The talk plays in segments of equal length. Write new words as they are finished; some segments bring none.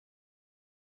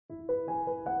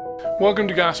Welcome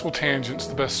to Gospel Tangents,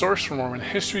 the best source for Mormon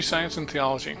history, science, and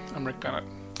theology. I'm Rick Bennett.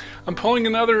 I'm pulling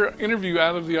another interview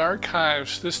out of the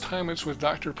archives. This time it's with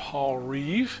Dr. Paul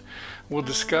Reeve. We'll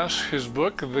discuss his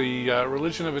book, The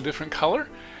Religion of a Different Color,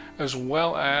 as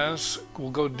well as we'll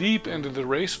go deep into the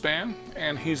race ban,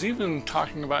 and he's even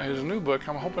talking about his new book.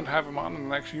 I'm hoping to have him on in the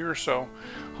next year or so.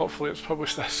 Hopefully it's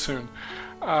published that soon.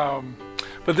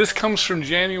 But this comes from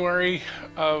January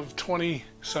of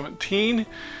 2017.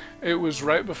 It was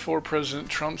right before President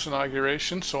Trump's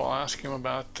inauguration, so I'll ask him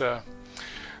about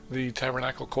the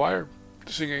Tabernacle Choir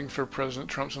singing for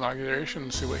President Trump's inauguration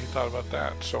and see what he thought about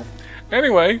that. So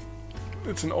anyway,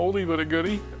 it's an oldie but a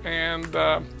goodie, and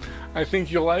I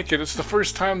think you'll like it. It's the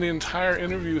first time the entire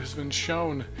interview has been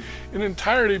shown in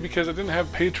entirety because I didn't have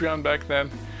Patreon back then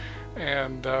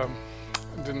and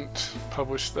didn't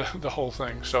publish the whole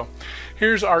thing. So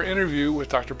here's our interview with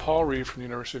Dr. Paul Reeve from the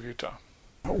University of Utah.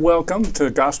 Welcome to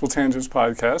Gospel Tangents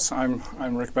Podcast.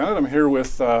 I'm Rick Bennett. I'm here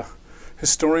with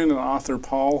historian and author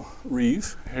Paul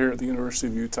Reeve here at the University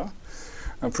of Utah.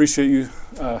 I appreciate you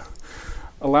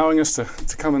allowing us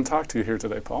to come and talk to you here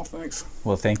today, Paul. Thanks.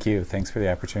 Well, thank you. Thanks for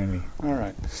the opportunity. All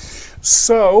right.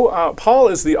 So, Paul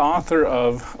is the author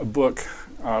of a book,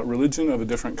 Religion of a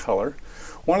Different Color.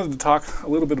 Wanted to talk a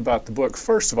little bit about the book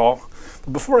first of all.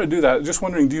 But before I do that, just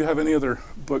wondering, do you have any other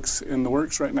books in the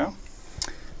works right now?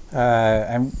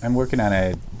 I'm working on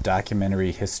a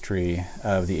documentary history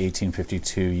of the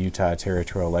 1852 Utah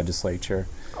Territorial Legislature.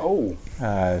 Oh.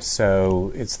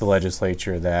 So it's the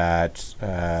legislature that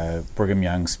Brigham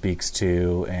Young speaks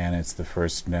to, and it's the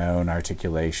first known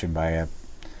articulation by a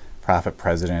prophet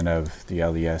president of the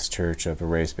LDS Church of a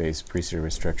race-based priesthood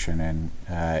restriction, and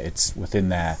it's within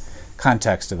that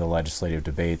context of the legislative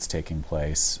debates taking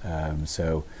place.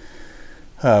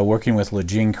 Working with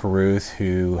LeJean Carruth,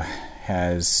 who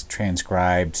has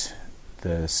transcribed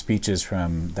the speeches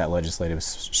from that legislative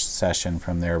session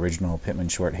from their original Pittman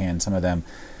shorthand. Some of them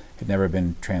had never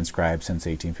been transcribed since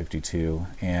 1852.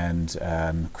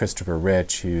 And Christopher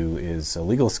Rich, who is a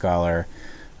legal scholar.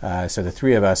 So the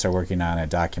three of us are working on a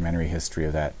documentary history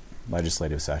of that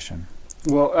legislative session.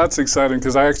 Well, that's exciting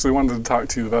because I actually wanted to talk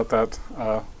to you about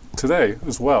that today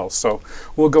as well. So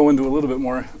we'll go into a little bit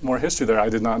more history there. I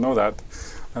did not know that.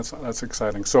 That's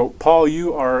exciting. So, Paul,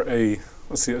 you are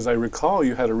let's see, as I recall,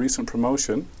 you had a recent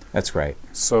promotion. That's right.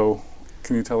 So,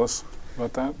 can you tell us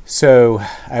about that? So,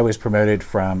 I was promoted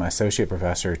from associate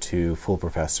professor to full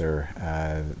professor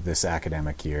this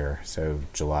academic year, so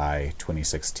July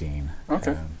 2016.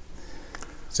 Okay.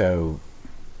 So,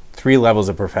 3 levels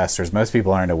of professors. Most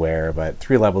people aren't aware, but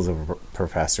 3 levels of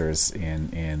professors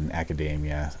in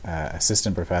academia: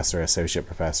 assistant professor, associate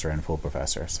professor, and full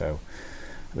professor. So,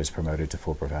 I was promoted to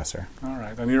full professor. All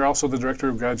right. And you're also the director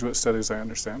of graduate studies, I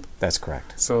understand. That's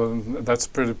correct. So that's a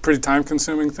pretty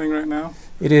time-consuming thing right now?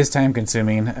 It is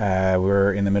time-consuming.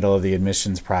 We're in the middle of the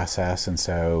admissions process, and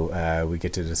so we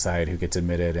get to decide who gets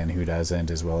admitted and who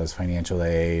doesn't, as well as financial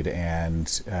aid, and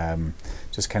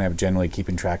just kind of generally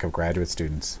keeping track of graduate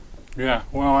students. Yeah.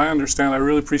 Well, I understand. I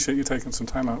really appreciate you taking some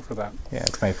time out for that. Yeah,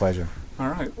 it's my pleasure. All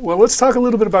right. Well, let's talk a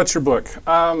little bit about your book.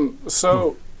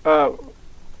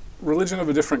 Religion of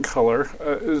a Different Color.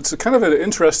 It's kind of an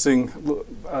interesting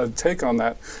take on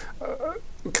that.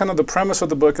 Kind of the premise of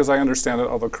the book, as I understand it,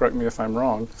 although correct me if I'm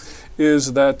wrong,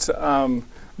 is that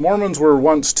Mormons were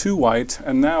once too white,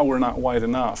 and now we're not white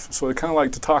enough. So I'd kind of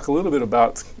like to talk a little bit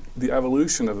about the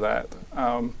evolution of that.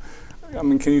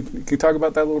 Can you talk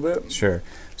about that a little bit? Sure.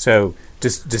 So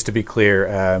just to be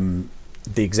clear,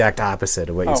 the exact opposite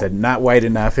of what you said. Not white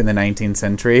enough in the 19th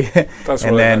century,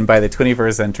 and then by the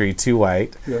 21st century, too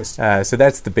white. Yes. So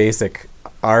that's the basic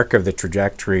arc of the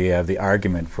trajectory of the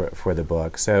argument for the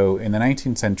book. So in the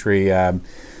 19th century,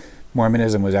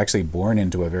 Mormonism was actually born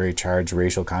into a very charged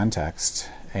racial context,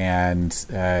 and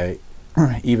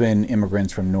even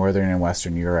immigrants from Northern and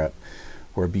Western Europe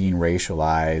were being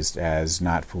racialized as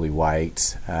not fully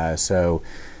white. So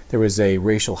there was a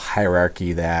racial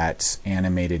hierarchy that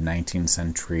animated 19th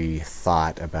century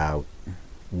thought about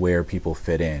where people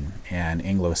fit in. And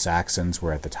Anglo-Saxons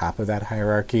were at the top of that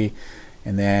hierarchy.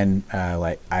 And then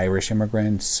like Irish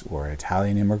immigrants or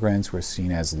Italian immigrants were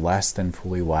seen as less than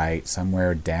fully white,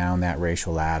 somewhere down that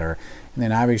racial ladder. And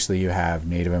then obviously you have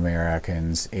Native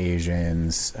Americans,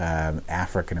 Asians,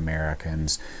 African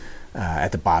Americans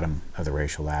at the bottom of the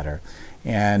racial ladder.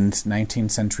 And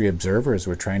 19th century observers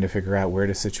were trying to figure out where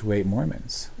to situate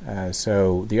Mormons.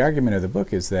 So the argument of the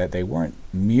book is that they weren't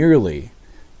merely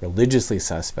religiously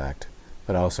suspect,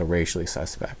 but also racially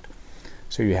suspect.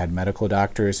 So you had medical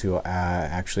doctors who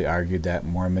actually argued that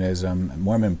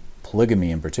Mormon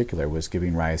polygamy in particular, was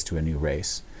giving rise to a new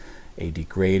race. a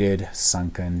degraded,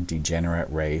 sunken, degenerate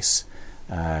race,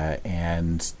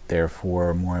 and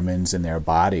therefore Mormons in their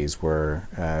bodies were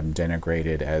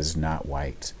denigrated as not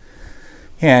white.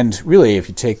 And really, if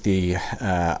you take the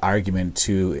argument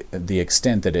to the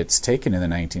extent that it's taken in the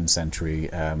 19th century,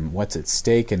 what's at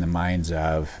stake in the minds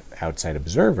of outside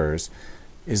observers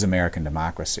is American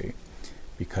democracy.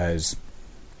 Because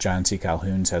John C.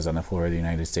 Calhoun says on the floor of the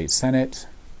United States Senate,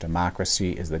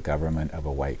 democracy is the government of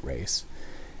a white race.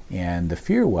 And the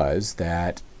fear was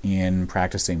that in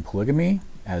practicing polygamy,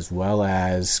 as well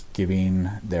as giving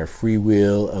their free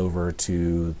will over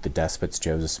to the despots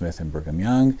Joseph Smith and Brigham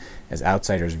Young, as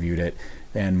outsiders viewed it,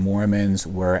 then Mormons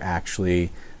were actually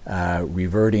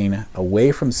reverting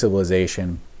away from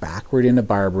civilization, backward into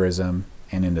barbarism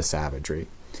and into savagery.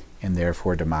 And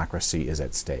therefore democracy is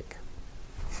at stake.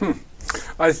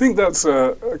 I think that's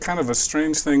a kind of a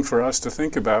strange thing for us to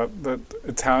think about, that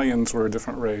Italians were a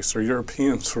different race or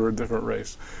Europeans were a different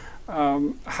race.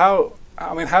 How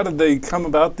did they come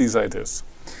about these ideas?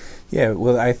 Yeah,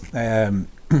 well,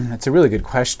 that's a really good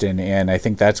question, and I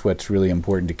think that's what's really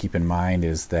important to keep in mind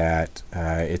is that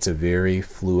it's a very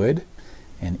fluid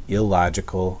and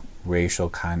illogical racial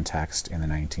context in the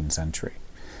 19th century.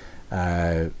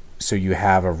 So you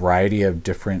have a variety of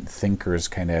different thinkers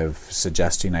kind of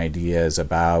suggesting ideas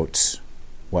about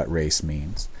what race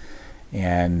means.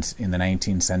 And in the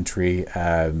 19th century,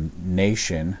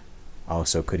 nation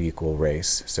also could equal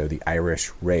race. So the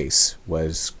Irish race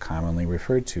was commonly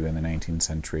referred to in the 19th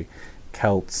century.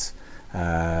 Celts,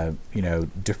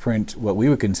 different, what we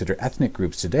would consider ethnic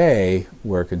groups today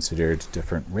were considered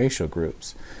different racial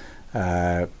groups.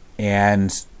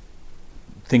 And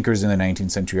thinkers in the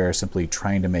 19th century are simply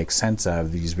trying to make sense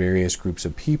of these various groups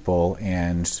of people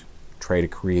and try to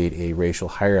create a racial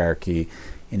hierarchy.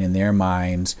 And in their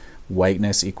minds,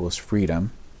 whiteness equals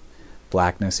freedom,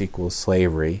 blackness equals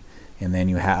slavery, and then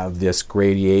you have this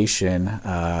gradation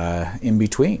in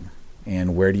between.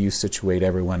 And where do you situate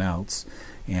everyone else?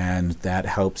 And that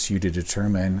helps you to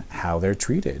determine how they're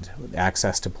treated.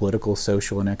 Access to political,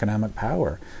 social, and economic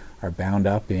power are bound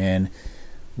up in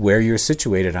where you're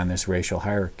situated on this racial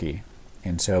hierarchy.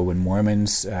 And so when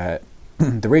Mormons, the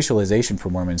racialization for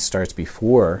Mormons starts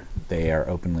before they are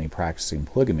openly practicing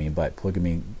polygamy, but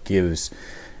polygamy gives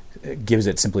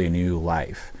it simply a new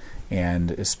life.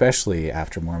 And especially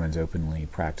after Mormons openly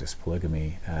practice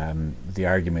polygamy, the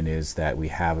argument is that we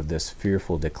have this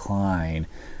fearful decline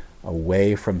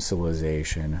away from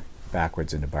civilization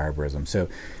backwards into barbarism. So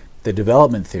the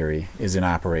development theory is in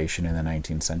operation in the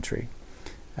 19th century.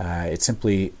 It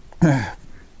simply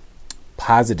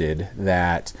posited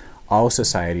that all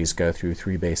societies go through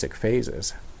three basic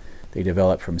phases. They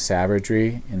develop from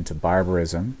savagery into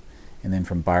barbarism, and then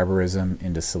from barbarism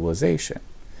into civilization.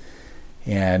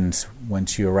 And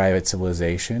once you arrive at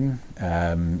civilization,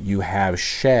 you have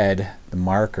shed the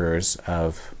markers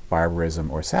of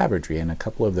barbarism or savagery, and a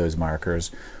couple of those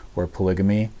markers were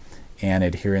polygamy and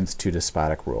adherence to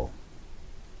despotic rule.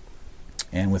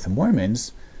 And with the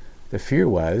Mormons, the fear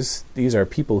was these are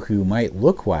people who might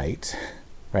look white,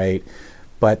 right,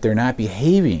 but they're not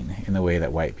behaving in the way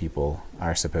that white people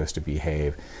are supposed to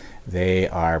behave. They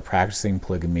are practicing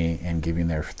polygamy and giving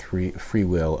their free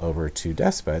will over to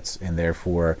despots, and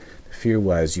therefore the fear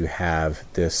was you have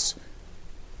this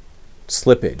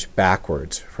slippage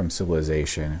backwards from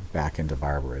civilization back into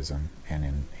barbarism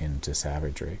and into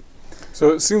savagery.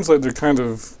 So it seems like they're kind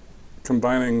of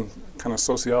combining kind of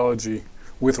sociology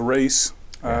with race.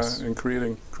 Yes. And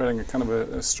creating a kind of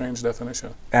a strange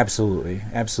definition. Absolutely.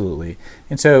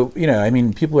 And so,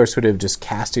 people are sort of just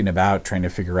casting about trying to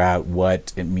figure out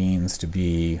what it means to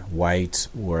be white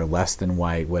or less than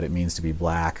white, what it means to be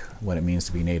black, what it means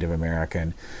to be Native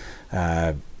American.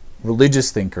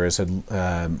 Religious thinkers had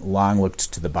long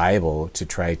looked to the Bible to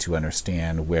try to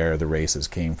understand where the races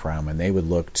came from, and they would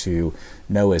look to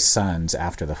Noah's sons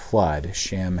after the flood,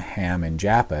 Shem, Ham, and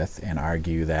Japheth, and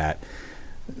argue that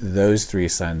those three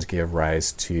sons give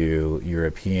rise to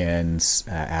Europeans,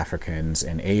 Africans,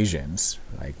 and Asians,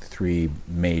 like three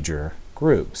major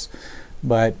groups.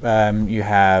 But you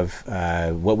have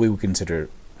what we would consider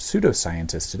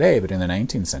pseudoscientists today, but in the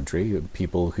 19th century,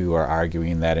 people who are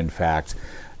arguing that, in fact,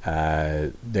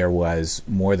 there was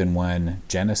more than one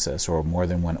genesis or more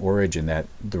than one origin, that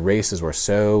the races were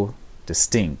so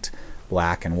distinct,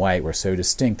 black and white were so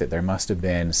distinct that there must have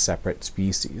been separate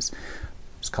species.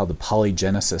 It's called the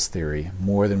polygenesis theory,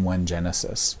 more than one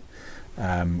genesis.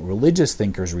 Religious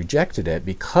thinkers rejected it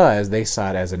because they saw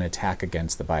it as an attack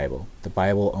against the Bible. The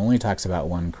Bible only talks about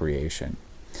one creation.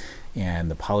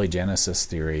 And the polygenesis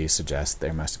theory suggests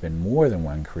there must have been more than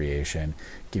one creation,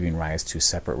 giving rise to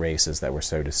separate races that were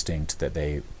so distinct that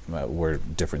they were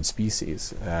different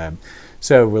species.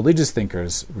 So religious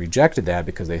thinkers rejected that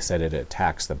because they said it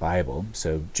attacks the Bible.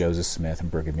 So Joseph Smith and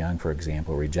Brigham Young, for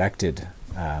example, rejected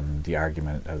the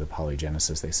argument of the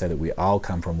polygenesis. They said that we all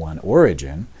come from one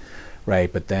origin,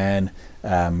 right? But then,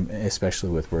 especially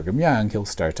with Brigham Young, he'll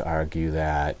start to argue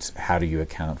that how do you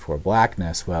account for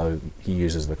blackness? Well, he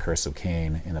uses the curse of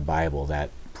Cain in the Bible that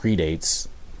predates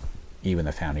even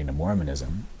the founding of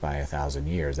Mormonism by 1,000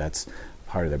 years. That's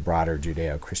part of the broader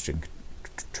Judeo-Christian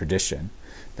tradition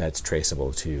that's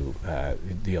traceable to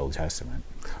the Old Testament.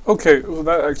 Okay, well,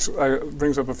 that actually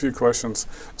brings up a few questions.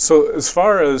 So as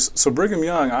far as Brigham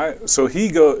Young,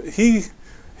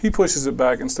 he pushes it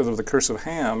back instead of the curse of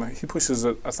Ham. He pushes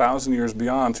it 1,000 years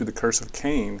beyond to the curse of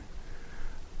Cain.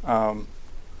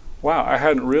 Wow, I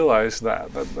hadn't realized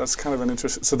that. That's kind of an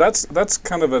interesting. So that's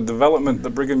kind of a development that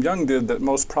Brigham Young did that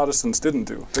most Protestants didn't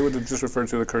do. They would have just referred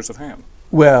to the curse of Ham.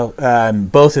 Well,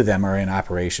 both of them are in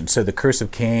operation. So the curse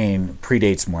of Cain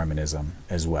predates Mormonism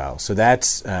as well. So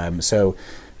that's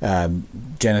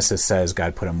Genesis says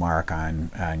God put a mark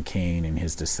on Cain and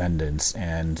his descendants,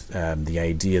 and the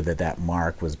idea that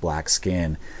mark was black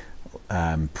skin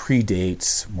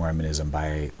predates Mormonism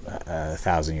by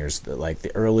 1,000 years. Like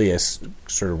the earliest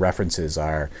sort of references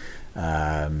are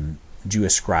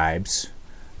Jewish scribes,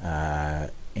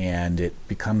 and it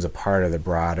becomes a part of the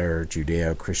broader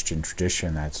Judeo-Christian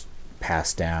tradition that's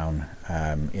passed down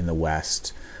in the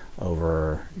West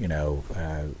over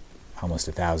almost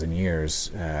 1,000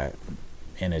 years,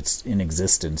 and it's in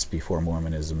existence before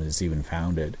Mormonism is even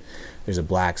founded. There's a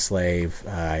black slave,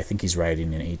 I think he's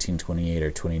writing in 1828 or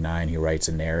 29, he writes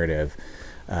a narrative,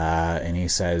 and he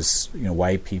says,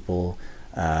 white people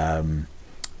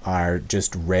are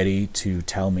just ready to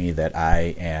tell me that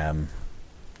I am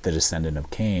the descendant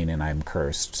of Cain and I'm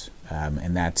cursed.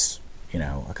 And that's,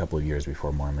 a couple of years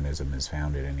before Mormonism is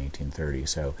founded in 1830.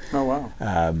 So, oh, wow.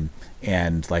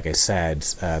 And like I said,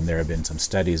 there have been some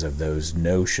studies of those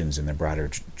notions in the broader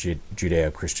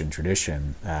Judeo-Christian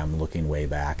tradition, looking way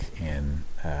back in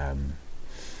the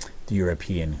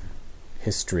European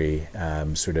history,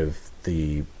 sort of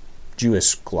the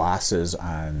Jewish glosses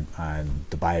on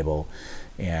the Bible,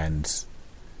 and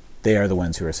they are the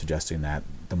ones who are suggesting that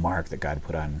the mark that God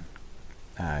put on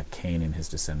Cain and his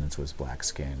descendants was black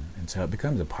skin. And so it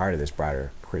becomes a part of this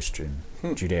broader Christian,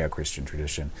 Judeo-Christian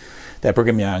tradition that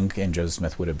Brigham Young and Joseph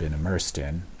Smith would have been immersed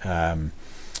in.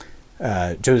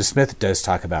 Joseph Smith does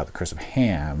talk about the curse of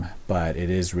Ham, but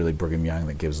it is really Brigham Young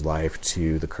that gives life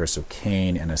to the curse of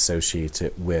Cain and associates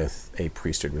it with a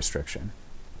priesthood restriction.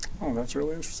 Oh, that's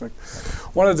really interesting.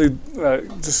 Wanted to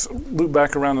just loop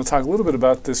back around and talk a little bit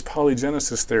about this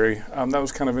polygenesis theory. That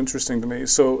was kind of interesting to me.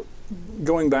 So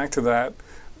going back to that,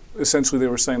 essentially they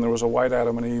were saying there was a white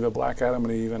Adam and Eve, a black Adam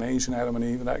and Eve, an Asian Adam and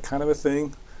Eve, that kind of a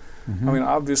thing. Mm-hmm. I mean,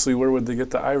 obviously, where would they get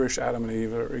the Irish Adam and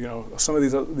Eve? Or, some of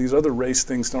these other race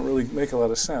things don't really make a lot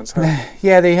of sense. Huh?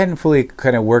 Yeah, they hadn't fully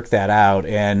kind of worked that out,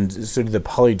 and sort of the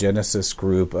polygenesis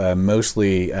group,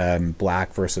 mostly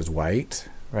black versus white,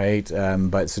 right?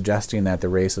 But suggesting that the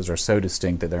races are so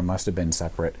distinct that there must have been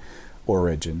separate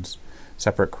origins,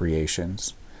 separate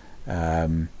creations.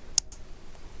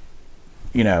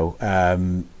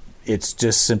 It's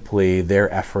just simply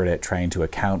their effort at trying to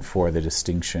account for the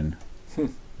distinction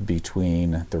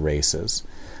between the races.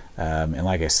 And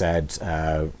like I said,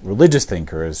 religious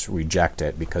thinkers reject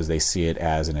it because they see it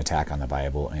as an attack on the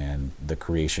Bible and the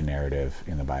creation narrative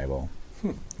in the Bible.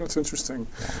 That's interesting.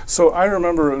 Yeah. So I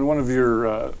remember in one of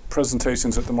your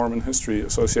presentations at the Mormon History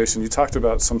Association, you talked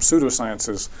about some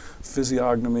pseudosciences,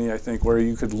 physiognomy, I think, where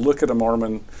you could look at a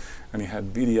Mormon and he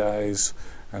had beady eyes,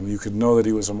 and you could know that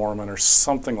he was a Mormon or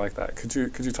something like that. Could you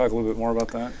talk a little bit more about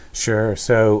that? Sure.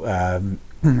 So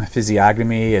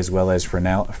physiognomy as well as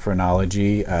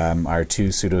phrenology are two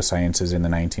pseudosciences in the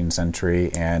 19th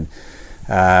century, and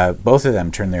both of them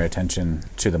turn their attention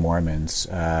to the Mormons.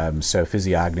 So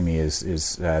physiognomy is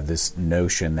this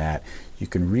notion that you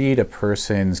can read a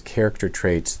person's character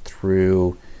traits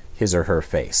through his or her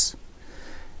face.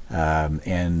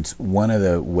 And one of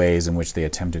the ways in which they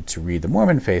attempted to read the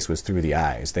Mormon face was through the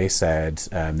eyes. They said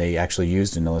they actually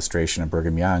used an illustration of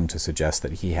Brigham Young to suggest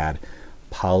that he had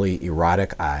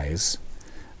polyerotic eyes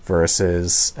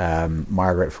versus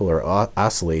Margaret Fuller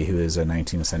Ousley, who is a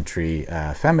 19th century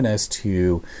feminist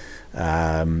who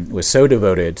was so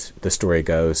devoted, the story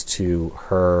goes, to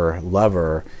her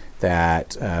lover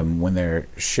that when their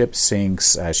ship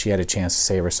sinks, she had a chance to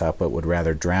save herself, but would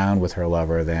rather drown with her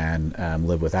lover than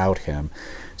live without him.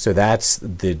 So that's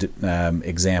the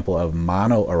example of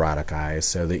monoerotic eyes.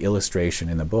 So the illustration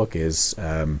in the book is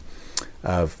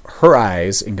of her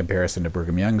eyes in comparison to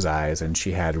Brigham Young's eyes, and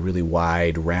she had really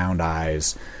wide, round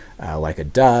eyes like a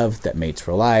dove that mates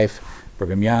for life.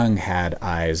 Brigham Young had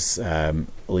eyes, at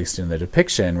least in the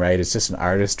depiction, right? It's just an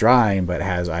artist's drawing, but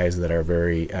has eyes that are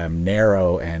very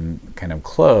narrow and kind of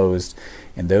closed,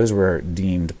 and those were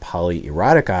deemed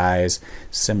polyerotic eyes,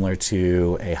 similar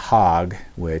to a hog,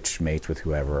 which mates with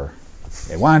whoever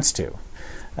it wants to.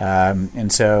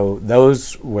 And so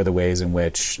those were the ways in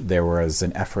which there was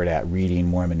an effort at reading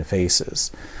Mormon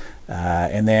faces.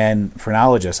 And then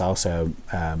phrenologists also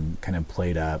kind of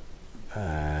played up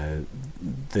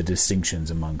the distinctions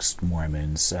amongst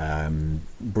Mormons.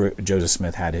 Joseph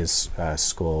Smith had his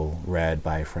skull read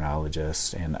by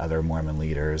phrenologists, and other Mormon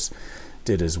leaders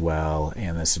did as well.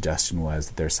 And the suggestion was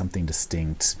that there's something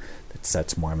distinct that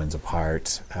sets Mormons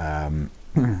apart.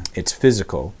 It's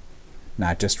physical,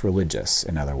 not just religious,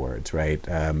 in other words, right?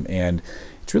 And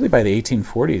it's really by the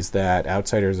 1840s that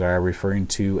outsiders are referring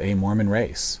to a Mormon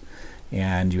race.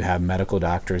 And you have medical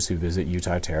doctors who visit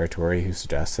Utah Territory who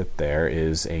suggest that there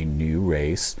is a new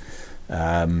race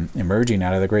emerging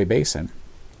out of the Great Basin.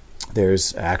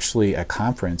 There's actually a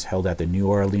conference held at the New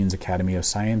Orleans Academy of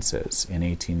Sciences in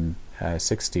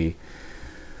 1860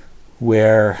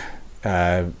 where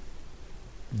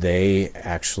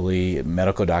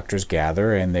medical doctors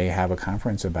gather and they have a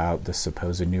conference about the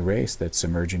supposed new race that's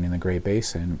emerging in the Great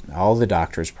Basin. All the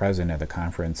doctors present at the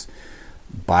conference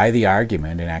buy the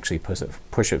argument and actually push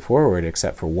it forward,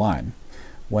 except for one.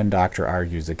 One doctor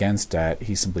argues against it.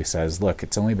 He simply says, look,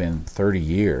 it's only been 30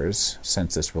 years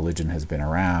since this religion has been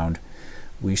around.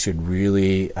 We should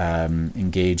really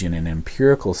engage in an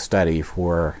empirical study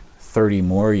for 30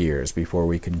 more years before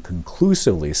we can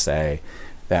conclusively say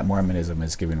that Mormonism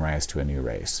is giving rise to a new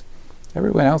race.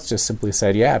 Everyone else just simply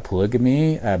said, yeah,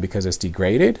 polygamy, because it's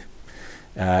degraded,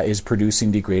 is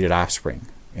producing degraded offspring,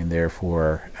 and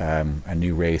therefore a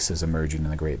new race is emerging in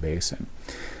the Great Basin.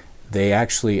 They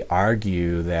actually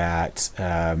argue that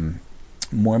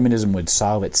Mormonism would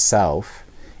solve itself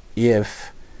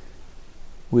if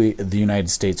the United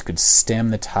States could stem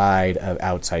the tide of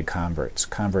outside converts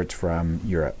from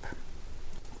Europe,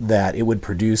 that it would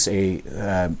produce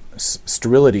a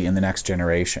sterility in the next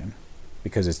generation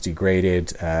because it's degraded.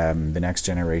 The next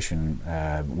generation,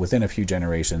 within a few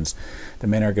generations, the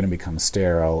men are going to become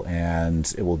sterile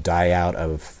and it will die out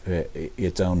of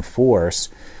its own force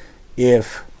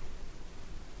if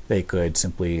they could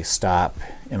simply stop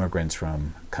immigrants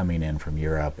from coming in from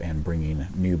Europe and bringing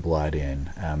new blood in.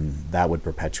 That would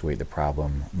perpetuate the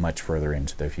problem much further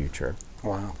into the future.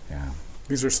 Wow. Yeah.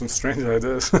 These are some strange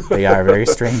ideas. They are very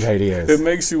strange ideas. It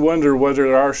makes you wonder whether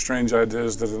there are strange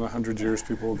ideas that in 100 years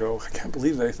people will go, I can't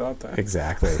believe they thought that.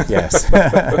 Exactly, yes.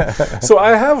 So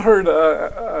I have heard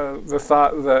the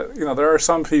thought that, there are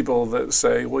some people that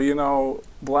say, well,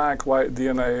 black-white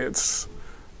DNA, it's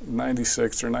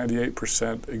 96 or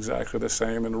 98% exactly the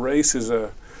same, and race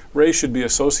should be a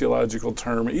sociological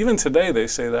term. Even today they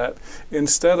say that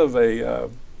instead of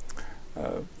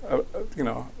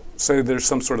say there's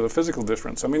some sort of a physical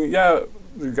difference. I mean, yeah,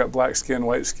 you've got black skin,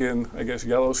 white skin, I guess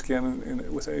yellow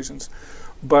skin with Asians.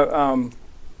 But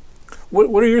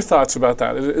what are your thoughts about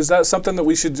that? Is that something that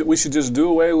we should just do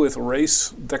away with race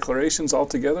declarations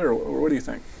altogether, or what do you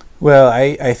think? Well,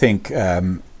 I think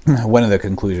one of the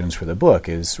conclusions for the book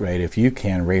is, right, if you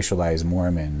can racialize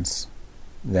Mormons,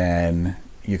 then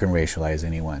you can racialize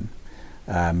anyone.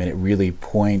 And it really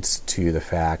points to the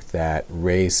fact that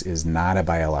race is not a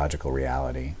biological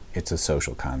reality. It's a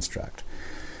social construct.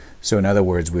 So in other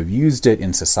words, we've used it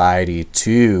in society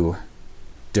to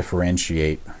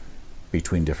differentiate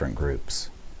between different groups,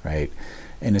 right?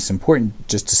 And it's important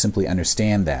just to simply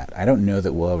understand that. I don't know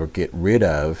that we'll ever get rid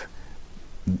of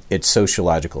its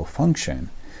sociological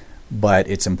function, but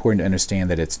it's important to understand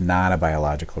that it's not a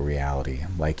biological reality,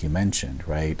 like you mentioned,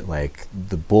 right? Like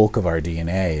the bulk of our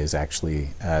DNA is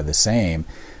actually the same.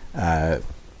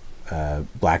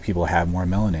 Black people have more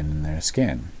melanin in their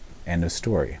skin. End of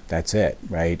story. That's it,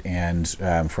 right? And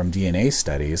from DNA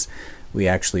studies, we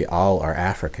actually all are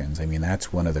Africans. I mean,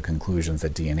 that's one of the conclusions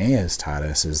that DNA has taught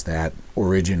us, is that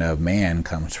origin of man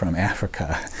comes from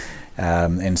Africa.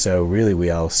 And so really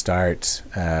we all start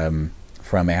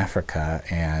from Africa,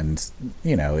 and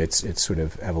it's sort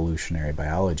of evolutionary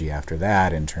biology after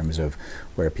that in terms of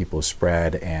where people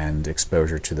spread and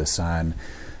exposure to the sun,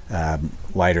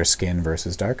 lighter skin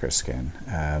versus darker skin,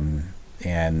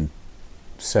 and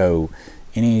so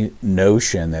any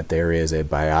notion that there is a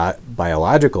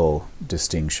biological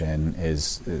distinction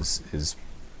is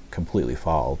completely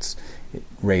false.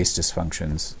 Race just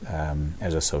functions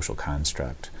as a social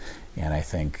construct, and I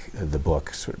think the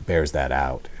book sort of bears that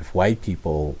out. If white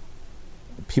people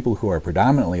who are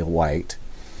predominantly white,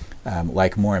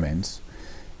 like Mormons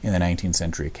in the 19th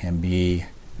century, can be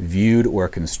viewed or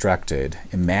constructed,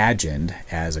 imagined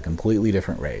as a completely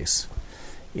different race,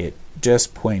 it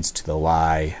just points to the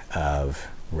lie of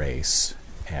race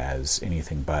as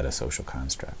anything but a social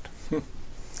construct.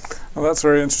 Well, that's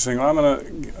very interesting. Well, I'm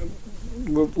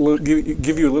going to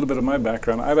give you a little bit of my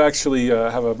background. I've actually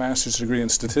have a master's degree in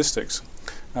statistics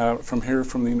from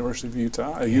the University of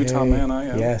Utah. A Utah man I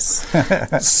am. Yes.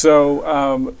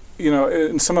 So,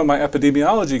 in some of my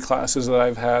epidemiology classes that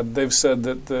I've had, they've said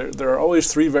that there are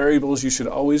always three variables you should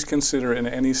always consider in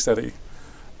any study: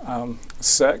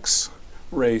 sex,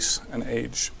 race, and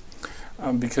age.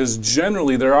 Because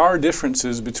generally there are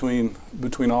differences between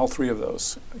all three of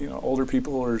those. Older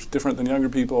people are different than younger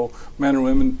people. Men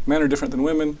are different than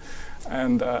women,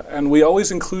 and we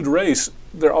always include race.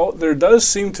 There does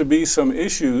seem to be some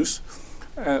issues,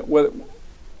 and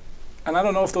I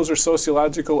don't know if those are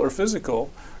sociological or physical.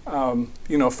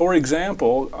 For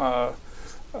example,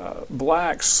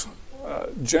 blacks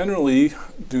generally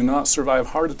do not survive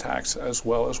heart attacks as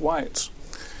well as whites.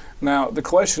 Now, the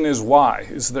question is why?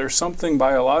 Is there something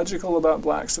biological about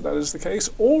blacks that is the case?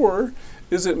 Or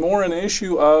is it more an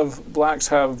issue of blacks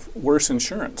have worse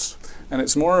insurance? And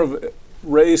it's more of,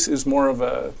 race is more of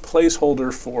a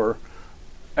placeholder for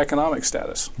economic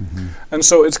status. Mm-hmm. And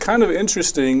so it's kind of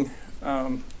interesting,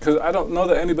 because I don't know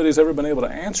that anybody's ever been able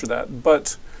to answer that,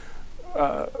 but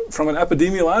from an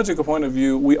epidemiological point of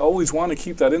view, we always want to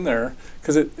keep that in there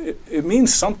because it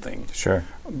means something. Sure.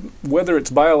 Whether it's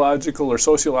biological or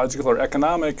sociological or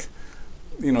economic,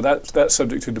 that's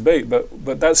subject to debate.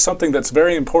 But that's something that's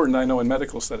very important, I know, in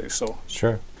medical studies. So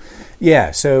sure.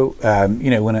 Yeah. So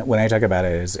when I talk about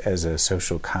it as a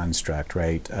social construct,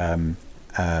 right?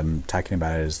 Talking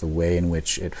about it as the way in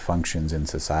which it functions in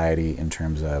society in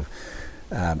terms of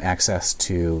access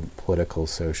to political,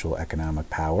 social, economic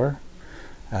power.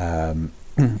 And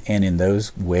in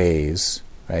those ways,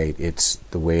 right, it's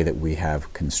the way that we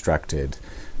have constructed.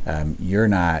 You're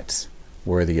not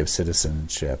worthy of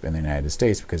citizenship in the United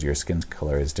States because your skin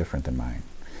color is different than mine.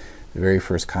 The very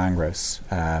first Congress,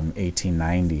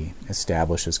 1890,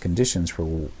 establishes conditions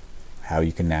for how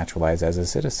you can naturalize as a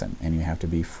citizen, and you have to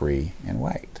be free and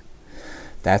white.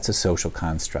 That's a social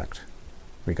construct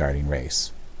regarding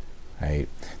race, right?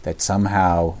 That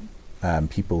somehow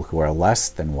people who are less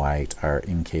than white are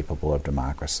incapable of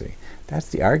democracy. That's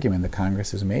the argument that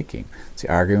Congress is making. It's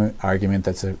the argument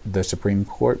that the Supreme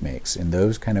Court makes. In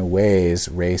those kind of ways,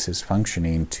 race is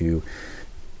functioning to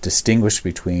distinguish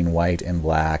between white and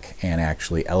black and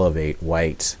actually elevate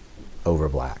white over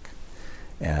black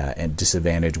and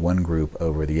disadvantage one group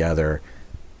over the other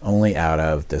only out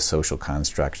of the social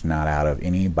construct, not out of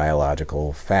any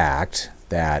biological fact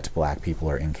that black people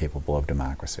are incapable of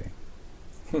democracy.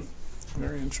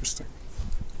 Very interesting.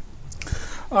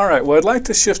 All right. Well, I'd like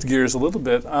to shift gears a little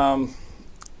bit. I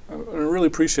really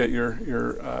appreciate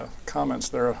your comments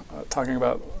there, talking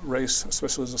about race,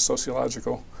 especially as a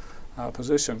sociological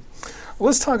position. Well,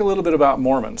 let's talk a little bit about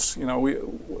Mormons.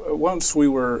 Once we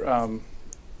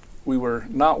were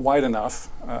not white enough,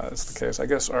 is the case. I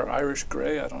guess our Irish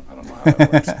gray. I don't know how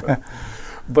that works,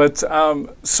 but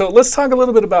so let's talk a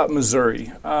little bit about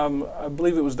Missouri. I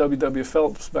believe it was W.W.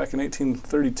 Phelps back in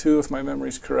 1832, if my memory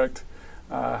is correct.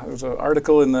 There was an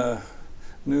article in the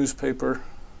newspaper.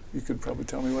 You could probably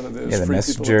tell me what it is. Yeah, the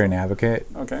Messenger and Advocate.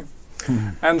 Okay.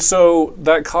 And so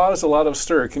that caused a lot of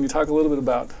stir. Can you talk a little bit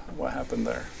about what happened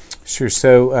there? Sure.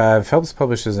 So Phelps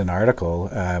publishes an article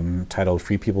titled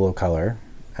Free People of Color,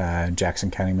 Jackson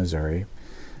County, Missouri.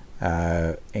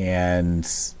 And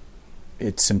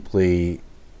it simply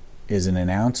is an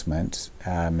announcement.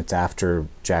 It's after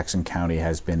Jackson County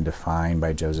has been defined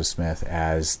by Joseph Smith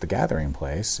as the gathering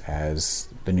place, as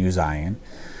the New Zion.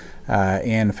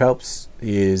 And Phelps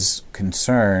is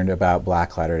concerned about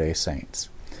Black Latter-day Saints.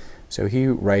 So he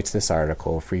writes this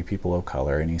article, Free People of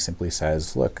Color, and he simply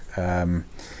says, look,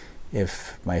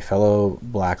 if my fellow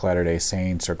Black Latter-day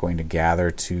Saints are going to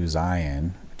gather to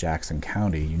Zion, Jackson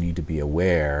County, you need to be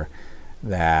aware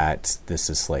that this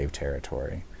is slave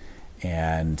territory.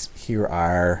 And here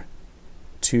are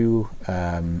two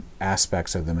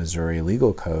aspects of the Missouri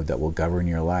legal code that will govern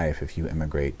your life if you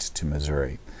immigrate to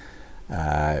Missouri.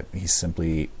 He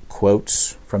simply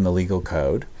quotes from the legal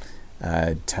code,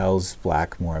 tells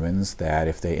black Mormons that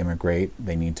if they immigrate,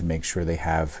 they need to make sure they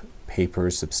have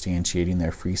papers substantiating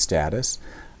their free status,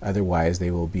 Otherwise,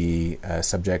 they will be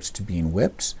subject to being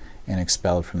whipped and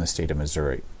expelled from the state of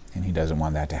Missouri. And he doesn't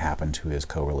want that to happen to his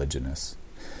co-religionists.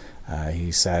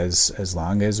 He says, as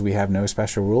long as we have no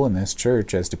special rule in this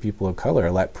church as to people of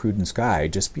color, let prudence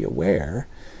guide. Just be aware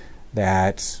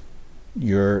that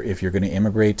if you're going to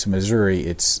immigrate to Missouri,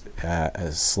 it's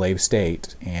a slave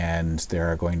state, and there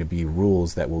are going to be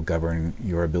rules that will govern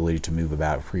your ability to move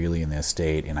about freely in this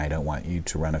state, and I don't want you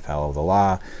to run afoul of the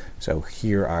law. So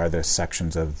here are the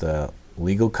sections of the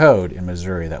legal code in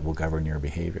Missouri that will govern your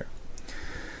behavior.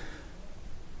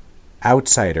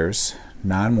 Outsiders,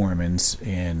 non-Mormons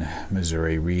in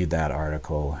Missouri, read that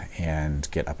article and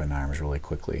get up in arms really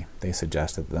quickly. They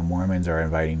suggest that the Mormons are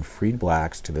inviting freed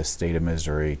blacks to the state of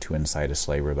Missouri to incite a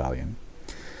slave rebellion.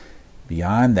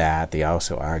 Beyond that, they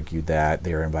also argued that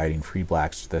they are inviting freed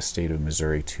blacks to the state of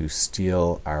Missouri to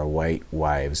steal our white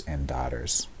wives and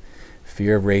daughters.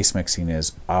 Fear of race mixing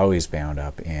is always bound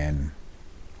up in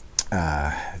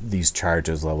these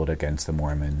charges leveled against the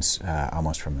Mormons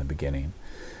almost from the beginning.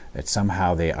 That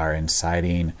somehow they are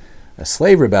inciting a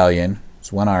slave rebellion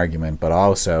is one argument, but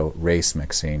also race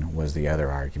mixing was the other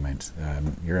argument.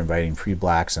 You're inviting free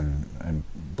blacks and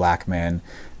black men.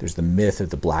 There's the myth of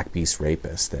the black beast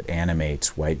rapist that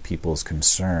animates white people's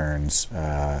concerns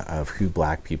of who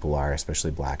black people are,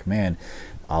 especially black men.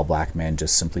 All black men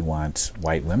just simply want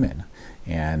white women,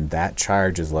 and that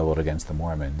charge is leveled against the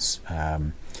Mormons.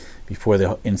 Before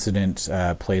the incident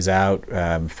plays out,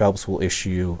 Phelps will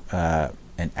issue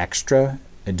an extra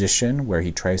edition where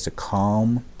he tries to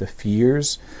calm the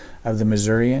fears of the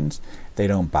Missourians. They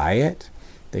don't buy it.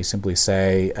 They simply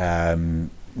say,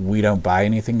 we don't buy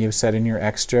anything you've said in your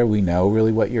extra. We know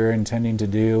really what you're intending to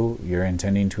do. You're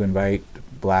intending to invite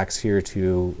blacks here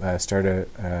to start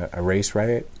a race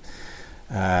riot.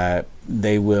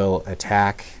 They will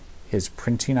attack his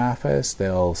printing office.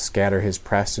 They'll scatter his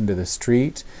press into the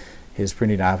street. His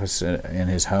printing office and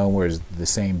his home was the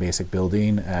same basic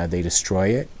building. They destroy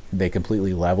it. They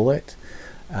completely level it.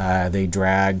 They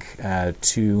drag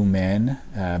two men,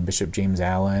 Bishop James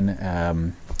Allen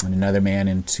and another man,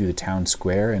 into the town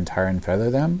square and tar and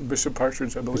feather them. Bishop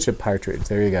Partridge, I believe. Bishop Partridge,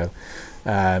 there you go.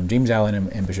 James Allen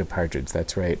and Bishop Partridge,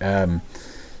 that's right. And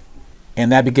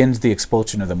that begins the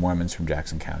expulsion of the Mormons from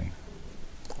Jackson County.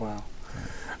 Wow.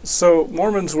 So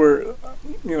Mormons were,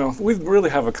 we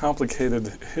really have a complicated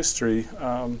history.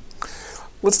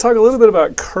 Let's talk a little bit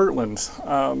about Kirtland.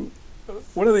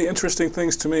 One of the interesting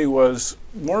things to me was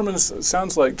Mormons, it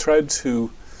sounds like, tried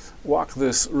to walk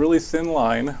this really thin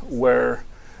line where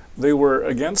they were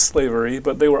against slavery,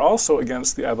 but they were also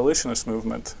against the abolitionist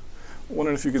movement. I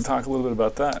wondered if you could talk a little bit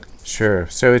about that. Sure.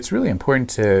 So it's really important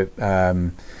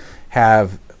to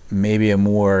have maybe a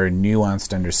more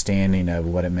nuanced understanding of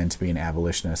what it meant to be an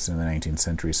abolitionist in the 19th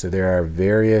century. So there are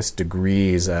various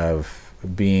degrees of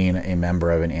being a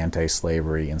member of an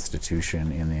anti-slavery institution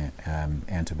in the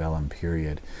antebellum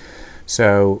period.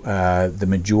 So the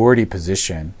majority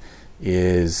position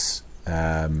is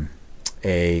a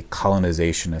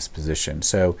colonizationist position.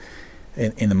 So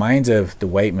in the minds of the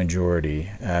white majority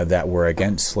that were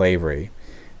against slavery,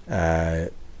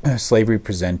 slavery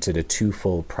presented a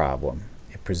twofold problem.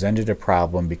 Presented a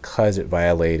problem because it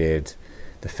violated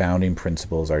the founding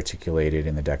principles articulated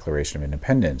in the Declaration of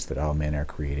Independence, that all men are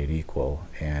created equal,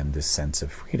 and this sense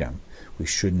of freedom. We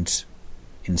shouldn't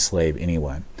enslave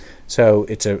anyone. So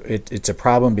it's a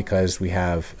problem because we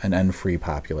have an unfree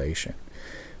population.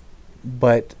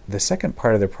 But the second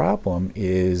part of the problem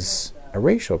is a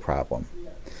racial problem.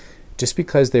 Just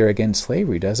because they're against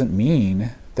slavery doesn't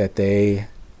mean that they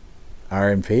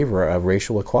are in favor of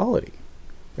racial equality.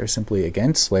 They're simply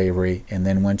against slavery, and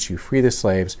then once you free the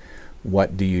slaves,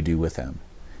 what do you do with them?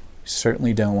 You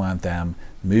certainly don't want them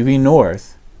moving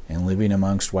north and living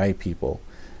amongst white people.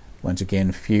 Once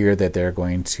again, fear that they're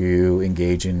going to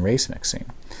engage in race mixing.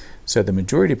 So the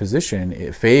majority position,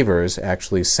 it favors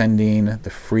actually sending the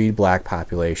freed black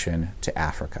population to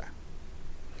Africa.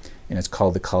 And it's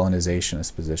called the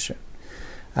colonizationist position.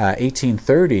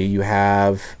 1830, you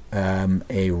have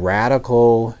a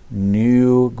radical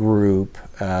new group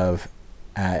of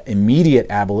immediate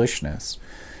abolitionists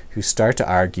who start to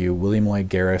argue. William Lloyd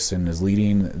Garrison is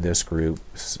leading this group.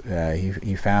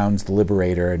 He founds The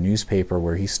Liberator, a newspaper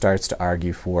where he starts to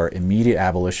argue for immediate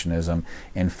abolitionism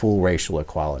and full racial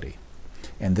equality.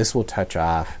 And this will touch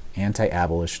off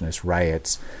anti-abolitionist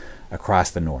riots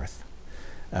across the North.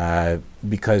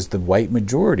 Because the white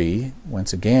majority,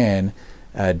 once again,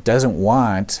 doesn't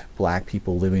want black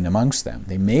people living amongst them.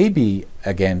 They may be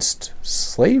against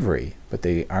slavery, but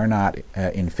they are not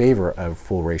in favor of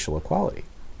full racial equality.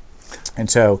 And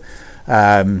so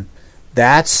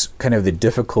that's kind of the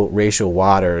difficult racial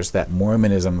waters that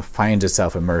Mormonism finds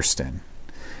itself immersed in.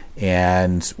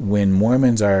 And when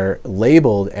Mormons are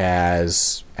labeled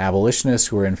as abolitionists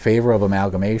who are in favor of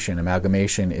amalgamation,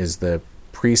 amalgamation is the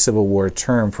pre-Civil War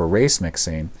term for race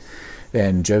mixing,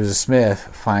 then Joseph Smith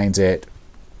finds it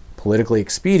politically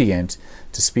expedient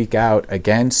to speak out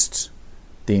against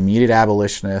the immediate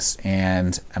abolitionists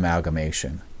and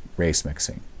amalgamation, race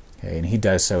mixing. Okay? And he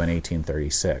does so in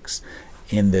 1836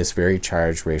 in this very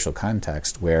charged racial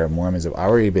context where Mormons have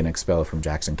already been expelled from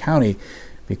Jackson County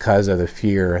because of the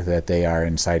fear that they are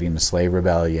inciting the slave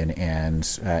rebellion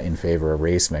and in favor of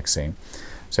race mixing.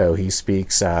 So he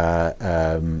speaks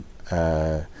in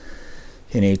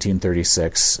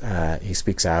 1836, he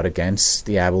speaks out against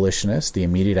the abolitionists, the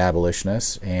immediate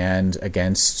abolitionists, and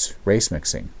against race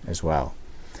mixing as well.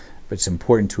 But it's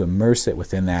important to immerse it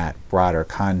within that broader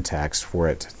context for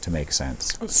it to make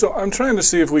sense. So I'm trying to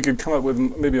see if we could come up with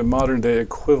maybe a modern-day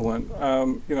equivalent.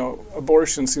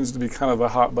 Abortion seems to be kind of a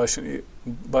hot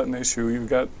button issue. You've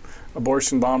got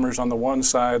abortion bombers on the one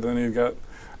side, and then you've got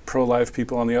pro-life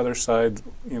people on the other side.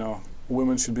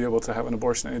 Women should be able to have an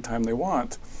abortion anytime they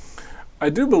want. I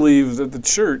do believe that the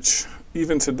church,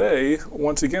 even today,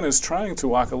 once again is trying to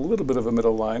walk a little bit of a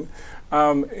middle line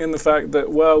in the fact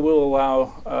that, we'll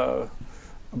allow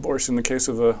abortion in the case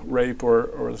of a rape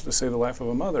or to save the life of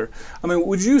a mother. I mean,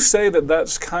 would you say that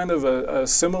that's kind of a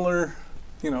similar,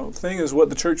 thing as what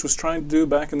the church was trying to do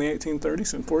back in the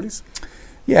 1830s and 40s?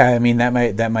 Yeah, I mean,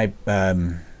 that might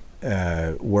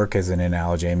work as an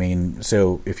analogy. I mean,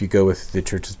 so if you go with the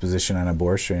church's position on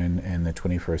abortion in the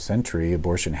 21st century,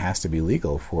 abortion has to be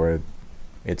legal for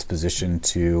its position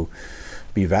to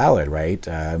be valid, right?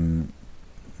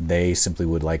 They simply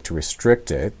would like to restrict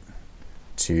it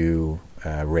to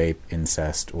rape,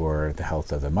 incest, or the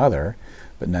health of the mother,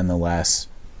 but nonetheless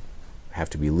have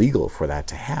to be legal for that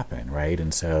to happen, right?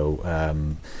 And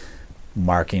so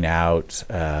marking out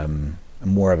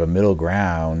more of a middle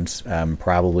ground,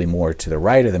 probably more to the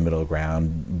right of the middle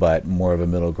ground, but more of a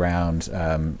middle ground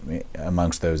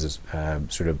amongst those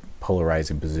sort of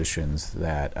polarizing positions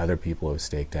that other people have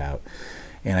staked out.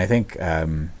 And I think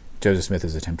Joseph Smith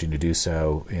is attempting to do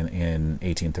so in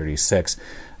 1836.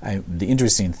 The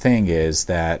interesting thing is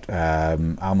that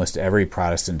almost every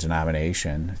Protestant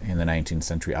denomination in the 19th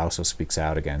century also speaks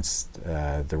out against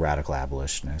the radical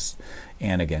abolitionists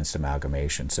and against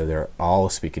amalgamation. So they're all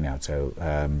speaking out. So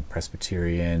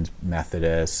Presbyterians,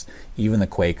 Methodists, even the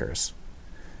Quakers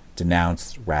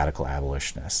denounce radical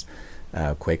abolitionists.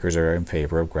 Quakers are in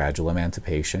favor of gradual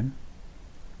emancipation.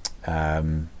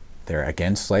 They're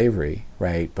against slavery,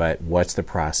 right? But what's the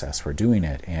process for doing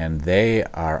it? And they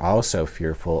are also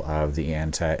fearful of the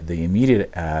immediate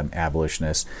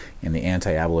abolitionists and the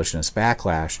anti-abolitionist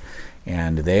backlash,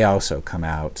 and they also come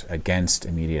out against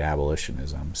immediate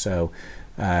abolitionism. So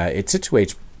it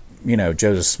situates,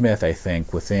 Joseph Smith, I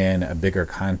think, within a bigger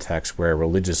context where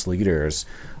religious leaders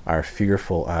are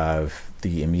fearful of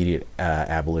the immediate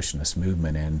abolitionist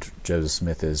movement, and Joseph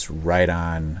Smith is right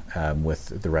on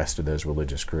with the rest of those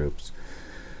religious groups.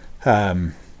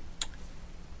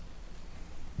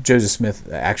 Joseph Smith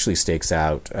actually stakes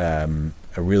out a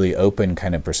really open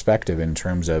kind of perspective in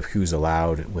terms of who's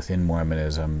allowed within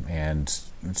Mormonism and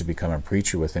to become a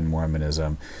preacher within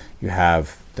Mormonism. You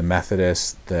have the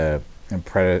Methodists, the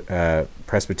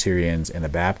Presbyterians, and the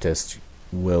Baptists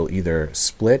will either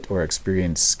split or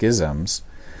experience schisms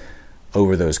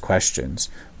over those questions.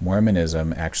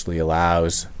 Mormonism actually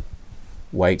allows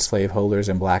white slaveholders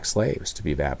and black slaves to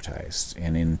be baptized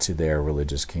and into their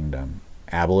religious kingdom.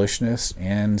 Abolitionists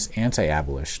and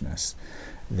anti-abolitionists,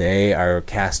 they are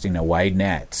casting a wide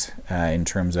net in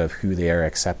terms of who they are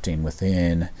accepting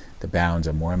within the bounds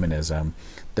of Mormonism.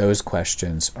 Those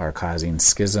questions are causing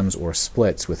schisms or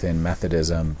splits within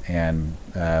Methodism and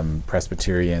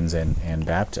Presbyterians and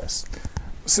Baptists.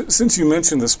 Since you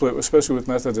mentioned the split, especially with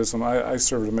Methodism, I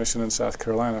served a mission in South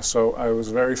Carolina, so I was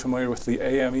very familiar with the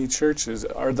AME churches.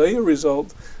 Are they a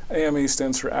result? AME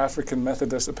stands for African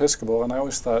Methodist Episcopal, and I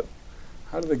always thought,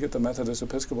 how do they get the Methodist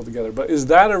Episcopal together? But is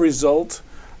that a result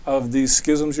of these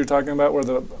schisms you're talking about, where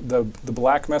the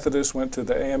black Methodists went to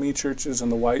the AME churches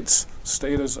and the whites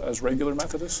stayed as regular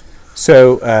Methodists?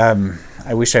 So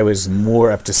I wish I was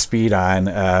more up to speed on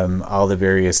all the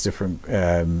various different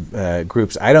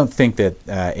groups. I don't think that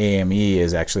AME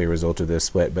is actually a result of this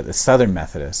split, but the Southern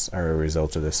Methodists are a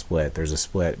result of this split. There's a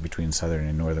split between Southern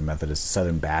and Northern Methodists.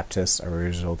 Southern Baptists are a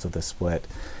result of the split.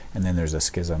 And then there's a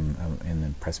schism in the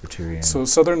Presbyterian. So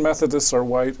Southern Methodists are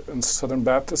white and Southern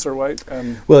Baptists are white?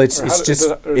 And well, how does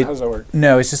that work?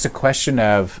 No, it's just a question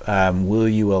of will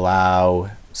you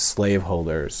allow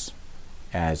slaveholders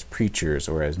as preachers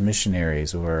or as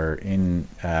missionaries or in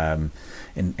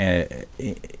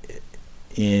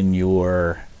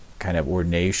your kind of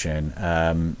ordination,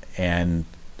 and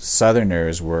Southern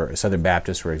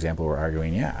Baptists, for example, were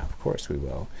arguing, yeah, of course we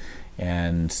will,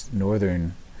 and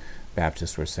Northern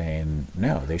Baptists were saying,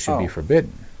 no, they should be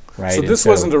forbidden. Right? So this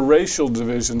wasn't a racial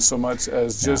division so much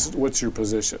as just what's your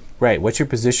position? Right. What's your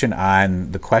position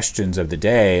on the questions of the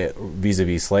day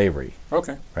vis-a-vis slavery?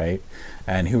 Okay. Right.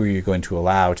 And who are you going to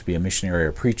allow to be a missionary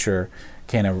or preacher?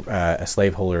 Can a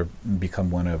slaveholder become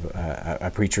one of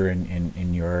a preacher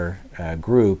in your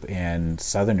group? And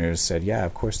Southerners said, yeah,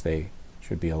 of course they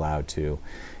should be allowed to.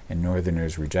 And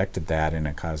Northerners rejected that, and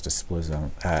it caused a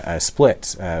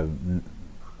split.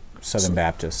 Southern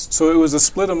Baptists. So it was a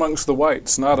split amongst the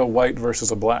whites, not a white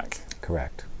versus a black.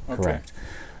 Correct. Okay. Correct.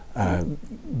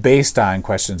 Based on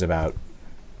questions about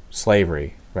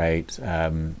slavery, right,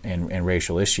 and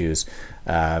racial issues,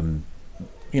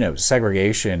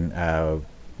 segregation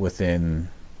within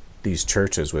these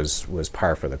churches was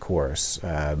par for the course.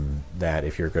 That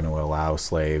if you're going to allow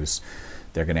slaves,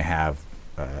 they're going to have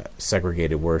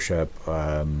segregated worship.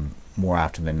 More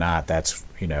often than not, that's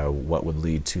what would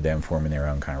lead to them forming their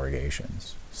own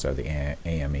congregations. So the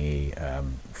AME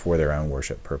for their own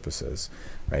worship purposes,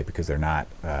 right? Because they're not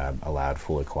allowed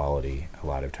full equality a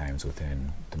lot of times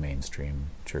within the mainstream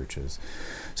churches.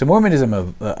 So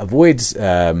Mormonism avoids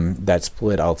that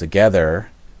split altogether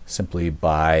simply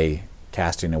by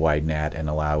casting a wide net and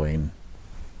allowing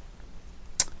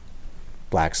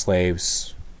black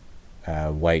slaves,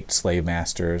 white slave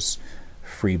masters,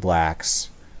 free blacks,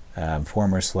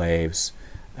 former slaves,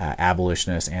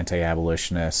 abolitionists,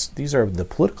 anti-abolitionists. These are the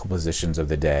political positions of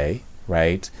the day,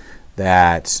 right,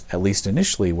 that at least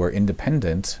initially were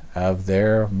independent of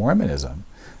their Mormonism.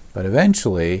 But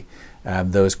eventually,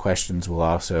 those questions will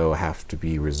also have to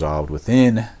be resolved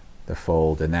within the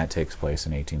fold, and that takes place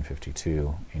in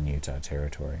 1852 in Utah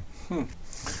Territory.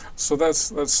 So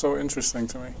that's so interesting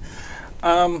to me.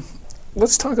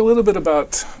 Let's talk a little bit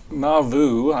about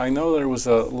Nauvoo. I know there was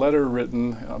a letter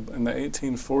written in the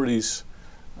 1840s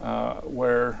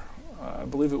where I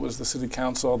believe it was the city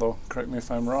council, although correct me if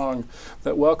I'm wrong,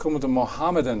 that welcomed the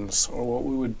Mohammedans, or what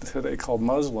we would today call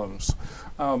Muslims.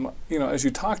 As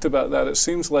you talked about that, it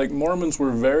seems like Mormons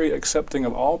were very accepting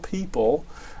of all people,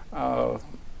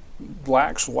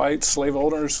 blacks, whites, slave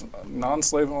owners,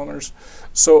 non-slave owners.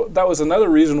 So that was another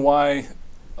reason why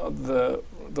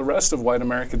the rest of white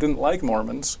America didn't like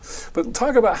Mormons. But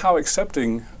talk about how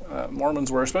accepting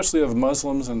Mormons were, especially of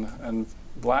Muslims and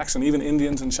blacks and even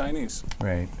Indians and Chinese.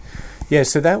 Right. Yeah,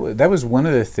 so that was one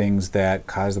of the things that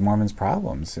caused the Mormons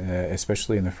problems,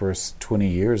 especially in the first 20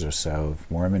 years or so of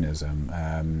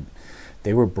Mormonism.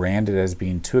 They were branded as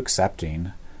being too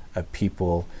accepting of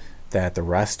people that the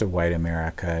rest of white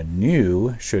America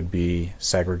knew should be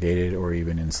segregated or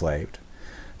even enslaved.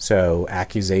 So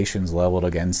accusations leveled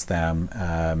against them,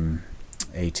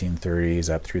 1830s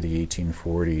up through the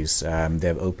 1840s. They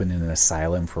have opened an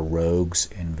asylum for rogues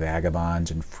and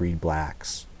vagabonds and freed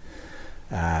blacks.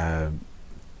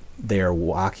 They are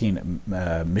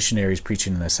missionaries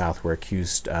preaching in the South were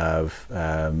accused of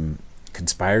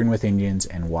conspiring with Indians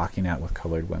and walking out with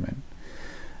colored women.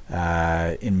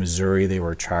 In Missouri, they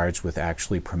were charged with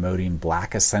actually promoting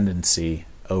black ascendancy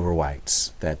over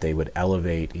whites, that they would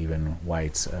elevate even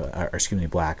whites,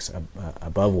 blacks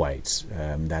above whites.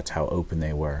 That's how open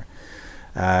they were.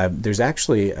 There's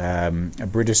actually a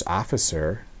British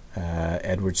officer,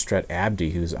 Edward Strutt Abdy,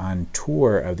 who's on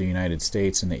tour of the United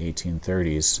States in the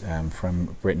 1830s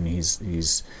from Britain.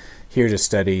 He's here to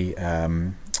study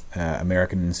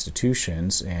American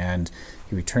institutions, and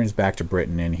he returns back to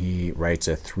Britain and he writes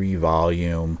a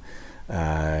 3-volume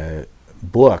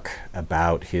book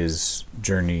about his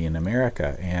journey in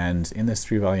America. And in this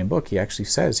 3-volume book, he actually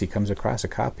says he comes across a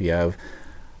copy of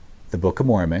the Book of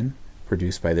Mormon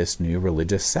produced by this new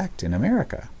religious sect in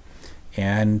America.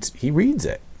 And he reads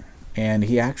it. And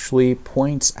he actually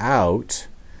points out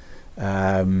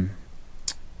the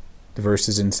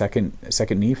verses in Second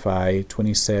Nephi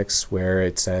 26 where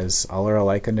it says, all are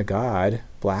alike unto God,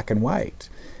 black and white.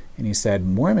 And he said,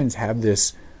 Mormons have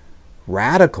this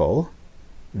radical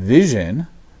vision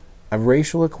of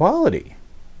racial equality,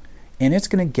 and it's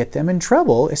going to get them in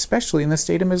trouble, especially in the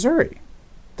state of Missouri.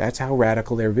 That's how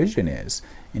radical their vision is.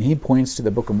 And he points to the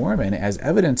Book of Mormon as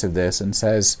evidence of this and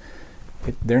says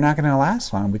they're not going to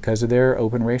last long because of their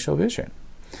open racial vision.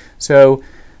 So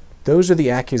those are the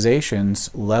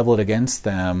accusations leveled against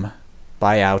them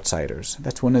by outsiders.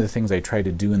 That's one of the things I tried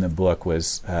to do in the book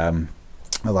was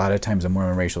a lot of times the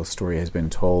Mormon racial story has been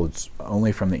told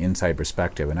only from the inside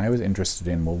perspective. And I was interested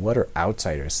in, well, what are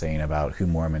outsiders saying about who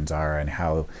Mormons are and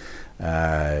how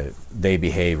they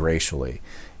behave racially?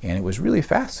 And it was really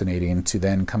fascinating to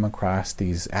then come across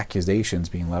these accusations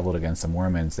being leveled against the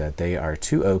Mormons that they are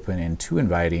too open and too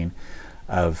inviting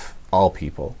of all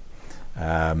people.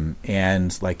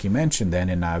 And like you mentioned then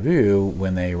in Nauvoo,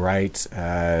 when they write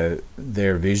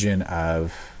their vision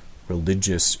of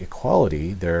religious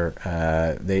equality,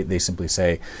 they simply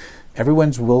say,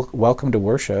 everyone's welcome to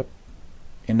worship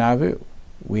in Nauvoo.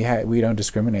 We don't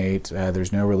discriminate.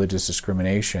 There's no religious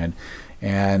discrimination.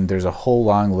 And there's a whole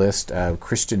long list of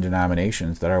Christian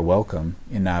denominations that are welcome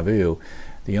in Nauvoo.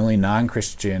 The only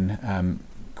non-Christian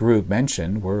group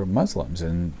mentioned were Muslims,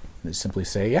 and they simply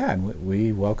say, yeah, and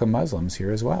we welcome Muslims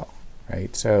here as well,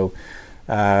 right? So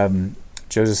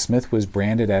Joseph Smith was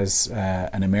branded as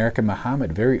an American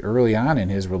Muhammad very early on in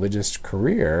his religious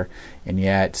career, and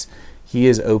yet he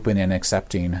is open and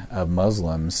accepting of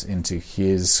Muslims into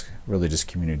his religious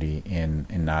community in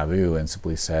Nauvoo, and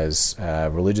simply says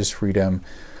religious freedom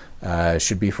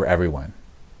should be for everyone.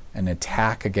 An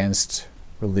attack against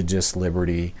religious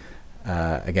liberty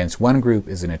against one group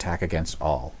is an attack against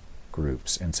all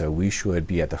groups, and so we should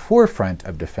be at the forefront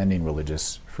of defending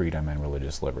religious freedom and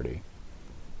religious liberty.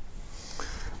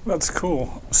 That's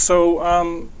cool.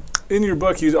 So in your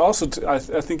book, you also, I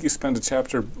think you spend a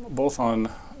chapter both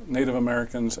on Native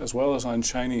Americans as well as on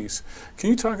Chinese.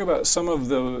 Can you talk about some of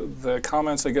the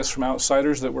comments, I guess, from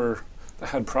outsiders that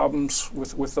had problems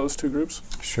with those two groups?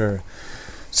 Sure.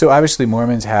 So obviously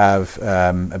Mormons have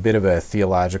a bit of a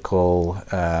theological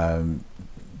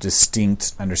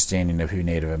distinct understanding of who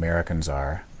Native Americans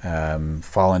are,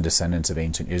 fallen descendants of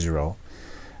ancient Israel.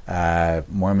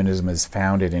 Mormonism is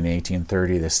founded in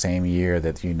 1830, the same year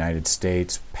that the United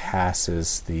States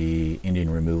passes the Indian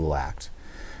Removal Act,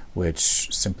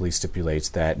 which simply stipulates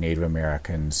that Native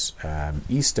Americans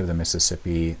east of the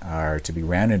Mississippi are to be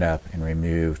rounded up and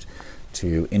removed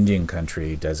to Indian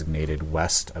country designated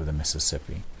west of the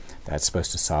Mississippi. That's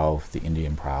supposed to solve the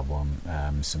Indian problem,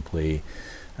 simply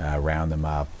round them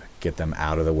up, get them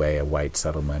out of the way of white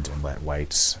settlement, and let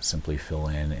whites simply fill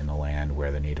in the land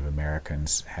where the Native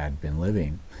Americans had been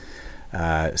living.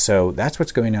 So that's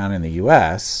what's going on in the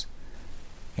U.S.,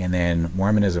 and then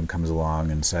Mormonism comes along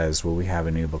and says, well, we have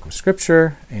a new book of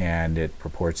scripture, and it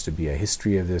purports to be a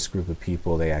history of this group of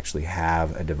people. They actually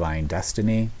have a divine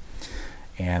destiny,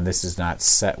 and this does not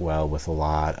set well with a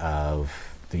lot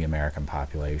of the American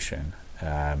population.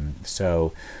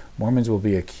 So Mormons will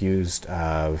be accused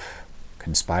of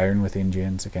conspiring with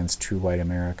Indians against true white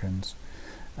Americans,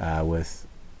 with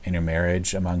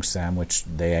intermarriage amongst them, which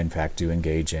they in fact do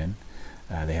engage in.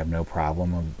 They have no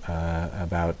problem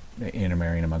about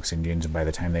intermarrying amongst Indians, and by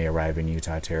the time they arrive in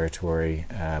Utah Territory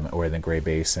or the Gray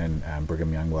Basin,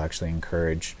 Brigham Young will actually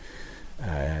encourage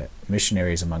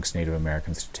missionaries amongst Native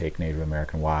Americans to take Native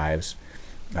American wives.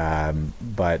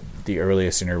 But the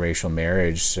earliest interracial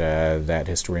marriage that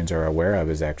historians are aware of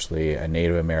is actually a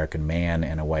Native American man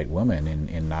and a white woman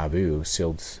in Nauvoo,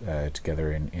 sealed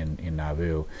together in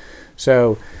Nauvoo.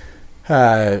 So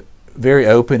very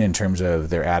open in terms of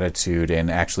their attitude,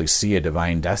 and actually see a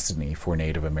divine destiny for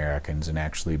Native Americans, and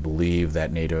actually believe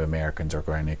that Native Americans are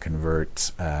going to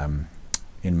convert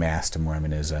in mass to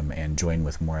Mormonism and join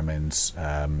with Mormons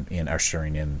in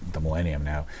ushering in the millennium.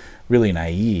 Now, really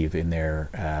naive in their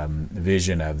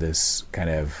vision of this kind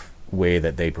of way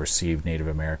that they perceive Native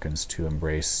Americans to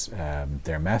embrace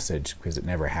their message, because it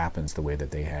never happens the way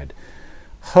that they had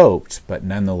hoped. But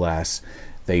nonetheless,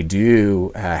 they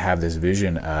do have this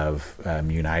vision of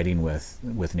uniting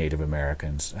with Native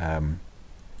Americans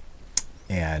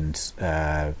and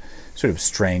sort of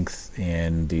strength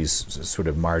in these sort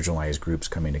of marginalized groups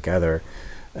coming together.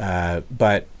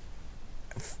 But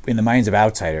in the minds of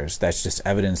outsiders, that's just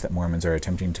evidence that Mormons are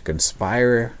attempting to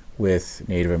conspire with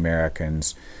Native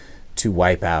Americans to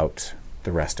wipe out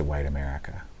the rest of white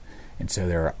America. And so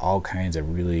there are all kinds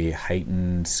of really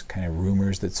heightened kind of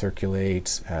rumors that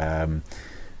circulate.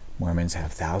 Mormons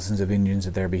have thousands of Indians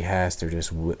at their behest.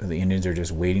 The Indians are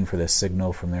just waiting for the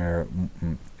signal from their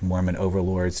Mormon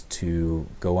overlords to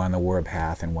go on the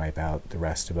warpath and wipe out the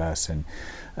rest of us. And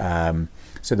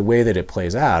so the way that it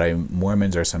plays out,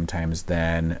 Mormons are sometimes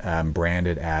then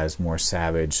branded as more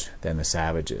savage than the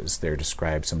savages. They're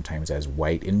described sometimes as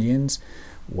white Indians,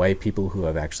 white people who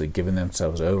have actually given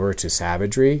themselves over to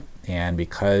savagery. And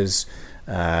because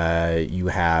you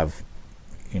have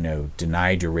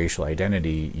denied your racial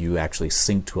identity, you actually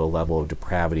sink to a level of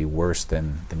depravity worse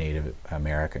than the Native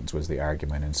Americans, was the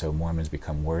argument. And so Mormons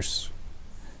become worse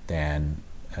than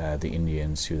the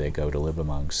Indians who they go to live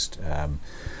amongst.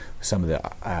 some of the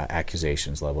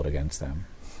accusations leveled against them.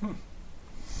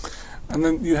 And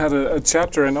then you had a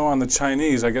chapter, I know, on the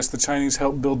Chinese. I guess the Chinese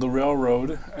helped build the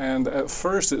railroad, and at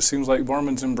first it seems like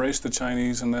Mormons embraced the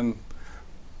Chinese, and then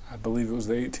I believe it was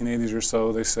the 1880s or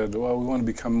so, they said, well, we want to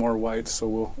become more white,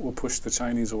 so we'll push the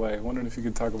Chinese away. I wondered if you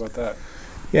could talk about that.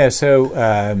 Yeah, so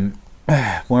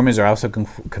Mormons are also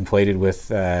conflated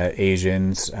with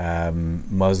Asians,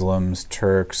 Muslims,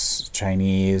 Turks,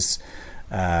 Chinese,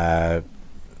 and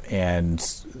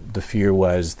the fear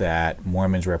was that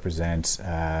Mormons represent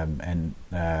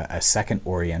a second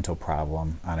Oriental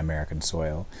problem on American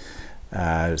soil.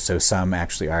 So some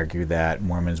actually argue that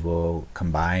Mormons will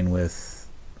combine with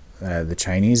the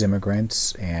Chinese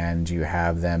immigrants, and you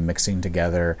have them mixing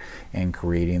together and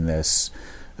creating this,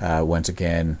 once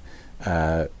again,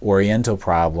 Oriental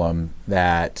problem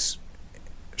that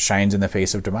shines in the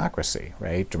face of democracy,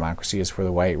 right? Democracy is for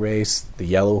the white race. The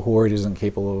yellow horde isn't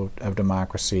capable of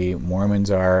democracy.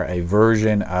 Mormons are a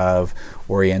version of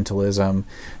Orientalism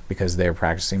because they're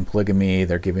practicing polygamy.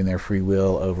 They're giving their free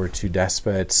will over to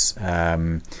despots.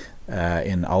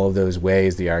 In all of those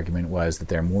ways, the argument was that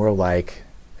they're more like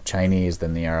Chinese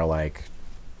than they are like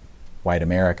white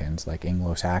Americans, like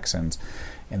Anglo-Saxons,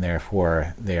 and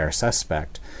therefore they are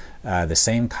suspect. The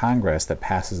same Congress that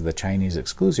passes the Chinese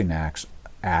Exclusion Act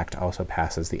also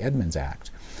passes the Edmunds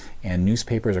Act. And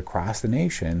newspapers across the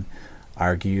nation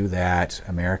argue that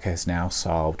America has now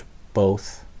solved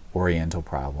both Oriental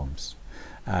problems.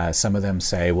 Some of them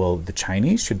say, well, the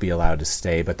Chinese should be allowed to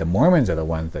stay, but the Mormons are the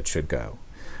ones that should go.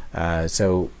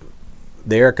 So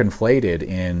they are conflated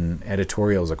in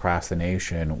editorials across the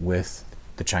nation with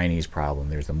the Chinese problem.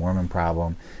 There's the Mormon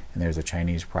problem, and there's a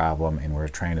Chinese problem, and we're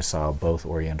trying to solve both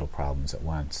Oriental problems at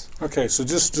once. Okay, so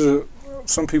just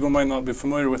some people might not be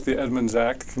familiar with the Edmunds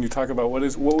Act. Can you talk about what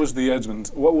was the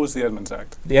Edmunds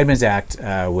Act? The Edmunds Act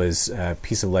was a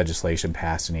piece of legislation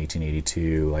passed in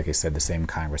 1882. Like I said, the same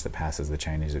Congress that passes the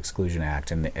Chinese Exclusion Act,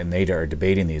 and they are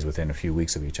debating these within a few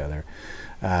weeks of each other,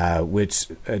 which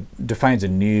defines a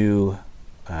new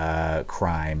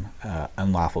crime,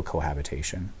 unlawful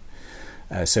cohabitation.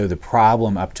 So the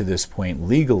problem up to this point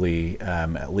legally,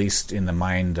 at least in the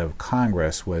mind of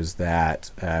Congress, was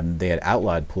that they had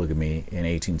outlawed polygamy in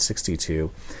 1862,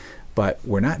 but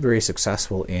were not very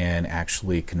successful in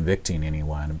actually convicting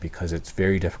anyone because it's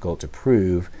very difficult to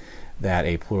prove that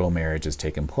a plural marriage has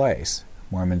taken place.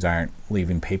 Mormons aren't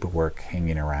leaving paperwork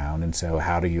hanging around, and so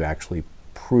how do you actually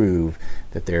prove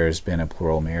that there has been a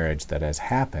plural marriage that has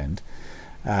happened?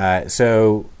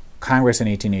 So Congress in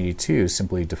 1882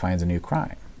 simply defines a new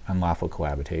crime, unlawful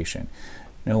cohabitation.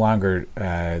 No longer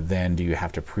then do you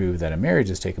have to prove that a marriage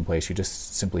has taken place. You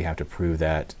just simply have to prove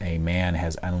that a man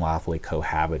has unlawfully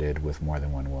cohabited with more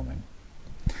than one woman.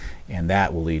 And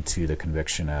that will lead to the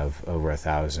conviction of over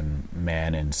 1,000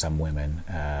 men and some women,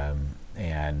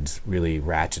 and really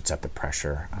ratchets up the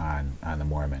pressure on the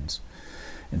Mormons.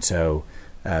 And so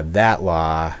that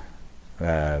law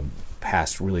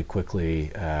passed really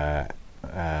quickly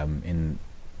in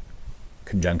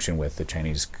conjunction with the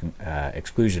Chinese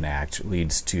Exclusion Act,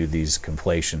 leads to these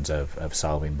conflations of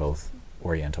solving both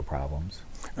Oriental problems.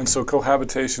 And so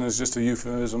cohabitation is just a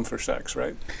euphemism for sex,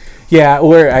 right? Yeah,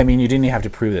 or, I mean, you didn't have to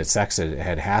prove that sex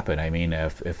had happened. I mean,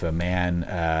 if a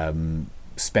man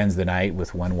spends the night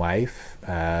with one wife,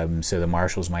 so the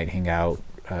marshals might hang out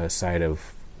side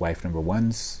of wife number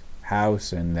one's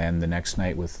house, and then the next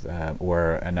night with,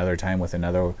 or another time with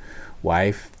another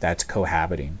wife, that's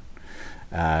cohabiting.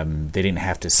 They didn't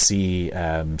have to see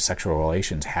sexual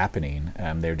relations happening.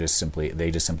 They just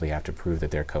simply have to prove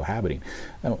that they're cohabiting.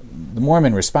 Now, the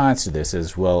Mormon response to this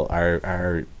is, well,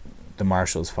 are the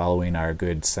marshals following our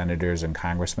good senators and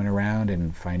congressmen around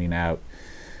and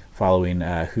following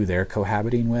who they're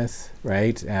cohabiting with,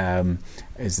 right?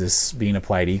 Is this being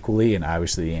applied equally? And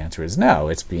obviously the answer is no.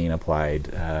 It's being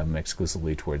applied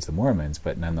exclusively towards the Mormons,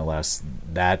 but nonetheless,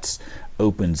 that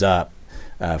opens up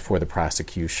for the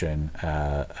prosecution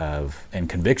and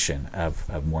conviction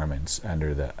of Mormons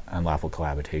under the unlawful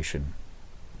cohabitation.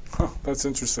 Huh, that's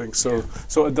interesting. So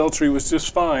adultery was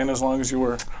just fine as long as you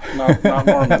were not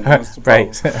Mormon. That's the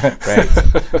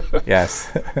Right, right.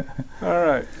 Yes. All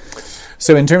right.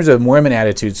 So in terms of Mormon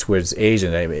attitudes towards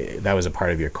Asians, that was a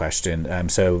part of your question.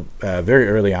 So very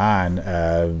early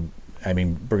on,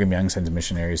 Brigham Young sends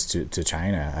missionaries to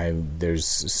China. There's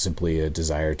simply a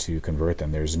desire to convert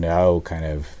them. There's no kind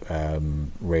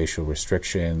of racial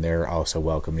restriction. They're also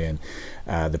welcomed in.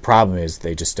 The problem is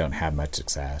they just don't have much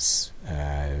success.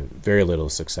 very little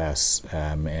success,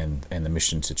 and the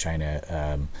mission to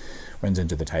China runs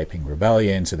into the Taiping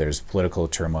Rebellion, so there's political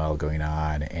turmoil going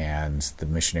on, and the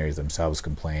missionaries themselves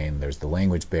complain. There's the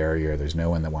language barrier. There's no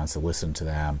one that wants to listen to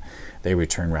them. They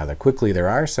return rather quickly. There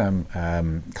are some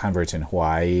converts in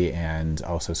Hawaii and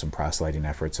also some proselyting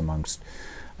efforts amongst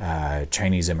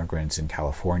Chinese immigrants in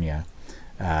California.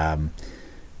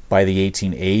 By the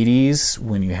 1880s,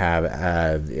 when you have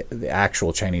the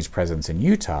actual Chinese presence in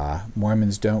Utah,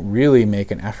 Mormons don't really make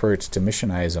an effort to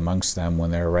missionize amongst them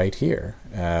when they're right here.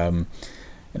 And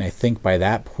I think by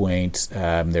that point,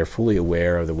 they're fully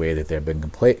aware of the way that they've been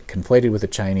conflated with the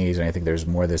Chinese, and I think there's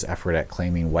more this effort at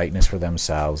claiming whiteness for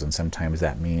themselves, and sometimes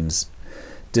that means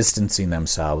distancing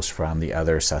themselves from the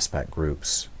other suspect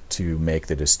groups to make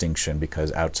the distinction,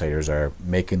 because outsiders are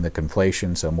making the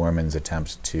conflation, so Mormons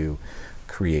attempt to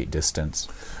create distance.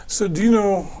 So do you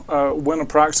know when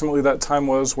approximately that time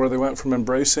was where they went from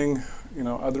embracing,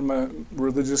 other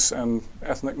religious and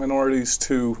ethnic minorities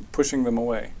to pushing them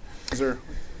away? Is there?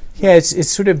 Yeah,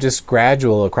 it's sort of just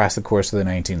gradual across the course of the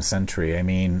 19th century. I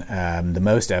mean, the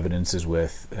most evidence is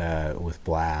with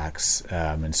blacks,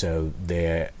 and so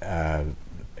they, at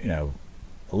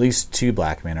least 2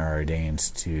 black men are ordained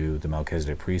to the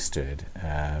Melchizedek priesthood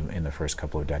in the first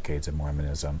couple of decades of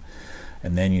Mormonism.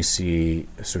 And then you see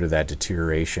sort of that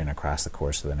deterioration across the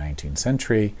course of the 19th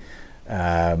century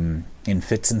in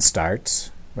fits and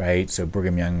starts, right? So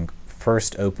Brigham Young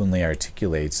first openly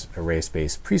articulates a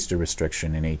race-based priesthood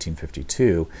restriction in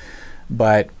 1852,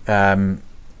 but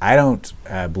I don't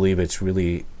believe it's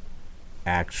really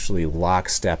actually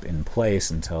lockstep in place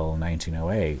until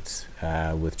 1908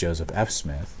 with Joseph F.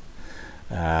 Smith.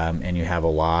 And you have a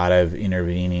lot of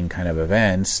intervening kind of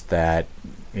events that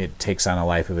it takes on a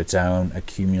life of its own,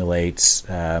 accumulates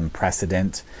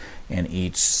precedent, and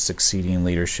each succeeding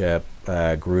leadership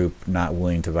group not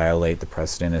willing to violate the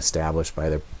precedent established by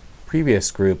the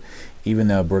previous group, even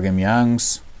though Brigham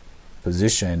Young's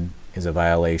position is a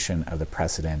violation of the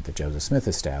precedent that Joseph Smith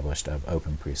established of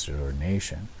open priesthood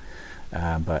ordination.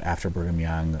 But after Brigham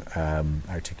Young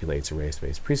articulates a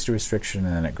race-based priesthood restriction,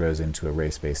 and then it grows into a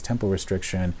race-based temple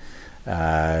restriction,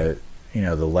 the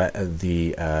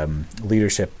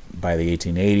leadership by the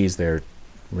 1880s, they're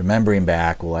remembering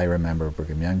back, well, I remember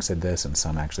Brigham Young said this, and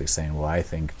some actually saying, well, I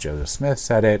think Joseph Smith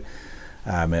said it,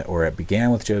 or it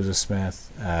began with Joseph Smith.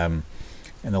 And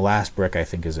the last brick, I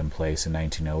think, is in place in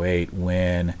 1908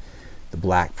 when the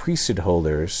black priesthood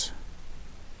holders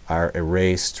are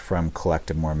erased from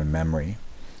collective Mormon memory.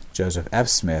 Joseph F.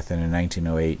 Smith, in a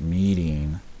 1908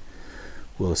 meeting,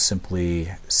 will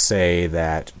simply say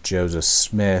that Joseph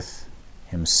Smith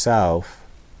himself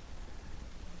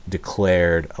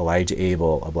declared Elijah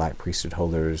Abel, a black priesthood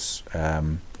holder's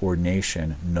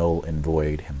ordination, null and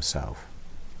void himself.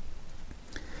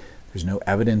 There's no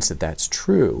evidence that that's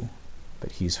true,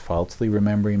 but he's falsely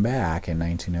remembering back in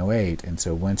 1908, and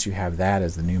so once you have that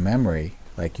as the new memory,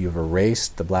 like you've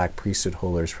erased the black priesthood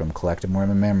holders from collective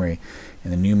Mormon memory,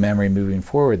 and the new memory moving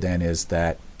forward then is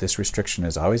that this restriction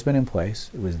has always been in place.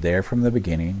 It was there from the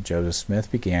beginning. Joseph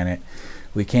Smith began it.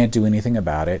 We can't do anything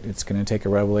about it. It's going to take a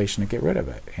revelation to get rid of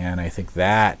it. And I think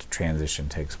that transition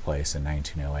takes place in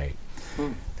 1908.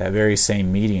 That very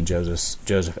same meeting,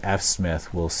 Joseph F.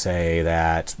 Smith will say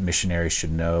that missionaries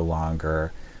should no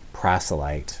longer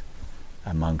proselyte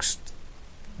amongst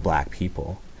black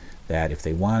people, that if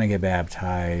they want to get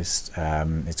baptized,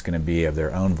 it's going to be of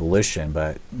their own volition,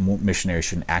 but missionaries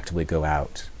shouldn't actively go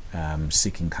out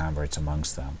seeking converts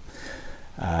amongst them,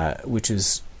 which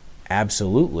is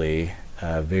absolutely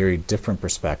a very different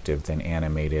perspective than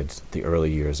animated the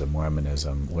early years of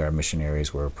Mormonism, where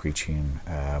missionaries were preaching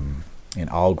in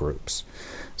all groups.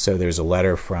 So there's a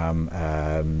letter from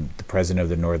the president of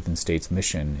the Northern States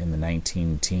Mission in the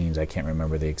 19-teens, I can't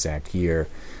remember the exact year,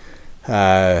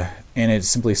 and it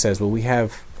simply says, well, we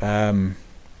have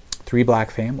 3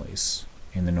 black families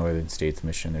in the Northern States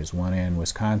Mission. There's one in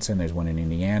Wisconsin, there's one in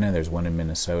Indiana, there's one in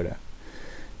Minnesota.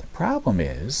 The problem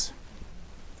is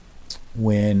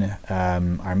when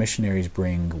our missionaries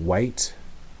bring white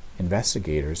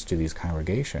investigators to these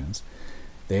congregations,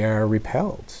 they are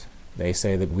repelled. They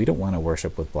say that we don't want to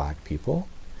worship with black people,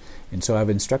 and so I've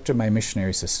instructed my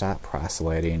missionaries to stop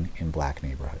proselyting in black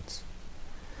neighborhoods.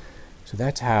 So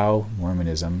that's how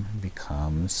Mormonism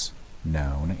becomes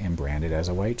known and branded as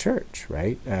a white church,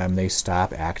 right? They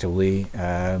stop actively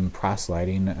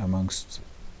proselyting amongst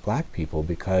black people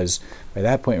because by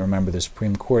that point, remember, the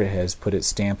Supreme Court has put its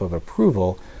stamp of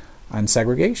approval on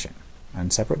segregation,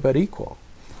 on separate but equal.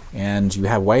 And you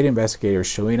have white investigators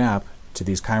showing up to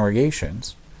these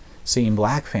congregations, seeing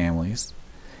black families,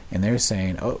 and they're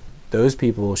saying, oh, those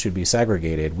people should be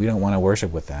segregated. We don't want to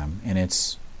worship with them. And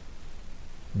it's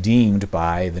deemed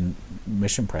by the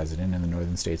mission president in the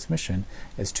Northern States Mission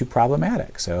as too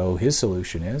problematic. So his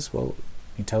solution is, well,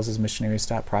 he tells his missionaries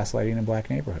stop proselyting in black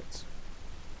neighborhoods.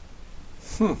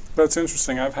 That's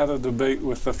interesting. I've had a debate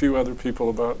with a few other people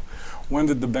about when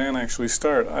did the ban actually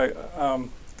start.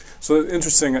 So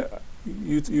interesting.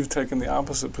 You've taken the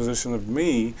opposite position of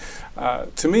me.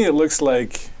 To me, it looks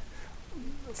like,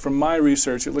 from my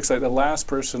research, it looks like the last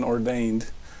person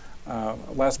ordained,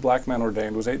 last black man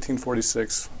ordained was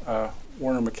 1846,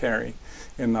 Warner McCary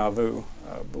in Nauvoo.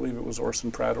 I believe it was Orson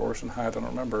Pratt or Orson Hyde, I don't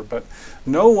remember. But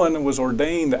no one was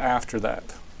ordained after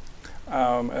that.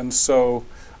 And so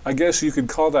I guess you could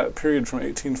call that period from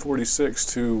 1846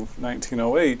 to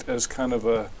 1908 as kind of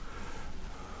a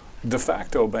de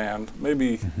facto ban.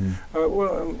 Maybe,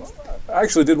 well, I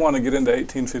actually did want to get into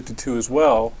 1852 as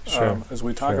well, as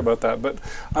we talk about that. But,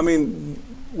 I mean,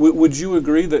 would you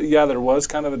agree that, yeah, there was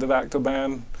kind of a de facto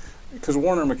ban? Because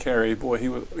Warner McCary, boy, he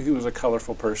was a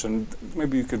colorful person.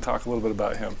 Maybe you could talk a little bit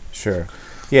about him. Sure.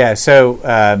 Yeah, so,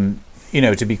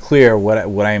 to be clear,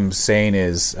 what I'm saying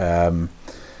is, they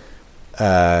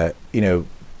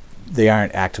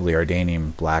aren't actively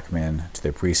ordaining black men to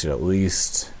their priesthood, at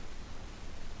least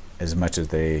as much as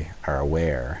they are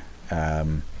aware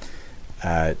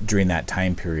during that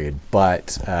time period.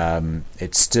 But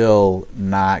it's still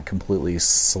not completely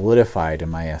solidified in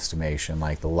my estimation,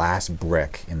 like the last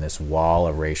brick in this wall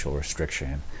of racial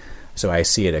restriction. So I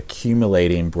see it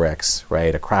accumulating bricks,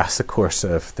 right, across the course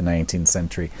of the 19th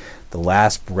century. The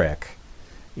last brick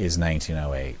is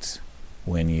 1908,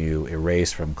 when you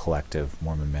erase from collective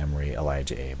Mormon memory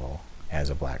Elijah Abel as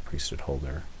a black priesthood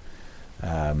holder.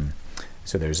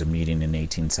 So there's a meeting in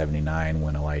 1879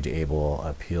 when Elijah Abel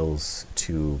appeals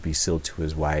to be sealed to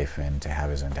his wife and to have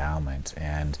his endowment.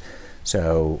 And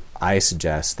so I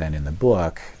suggest then in the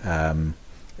book,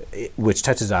 which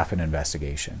touches off an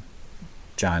investigation.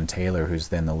 John Taylor, who's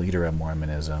then the leader of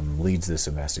Mormonism, leads this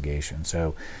investigation.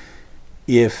 So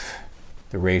if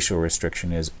the racial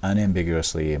restriction is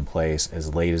unambiguously in place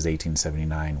as late as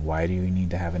 1879, why do you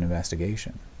need to have an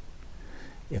investigation?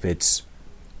 If it's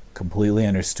completely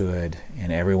understood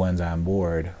and everyone's on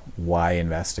board, why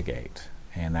investigate?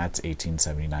 And that's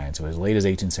 1879. So as late as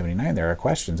 1879, there are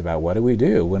questions about what do we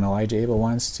do when Elijah Abel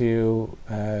wants to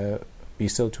be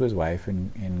sealed to his wife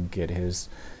and get his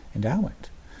endowment.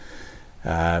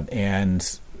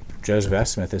 And Joseph F.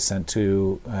 Smith is sent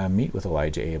to meet with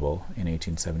Elijah Abel in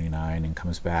 1879 and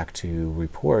comes back to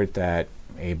report that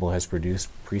Abel has produced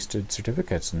priesthood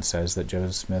certificates and says that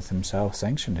Joseph Smith himself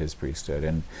sanctioned his priesthood.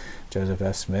 And Joseph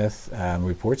F. Smith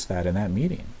reports that in that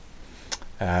meeting.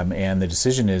 And the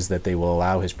decision is that they will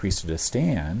allow his priesthood to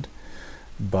stand,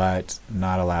 but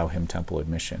not allow him temple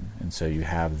admission. And so you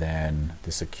have then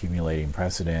this accumulating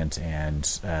precedent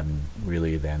and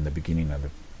really then the beginning of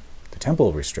the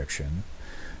temple restriction,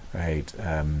 right,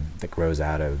 that grows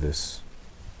out of this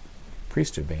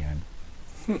priesthood ban.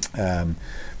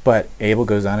 But Abel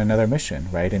goes on another mission,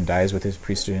 right, and dies with his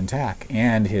priesthood intact.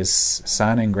 And his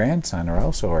son and grandson are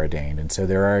also ordained, and so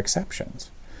there are exceptions.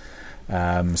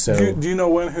 So do you know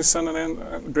when his son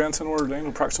and grandson were ordained,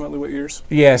 approximately what years?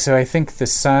 Yeah, so I think the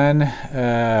son,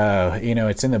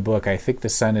 it's in the book, I think the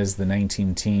son is the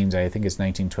 19-teens, I think it's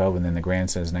 1912, and then the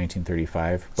grandson is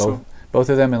 1935. Both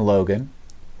of them in Logan.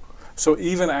 So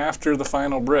even after the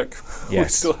final brick, yes,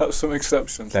 we still have some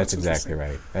exceptions. That's exactly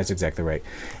right. That's exactly right.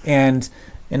 And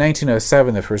in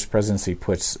 1907, the First Presidency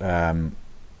puts the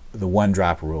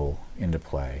one-drop rule into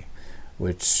play,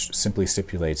 which simply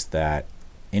stipulates that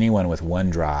anyone with one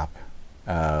drop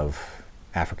of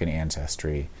African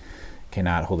ancestry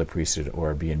cannot hold a priesthood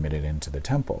or be admitted into the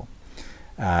temple.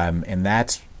 And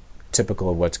that's typical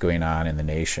of what's going on in the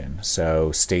nation.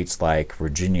 So states like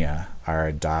Virginia are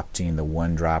adopting the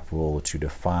one-drop rule to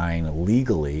define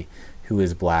legally who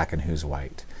is black and who's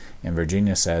white. And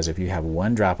Virginia says if you have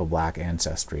one drop of black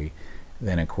ancestry,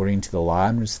 then according to the law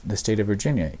in the state of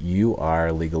Virginia, you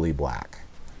are legally black.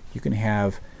 You can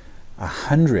have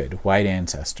 100 white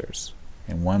ancestors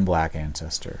and one black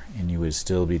ancestor, and you would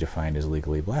still be defined as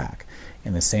legally black.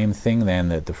 And the same thing then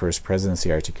that the First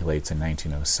Presidency articulates in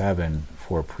 1907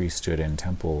 for priesthood and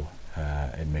temple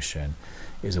admission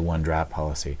is a one-drop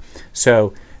policy.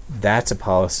 So that's a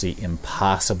policy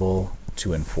impossible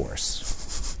to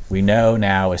enforce. We know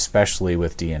now, especially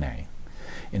with DNA.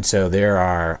 And so there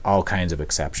are all kinds of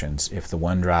exceptions. If the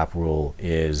one-drop rule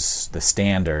is the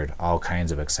standard, all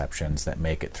kinds of exceptions that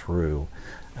make it through,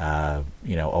 a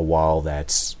wall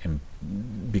that's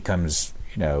becomes,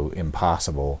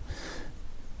 impossible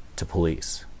to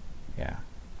police. Yeah.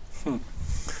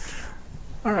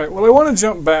 All right. Well, I want to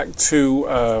jump back to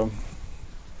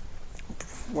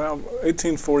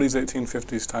 1840s,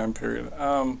 1850s time period.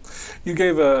 You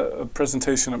gave a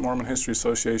presentation at Mormon History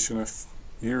Association a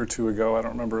year or two ago. I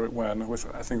don't remember when. With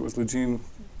I think it was Eugene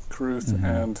Carruth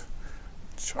and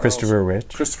Christopher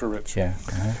Rich. Christopher Rich. Yeah.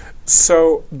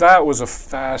 So that was a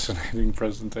fascinating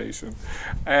presentation,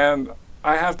 and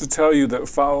I have to tell you that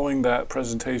following that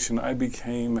presentation, I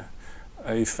became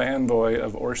a fanboy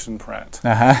of Orson Pratt.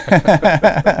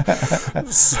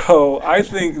 So I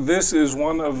think this is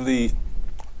one of the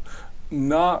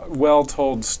not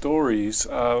well-told stories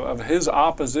of his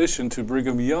opposition to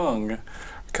Brigham Young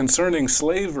concerning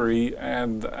slavery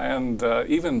and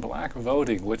even black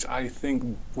voting, which I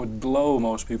think would blow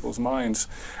most people's minds.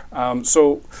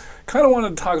 So kind of wanted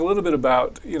to talk a little bit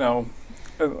about,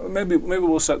 maybe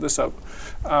we'll set this up.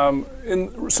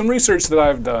 In some research that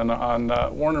I've done on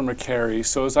Warner McCary,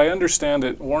 so as I understand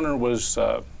it, Warner was,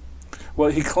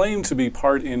 he claimed to be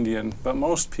part Indian, but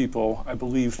most people, I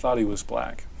believe, thought he was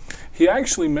black. He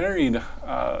actually married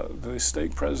the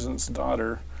stake president's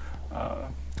daughter,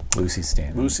 Lucy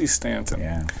Stanton.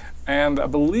 Yeah. And I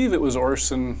believe it was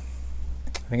Orson.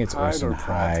 I think it's Orson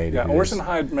Hyde. Yeah, Orson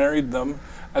Hyde married them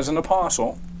as an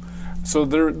apostle. So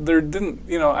there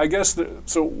didn't, I guess,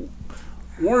 so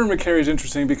Warner McCary is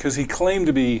interesting because he claimed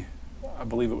to be, I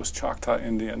believe it was Choctaw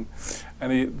Indian,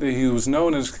 and he was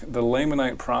known as the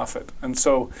Lamanite prophet. And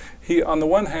so he, on the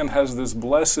one hand, has this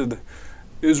blessed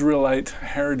Israelite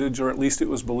heritage, or at least it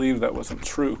was believed that wasn't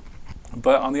true.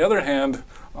 But on the other hand,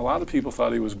 a lot of people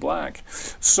thought he was black.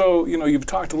 So, you've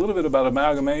talked a little bit about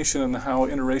amalgamation and how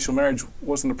interracial marriage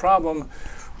wasn't a problem.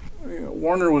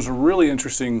 Warner was a really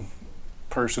interesting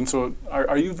person. So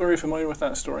are you very familiar with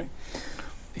that story?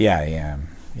 Yeah, I am.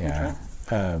 Yeah.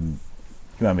 Okay.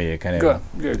 You want me to kind of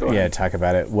go ahead. Talk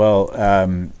about it? Well,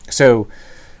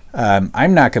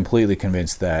 I'm not completely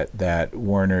convinced that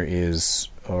Warner is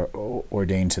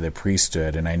ordained to the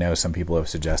priesthood, and I know some people have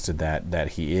suggested that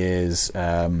he is.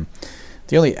 The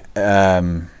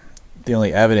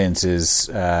only evidence is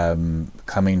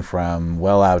coming from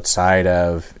well outside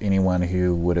of anyone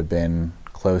who would have been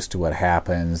close to what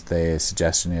happens. The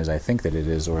suggestion is, I think, that it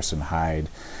is Orson Hyde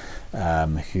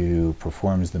who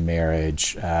performs the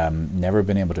marriage. Never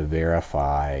been able to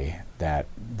verify that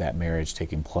marriage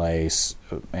taking place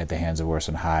at the hands of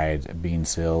Orson Hyde, being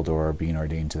sealed or being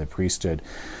ordained to the priesthood.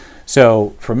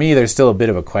 So for me, there's still a bit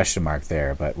of a question mark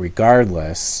there. But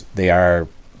regardless, they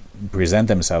present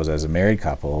themselves as a married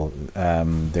couple.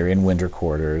 They're in winter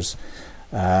quarters,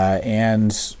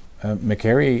 and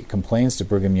McCary complains to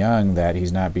Brigham Young that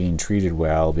he's not being treated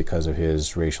well because of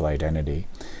his racial identity.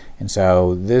 And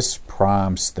so this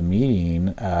prompts the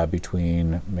meeting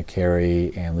between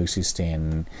McCary and Lucy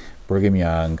Stanton, Brigham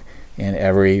Young, and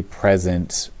every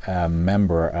present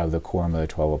member of the Quorum of the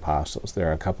 12 Apostles. There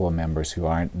are a couple of members who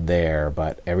aren't there,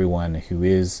 but everyone who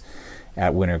is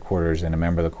at winter quarters and a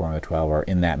member of the Quorum of the 12 are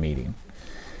in that meeting.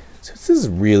 So this is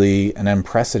really an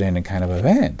unprecedented kind of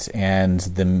event. And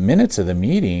the minutes of the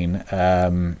meeting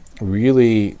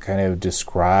really kind of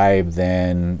describe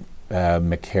then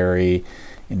McCary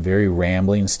in very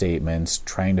rambling statements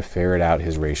trying to ferret out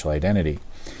his racial identity.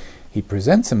 He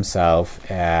presents himself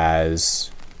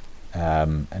as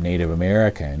a Native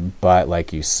American, but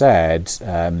like you said,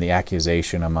 the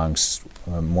accusation amongst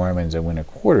Mormons at winter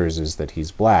quarters is that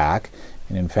he's black,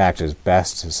 and in fact, as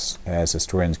best as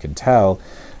historians can tell,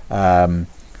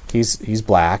 he's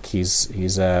black.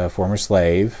 He's a former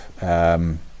slave,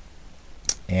 and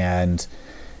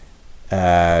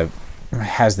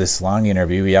has this long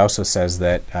interview. He also says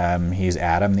that he's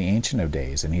Adam, the Ancient of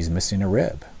Days, and he's missing a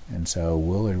rib. And so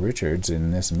Willard Richards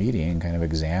in this meeting kind of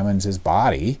examines his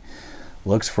body,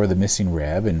 looks for the missing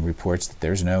rib, and reports that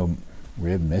there's no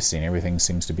rib missing. Everything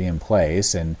seems to be in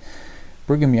place. And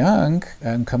Brigham Young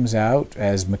comes out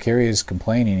as McCary is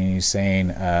complaining, and he's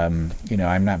saying,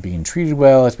 I'm not being treated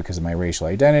well. It's because of my racial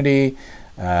identity.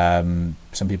 Some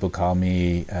people call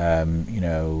me,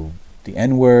 the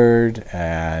N-word,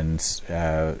 and,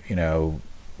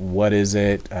 what is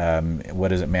it? What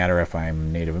does it matter if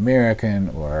I'm Native American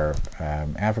or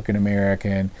African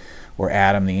American or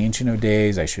Adam, the Ancient of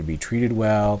Days? I should be treated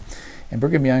well. And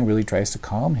Brigham Young really tries to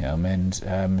calm him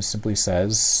and simply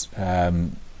says,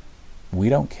 we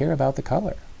don't care about the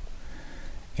color.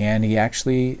 And he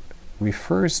actually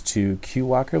refers to Q.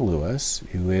 Walker Lewis,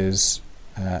 who is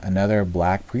another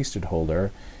black priesthood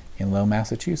holder in Lowell,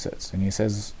 Massachusetts. And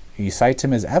he cites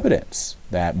him as evidence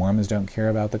that Mormons don't care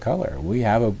about the color. We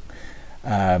have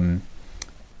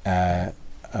a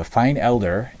fine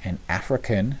elder, an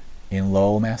African, in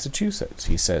Lowell, Massachusetts,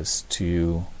 he says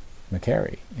to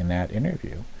McCary in that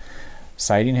interview.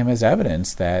 citing him as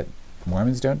evidence that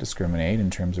Mormons don't discriminate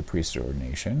in terms of priesthood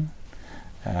ordination.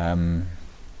 And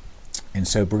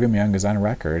so Brigham Young is on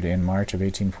record in March of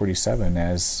 1847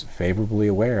 as favorably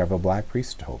aware of a black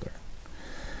priesthood holder.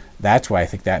 That's why I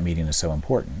think that meeting is so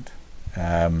important.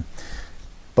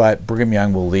 But Brigham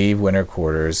Young will leave winter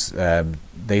quarters.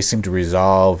 They seem to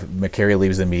resolve. McCary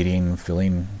leaves the meeting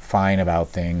feeling fine about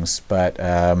things, but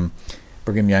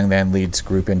Brigham Young then leads a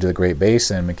group into the Great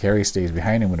Basin. McCary stays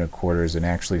behind in winter quarters and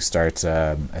actually starts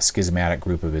a schismatic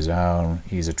group of his own.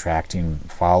 He's attracting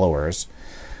followers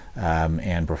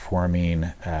and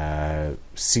performing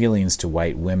sealings to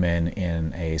white women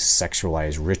in a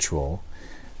sexualized ritual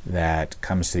that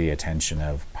comes to the attention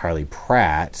of Parley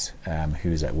Pratt,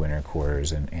 who's at winter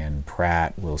quarters, and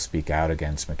Pratt will speak out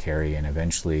against McCary, and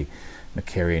eventually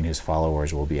McCary and his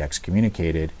followers will be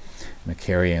excommunicated.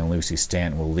 McCary and Lucy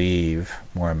Stanton will leave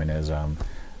Mormonism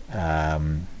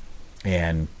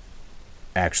and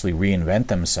actually reinvent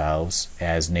themselves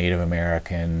as Native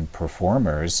American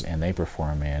performers, and they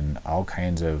perform in all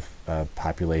kinds of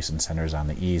population centers on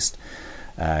the East.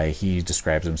 He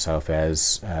describes himself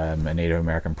as a Native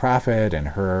American prophet, and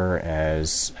her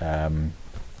as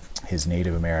his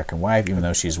Native American wife, even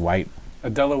though she's white. A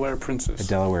Delaware princess. A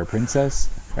Delaware princess,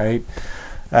 right?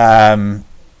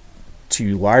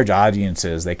 To large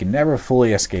audiences, they can never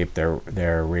fully escape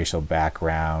their racial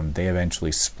background. They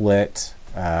eventually split.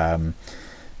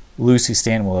 Lucy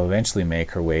Stanton will eventually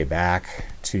make her way back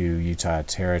to Utah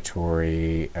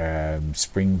Territory,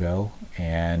 Springville,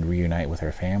 and reunite with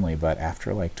her family, but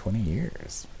after like 20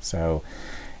 years. So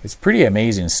it's a pretty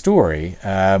amazing story.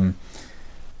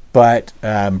 But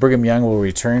Brigham Young will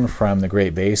return from the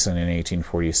Great Basin in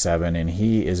 1847, and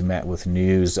he is met with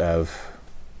news of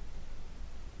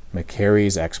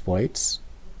McCary's exploits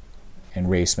and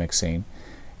race mixing,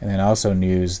 and then also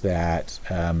news that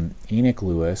Enoch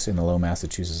Lewis in the Low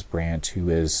Massachusetts branch, who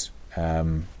is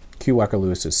Q. Walker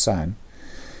Lewis's son,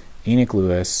 Enoch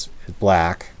Lewis is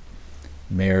black,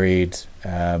 married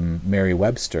Mary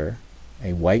Webster,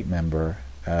 a white member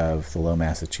of the Low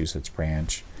Massachusetts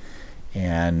branch,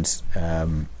 and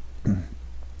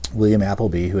William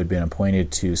Appleby, who had been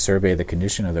appointed to survey the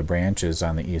condition of the branches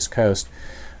on the East Coast,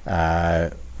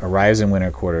 arrives in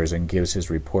winter quarters and gives his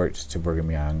report to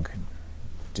Brigham Young.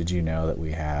 Did you know that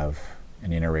we have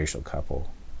an interracial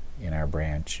couple in our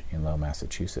branch in Low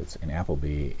Massachusetts? And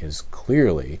Appleby is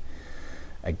clearly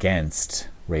against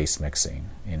race mixing.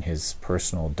 In his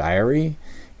personal diary,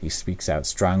 he speaks out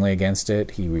strongly against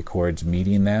it. He records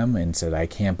meeting them and said, "I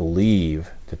can't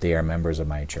believe that they are members of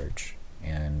my church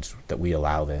and that we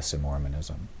allow this in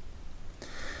Mormonism."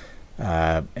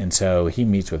 And so he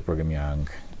meets with Brigham Young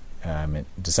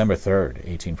December 3rd,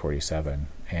 1847,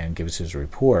 and gives his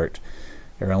report.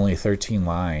 There are only 13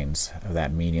 lines of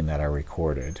that meeting that are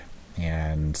recorded,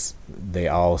 and they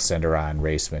all center on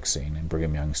race mixing, and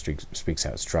Brigham Young speaks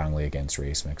out strongly against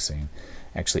race mixing,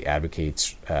 actually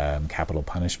advocates capital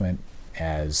punishment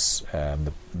as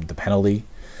the penalty,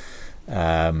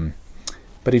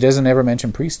 but he doesn't ever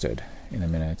mention priesthood in the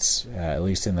minutes, at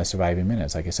least in the surviving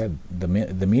minutes. Like I said, the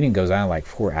meeting goes on like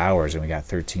 4 hours, and we got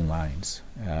 13 lines.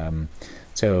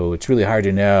 So it's really hard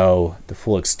to know the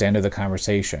full extent of the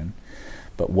conversation,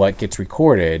 but what gets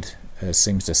recorded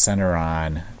seems to center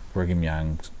on Brigham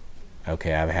Young.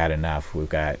 Okay, I've had enough. We've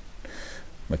got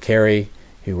McCary,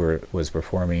 who was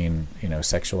performing,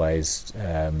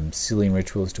 sexualized sealing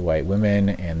rituals to white women,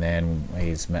 and then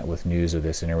he's met with news of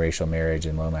this interracial marriage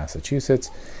in Low Massachusetts,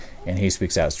 and he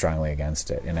speaks out strongly against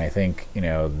it. And I think,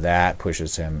 that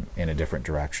pushes him in a different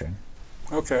direction.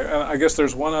 Okay, and I guess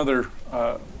there's one other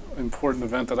important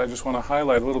event that I just want to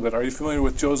highlight a little bit. Are you familiar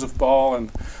with Joseph Ball and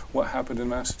what happened in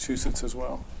Massachusetts as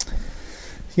well?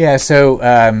 Yeah, so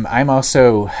I'm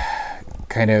also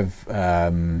kind of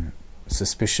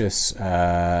suspicious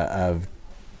of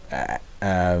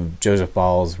Joseph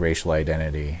Ball's racial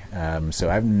identity. So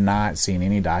I've not seen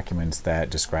any documents that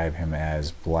describe him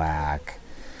as black.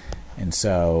 And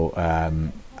so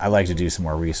I'd like to do some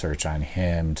more research on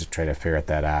him to try to ferret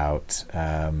that out.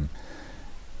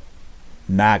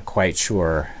 Not quite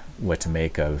sure what to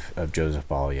make of Joseph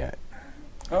Ball yet.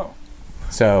 Oh.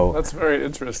 So that's very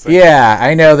interesting. Yeah,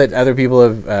 I know that other people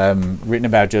have written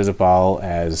about Joseph Ball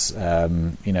as,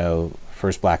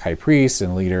 first black high priest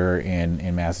and leader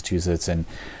in Massachusetts, and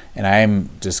I'm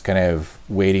just kind of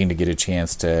waiting to get a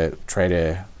chance to try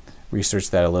to research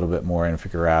that a little bit more and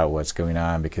figure out what's going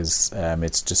on, because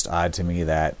it's just odd to me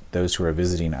that those who are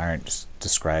visiting aren't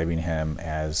describing him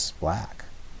as black.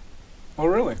 Oh,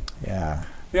 really? Yeah.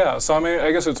 Yeah, so I mean,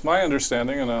 I guess it's my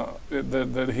understanding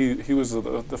that he was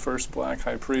the first black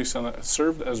high priest and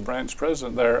served as branch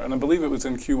president there, and I believe it was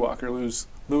in Q. Walker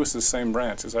Lewis's same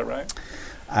branch. Is that right?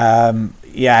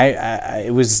 Yeah,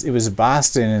 it was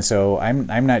Boston, and so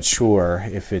I'm not sure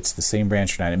if it's the same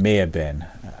branch or not. It may have been.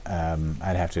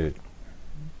 I'd have to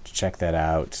check that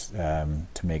out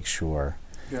to make sure.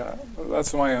 Yeah,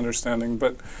 that's my understanding.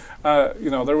 But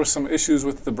there was some issues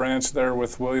with the branch there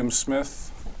with William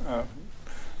Smith. Are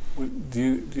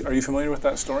you familiar with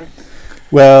that story?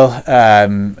 Well,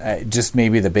 just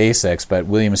maybe the basics, but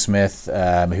William Smith,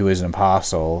 who is an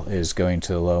apostle, is going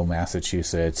to Lowell,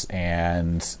 Massachusetts,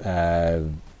 and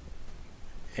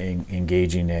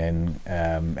engaging in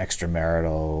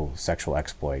extramarital sexual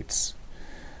exploits.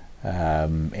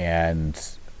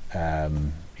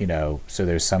 So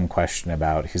there's some question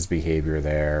about his behavior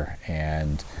there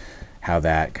and how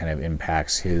that kind of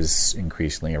impacts his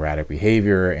increasingly erratic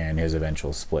behavior and his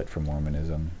eventual split from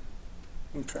Mormonism.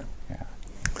 Okay. Yeah.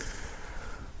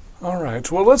 All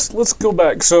right. Well, let's go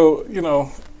back. So,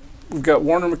 we've got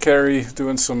Warner McCary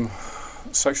doing some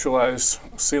sexualized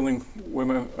sealing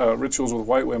women rituals with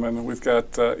white women, and we've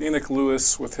got Enoch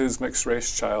Lewis with his mixed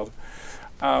race child.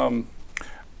 I've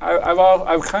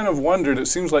kind of wondered. It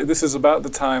seems like this is about the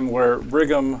time where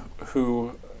Brigham,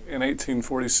 who in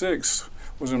 1846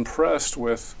 was impressed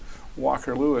with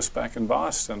Walker Lewis back in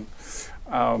Boston.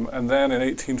 And then in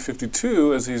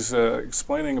 1852, as he's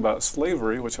explaining about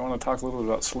slavery, which I want to talk a little bit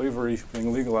about slavery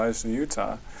being legalized in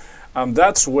Utah,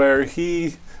 that's where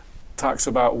he talks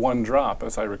about one drop,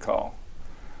 as I recall.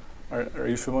 Are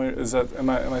you familiar? Is that am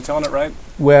I telling it right?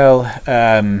 Well,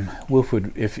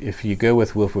 Wilford, if you go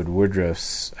with Wilford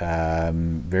Woodruff's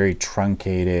very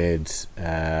truncated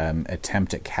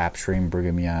attempt at capturing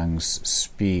Brigham Young's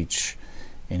speech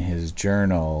in his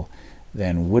journal,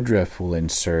 then Woodruff will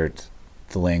insert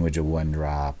the language of one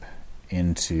drop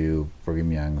into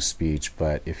Brigham Young's speech.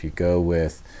 But if you go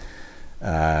with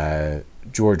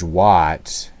George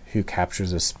Watt, who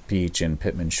captures a speech in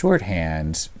Pittman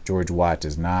shorthand, George Watt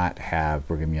does not have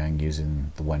Brigham Young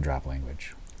using the one drop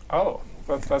language. Oh,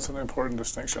 that's an important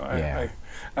distinction. Yeah.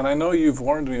 I know you've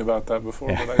warned me about that before,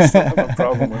 but I still have a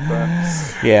problem with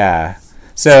that. Yeah.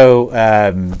 So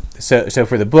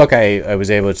for the book, I was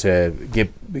able to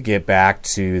get back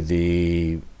to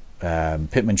the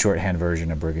Pittman shorthand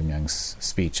version of Brigham Young's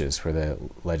speeches for the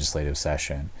legislative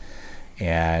session,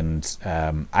 and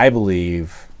I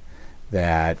believe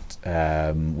that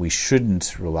we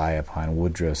shouldn't rely upon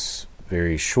Woodruff's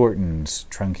very shortened,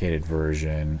 truncated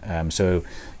version.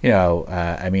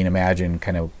 Imagine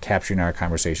kind of capturing our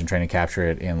conversation, trying to capture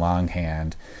it in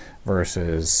longhand,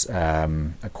 versus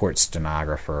a court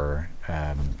stenographer,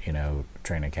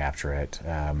 trying to capture it.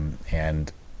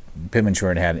 And Pittman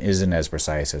shorthand isn't as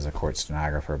precise as a court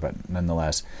stenographer, but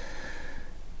nonetheless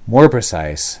more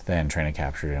precise than trying to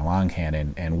capture it in longhand.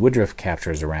 And Woodruff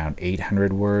captures around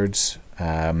 800 words,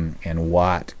 and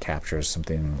Watt captures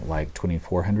something like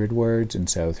 2,400 words, and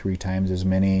so 3 times as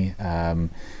many.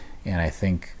 And I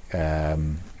think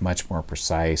much more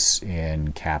precise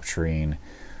in capturing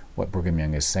what Brigham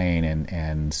Young is saying,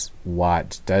 and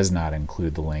Watt does not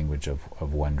include the language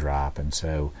of one drop. And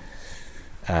so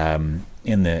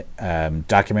in the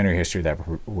documentary history that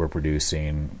we're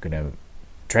producing, going to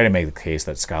try to make the case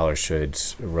that scholars should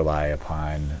rely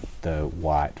upon the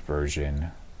Watt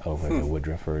version over the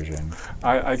Woodruff version.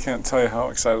 I can't tell you how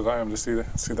excited I am to see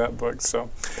that book. So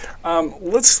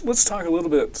let's talk a little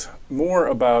bit more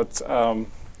about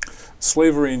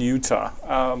slavery in Utah.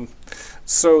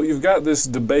 So you've got this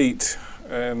debate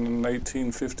in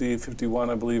 1850-51,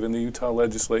 I believe, in the Utah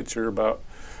legislature about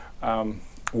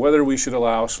whether we should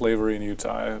allow slavery in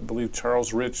Utah. I believe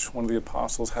Charles Rich, one of the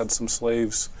apostles, had some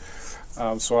slaves.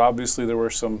 So obviously there were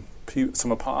some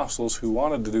apostles who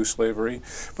wanted to do slavery.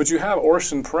 But you have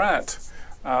Orson Pratt,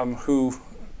 who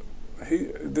he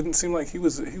didn't seem like he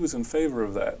was in favor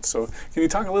of that. So can you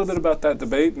talk a little bit about that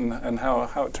debate and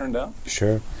how it turned out?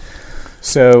 Sure.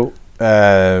 So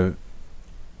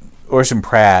Orson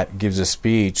Pratt gives a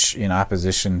speech in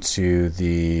opposition to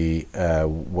the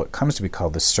what comes to be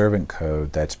called the Servant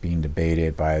Code that's being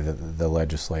debated by the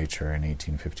legislature in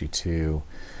 1852.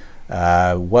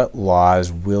 What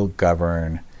laws will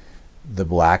govern the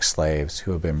black slaves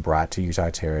who have been brought to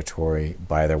Utah Territory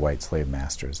by their white slave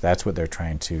masters? That's what they're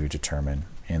trying to determine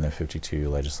in the 52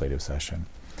 legislative session.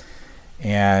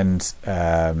 And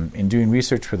in doing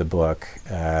research for the book,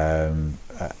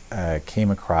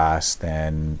 came across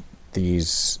then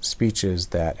these speeches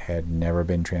that had never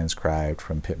been transcribed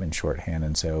from Pittman shorthand,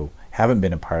 and so haven't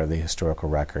been a part of the historical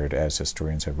record as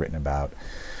historians have written about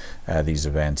these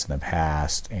events in the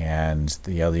past. And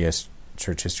the LDS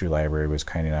Church History Library was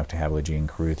kind enough to have Legene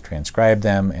Carruth transcribe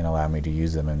them and allow me to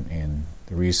use them in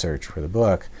the research for the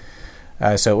book.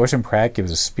 So Orson Pratt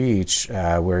gives a speech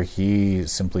where he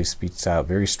simply speaks out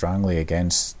very strongly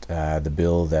against the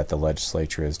bill that the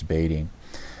legislature is debating.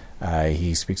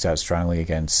 He speaks out strongly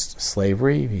against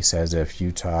slavery. He says if the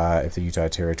Utah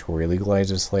Territory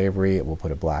legalizes slavery, it will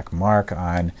put a black mark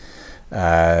on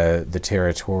the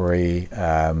territory.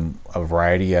 A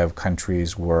variety of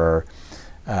countries were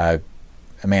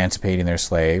emancipating their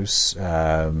slaves,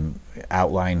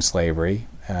 outlying slavery.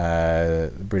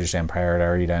 The British Empire had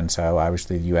already done so.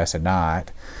 Obviously, the U.S. had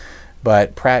not.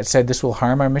 But Pratt said this will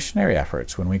harm our missionary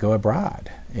efforts when we go abroad.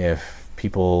 If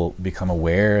people become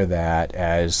aware that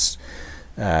as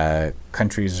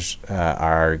countries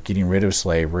are getting rid of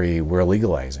slavery, we're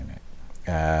legalizing it.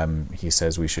 He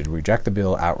says we should reject the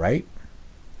bill outright,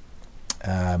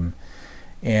 and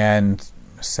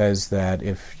says that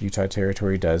if Utah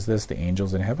Territory does this, the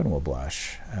angels in heaven will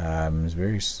blush. He's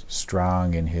very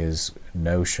strong in his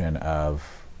notion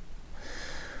of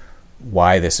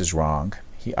why this is wrong.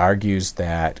 He argues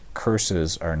that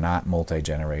curses are not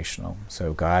multi-generational.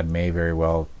 So God may very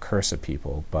well curse a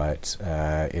people, but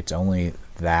it's only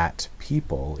that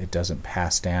people. It doesn't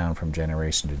pass down from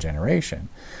generation to generation.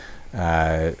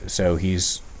 So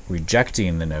he's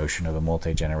rejecting the notion of a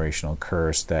multi-generational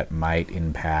curse that might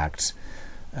impact,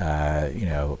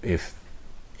 if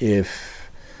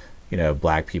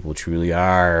black people truly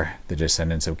are the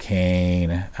descendants of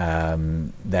Cain,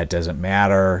 that doesn't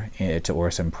matter to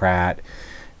Orson Pratt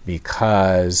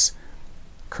because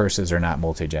curses are not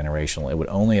multi-generational. It would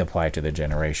only apply to the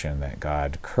generation that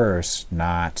God cursed,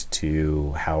 not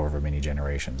to however many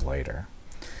generations later.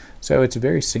 So it's a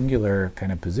very singular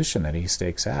kind of position that he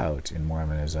stakes out in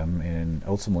Mormonism, and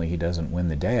ultimately he doesn't win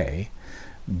the day,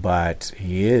 but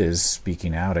he is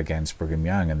speaking out against Brigham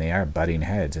Young, and they are butting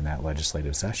heads in that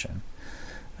legislative session.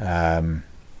 I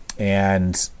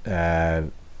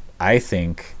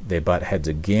think they butt heads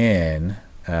again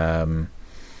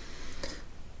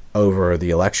over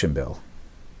the election bill.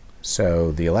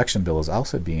 So the election bill is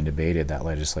also being debated that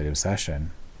legislative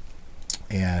session,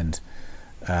 and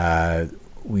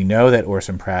we know that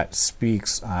Orson Pratt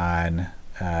speaks on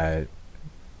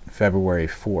February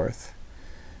 4th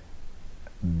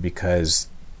because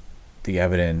the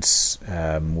evidence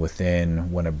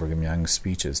within one of Brigham Young's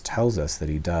speeches tells us that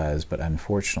he does, but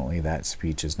unfortunately that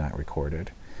speech is not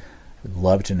recorded. I'd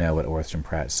love to know what Orson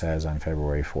Pratt says on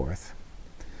February 4th.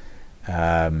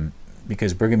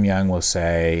 Because Brigham Young will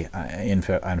say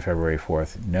on February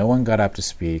 4th, no one got up to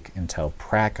speak until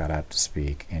Pratt got up to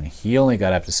speak, and he only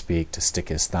got up to speak to stick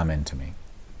his thumb into me.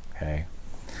 Okay?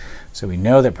 So we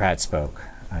know that Pratt spoke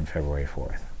on February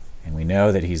 4th, and we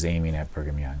know that he's aiming at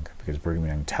Brigham Young, because Brigham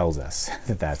Young tells us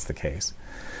that that's the case.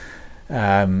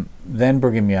 Then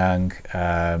Brigham Young,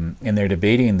 and they're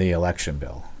debating the election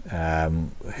bill.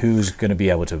 Who's going to be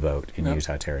able to vote in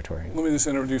Utah Territory? Let me just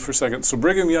interrupt you for a second. So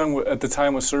Brigham Young at the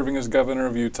time was serving as governor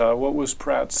of Utah. What was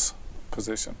Pratt's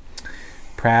position?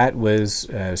 Pratt was,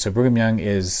 so Brigham Young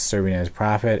is serving as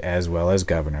prophet as well as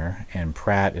governor, and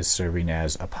Pratt is serving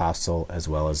as apostle as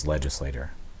well as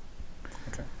legislator.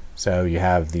 Okay. So you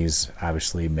have these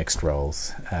obviously mixed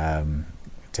roles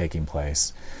taking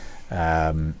place.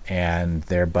 And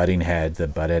they're butting heads. They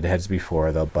butted heads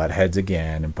before. They'll butt heads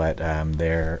again, but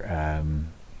they're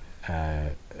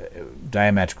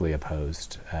diametrically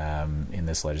opposed in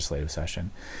this legislative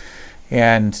session.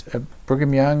 And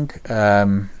Brigham Young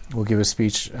will give a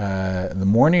speech the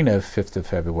morning of 5th of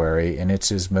February, and it's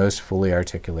his most fully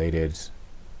articulated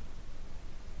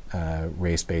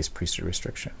race-based priesthood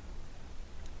restriction.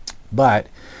 But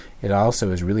it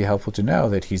also is really helpful to know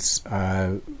that he's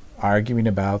arguing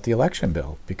about the election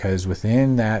bill, because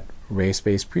within that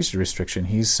race-based priesthood restriction,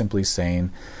 he's simply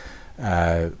saying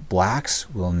blacks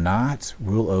will not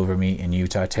rule over me in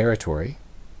Utah Territory.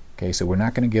 Okay, so we're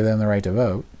not going to give them the right to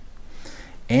vote,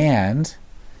 and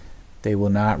they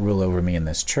will not rule over me in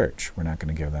this church. We're not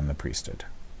going to give them the priesthood.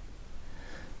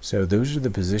 So those are the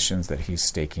positions that he's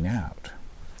staking out,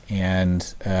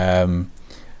 and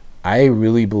I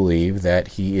really believe that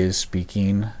he is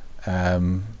speaking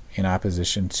in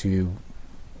opposition to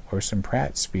Orson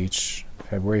Pratt's speech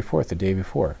February 4th, the day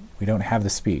before. We don't have the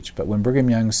speech, but when Brigham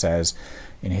Young says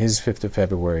in his 5th of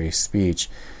February speech,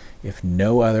 if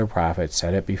no other prophet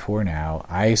said it before now,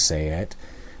 I say it,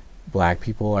 black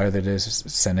people are the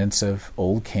descendants of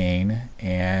old Cain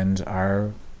and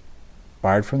are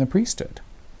barred from the priesthood.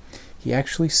 He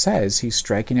actually says he's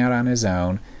striking out on his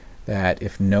own that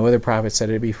if no other prophet said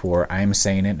it before, I'm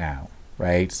saying it now.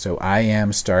 Right? So I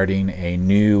am starting a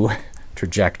new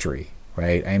trajectory,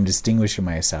 right? I am distinguishing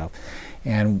myself.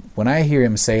 And when I hear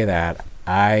him say that,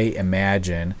 I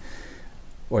imagine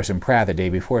Orson Pratt the day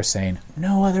before saying,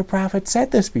 no other prophet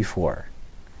said this before.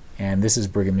 And this is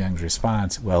Brigham Young's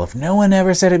response, well, if no one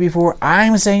ever said it before,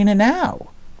 I'm saying it now.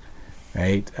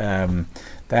 Right?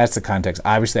 That's the context.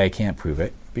 Obviously, I can't prove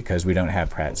it because we don't have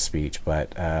Pratt's speech,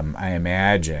 but I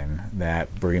imagine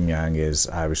that Brigham Young is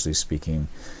obviously speaking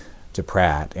to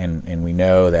Pratt, and we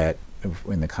know that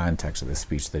in the context of the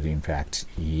speech that in fact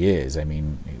he is. I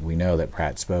mean, we know that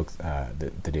Pratt spoke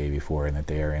the day before and that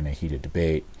they are in a heated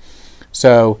debate.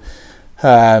 So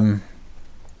how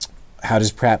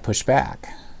does Pratt push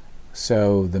back?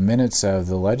 So the minutes of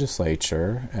the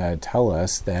legislature tell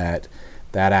us that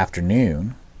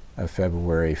afternoon of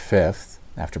February 5th,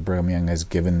 after Brigham Young has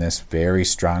given this very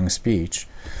strong speech,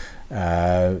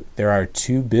 there are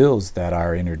two bills that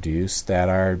are introduced that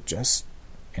are just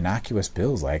innocuous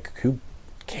bills, like who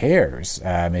cares?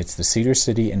 It's the Cedar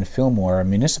City and Fillmore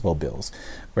municipal bills,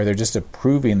 where they're just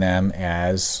approving them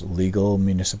as legal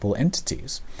municipal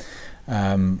entities.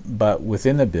 But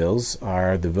within the bills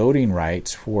are the voting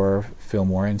rights for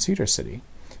Fillmore and Cedar City.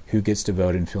 Who gets to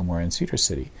vote in Fillmore and Cedar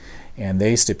City? And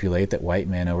they stipulate that white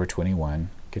men over 21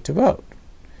 get to vote.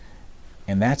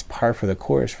 And that's par for the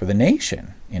course for the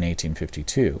nation in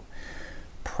 1852.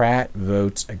 Pratt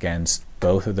votes against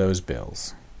both of those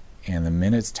bills. And the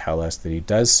minutes tell us that he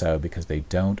does so because they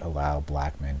don't allow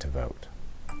black men to vote.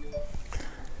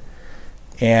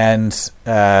 And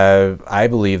I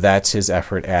believe that's his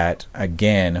effort at,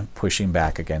 again, pushing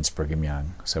back against Brigham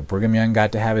Young. So Brigham Young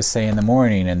got to have his say in the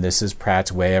morning, and this is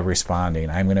Pratt's way of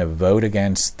responding. I'm going to vote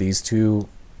against these two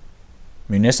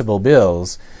municipal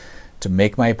bills to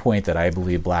make my point that I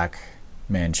believe black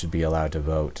men should be allowed to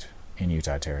vote in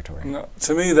Utah Territory. No,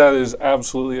 to me, that is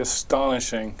absolutely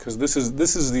astonishing, because this is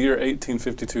the year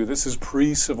 1852. This is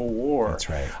pre-Civil War. That's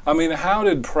right. I mean, how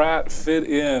did Pratt fit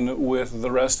in with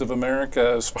the rest of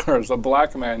America as far as a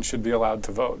black man should be allowed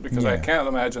to vote? Because I can't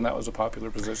imagine that was a popular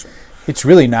position. It's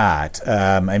really not.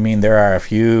 I mean, there are a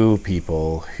few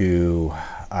people who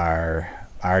are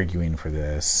arguing for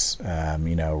this,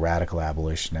 radical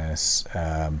abolitionists.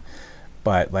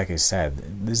 But like I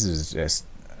said, this is just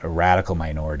a radical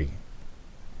minority.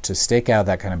 To stake out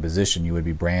that kind of position, you would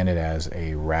be branded as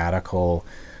a radical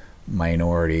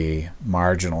minority,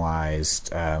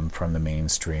 marginalized from the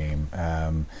mainstream.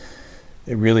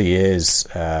 It really is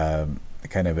kind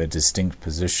of a distinct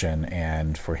position,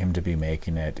 and for him to be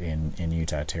making it in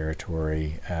Utah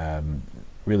Territory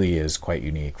really is quite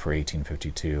unique for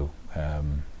 1852.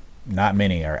 Not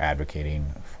many are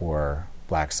advocating for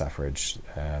black suffrage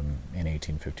in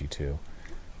 1852.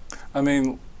 I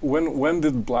mean, when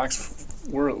did blacks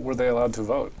were they allowed to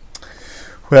vote?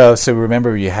 Well, so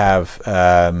remember you have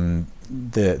the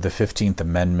 15th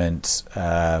Amendment,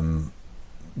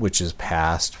 which is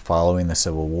passed following the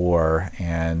Civil War,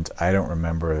 and I don't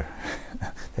remember.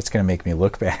 That's going to make me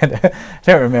look bad. I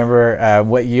don't remember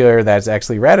what year that's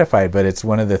actually ratified, but it's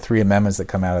one of the three amendments that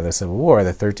come out of the Civil War.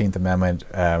 The 13th Amendment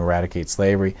eradicates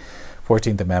slavery,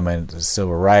 14th Amendment is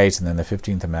civil rights, and then the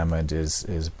 15th Amendment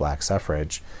is black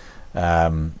suffrage.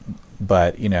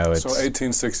 But it's so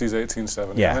 1860s,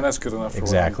 1870s. Yeah, I mean, that's good enough for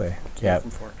exactly. what I'm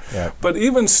looking for. Yeah. But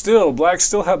even still, blacks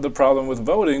still had the problem with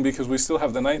voting because we still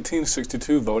have the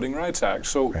 1962 Voting Rights Act.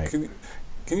 So right.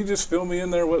 Can you just fill me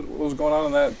in there? What was going on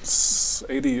in that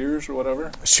 80 years or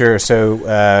whatever? Sure. So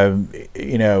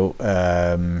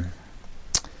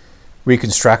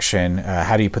Reconstruction,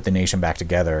 how do you put the nation back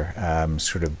together,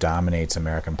 sort of dominates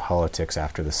American politics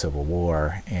after the Civil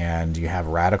War, and you have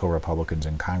radical Republicans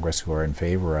in Congress who are in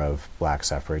favor of black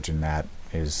suffrage, and that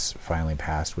is finally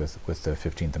passed with the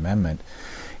 15th Amendment.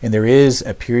 And there is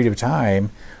a period of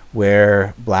time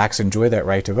where blacks enjoy that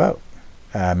right to vote.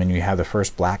 And you have the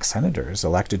first black senators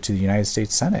elected to the United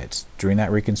States Senate during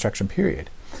that Reconstruction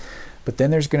period. But then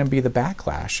there's going to be the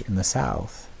backlash in the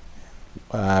South.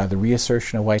 The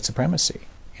reassertion of white supremacy,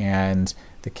 and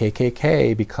the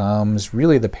KKK becomes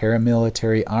really the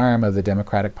paramilitary arm of the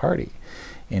Democratic Party.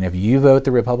 And if you vote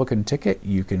the Republican ticket,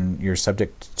 you're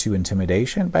subject to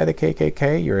intimidation by the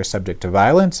KKK, you're subject to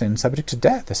violence and subject to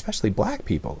death, especially black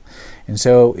people. And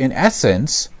so, in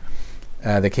essence,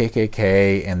 the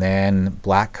KKK and then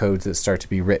black codes that start to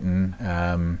be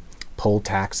written, poll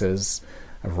taxes,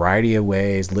 a variety of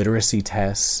ways, literacy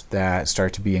tests that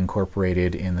start to be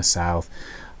incorporated in the South,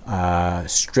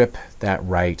 strip that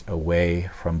right away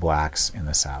from blacks in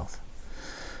the South.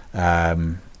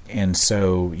 And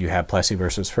so you have Plessy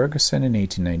versus Ferguson in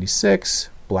 1896,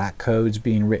 black codes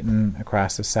being written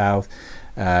across the South.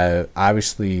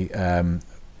 Obviously,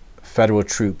 federal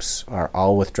troops are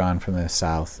all withdrawn from the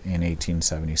South in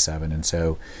 1877, and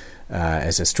so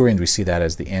As historians, we see that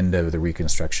as the end of the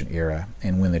Reconstruction era.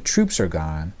 And when the troops are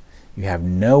gone, you have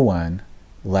no one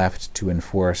left to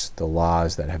enforce the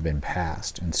laws that have been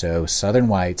passed. And so Southern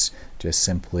whites just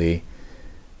simply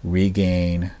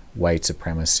regain white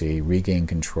supremacy, regain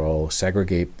control,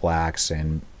 segregate blacks,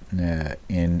 and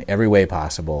in every way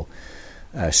possible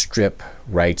strip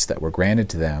rights that were granted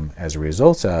to them as a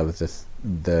result of the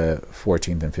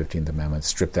 14th and 15th Amendments,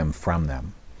 strip them from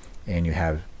them. And you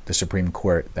have the Supreme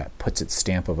Court that puts its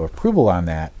stamp of approval on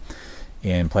that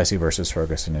in Plessy versus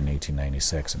Ferguson in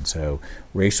 1896. And so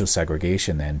racial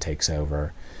segregation then takes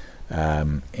over,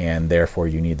 and therefore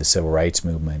you need the Civil Rights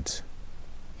Movement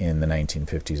in the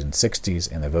 1950s and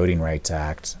 60s, and the Voting Rights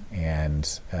Act and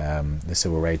the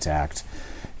Civil Rights Act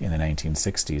in the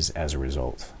 1960s as a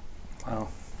result. Wow,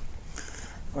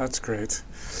 that's great.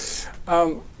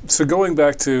 So going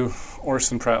back to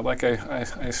Orson Pratt, like I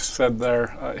said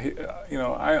there,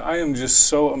 I am just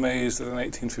so amazed that in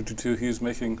 1852 he was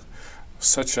making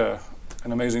such an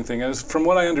amazing thing. As from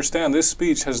what I understand, this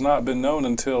speech has not been known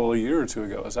until a year or two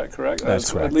ago. Is that correct?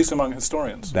 That's correct. At least among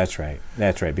historians. That's right.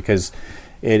 That's right. Because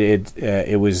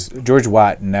it was George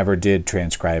Watt never did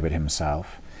transcribe it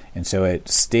himself, and so it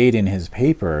stayed in his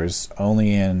papers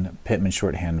only in Pitman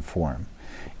shorthand form.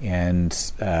 And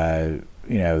there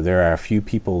are a few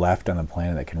people left on the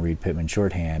planet that can read Pitman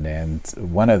shorthand, and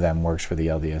one of them works for the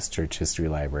LDS Church History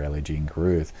Library, Jean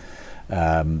Carruth.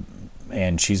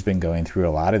 And she's been going through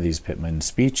a lot of these Pitman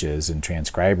speeches and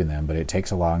transcribing them, but it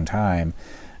takes a long time.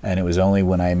 And it was only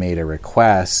when I made a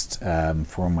request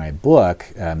for my book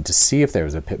to see if there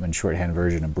was a Pitman shorthand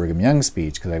version of Brigham Young's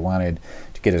speech, because I wanted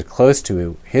to get as close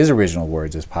to his original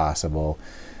words as possible,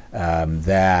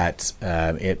 that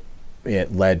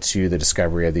it led to the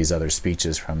discovery of these other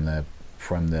speeches from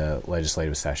the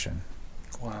legislative session.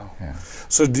 Wow. Yeah.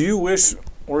 So do you wish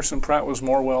Orson Pratt was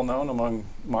more well known among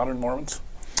modern Mormons?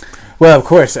 Well, of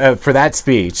course, for that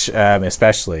speech,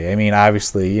 especially. I mean,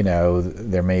 obviously,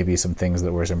 there may be some things that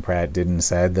Orson Pratt did and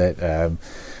said that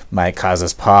might cause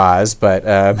us pause, but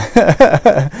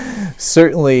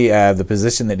certainly the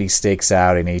position that he stakes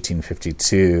out in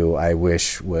 1852, I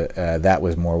wish that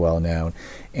was more well known,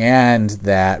 and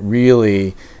that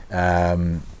really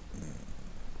Brigham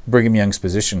Young's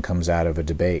position comes out of a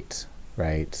debate,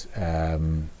 right?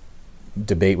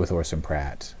 Debate with Orson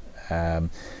Pratt.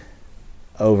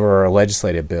 Over a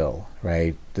legislative bill,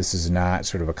 right? This is not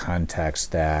sort of a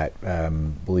context that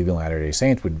Believing Latter-day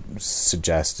Saints would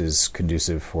suggest is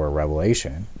conducive for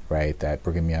revelation, right? That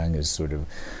Brigham Young is sort of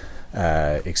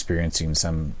experiencing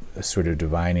some sort of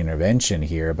divine intervention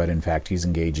here, but in fact he's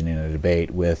engaging in a debate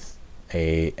with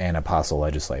an apostle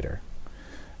legislator.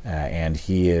 And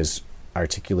he is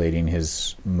articulating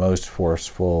his most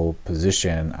forceful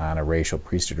position on a racial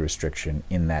priesthood restriction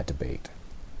in that debate.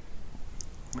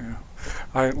 Yeah.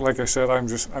 Like I said, I'm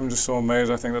just so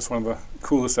amazed. I think that's one of the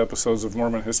coolest episodes of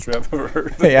Mormon history I've ever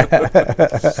heard.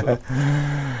 Yeah. So,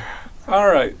 all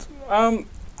right.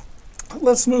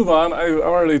 Let's move on. I've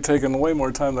already taken way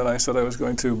more time than I said I was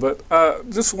going to, but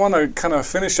just want to kind of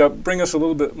finish up, bring us a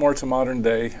little bit more to modern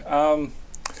day. I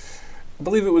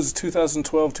believe it was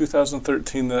 2012,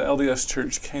 2013, the LDS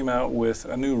Church came out with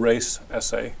a new race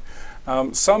essay.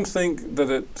 Some think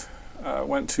that it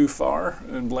went too far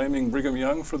in blaming Brigham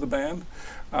Young for the ban.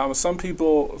 Some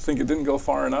people think it didn't go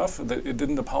far enough, that it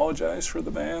didn't apologize for the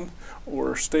ban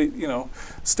or state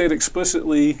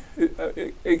explicitly.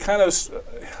 It kind of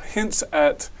hints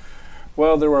at,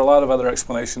 well, there were a lot of other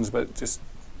explanations, but just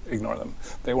ignore them.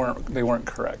 They weren't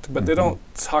correct. But they don't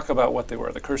talk about what they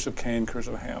were, the curse of Cain, curse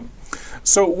of Ham.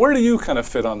 So where do you kind of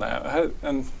fit on that?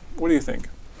 And what do you think?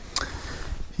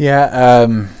 Yeah,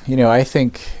 I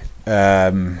think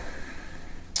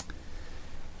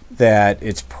that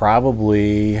it's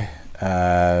probably,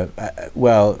 I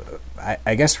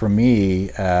guess for me,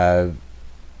 the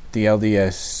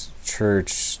LDS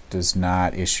Church does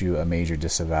not issue a major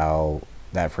disavowal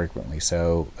that frequently.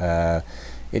 So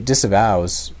it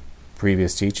disavows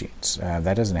previous teachings.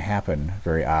 That doesn't happen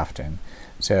very often.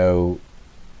 So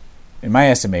in my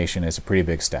estimation, it's a pretty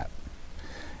big step.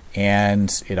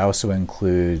 And it also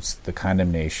includes the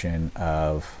condemnation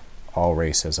of all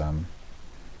racism,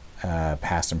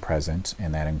 past and present,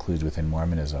 and that includes within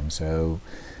Mormonism. So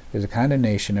there's a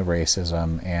condemnation of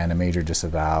racism and a major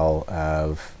disavowal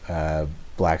of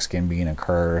black skin being a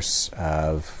curse,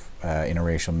 of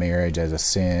interracial marriage as a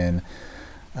sin,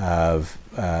 of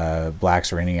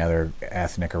blacks or any other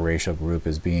ethnic or racial group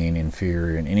as being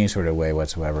inferior in any sort of way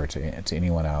whatsoever to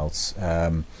anyone else.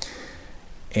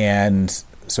 And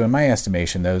so in my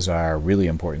estimation, those are really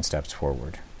important steps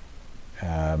forward.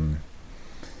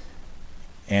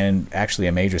 and actually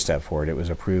a major step forward. It was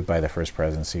approved by the First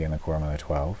Presidency and the Quorum of the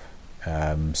 12.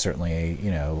 Certainly,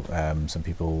 some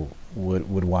people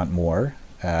would want more.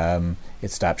 It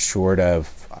stopped short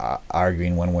of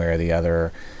arguing one way or the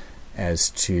other as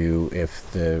to if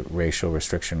the racial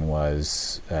restriction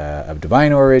was of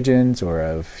divine origins or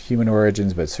of human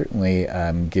origins, but certainly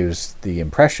gives the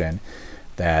impression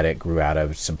that it grew out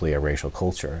of simply a racial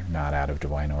culture, not out of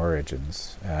divine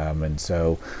origins. And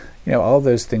so, all of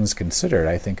those things considered,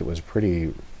 I think it was a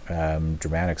pretty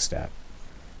dramatic step.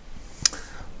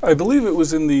 I believe it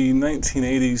was in the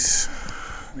 1980s,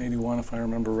 81 if I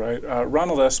remember right.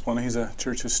 Ronald Esplin, he's a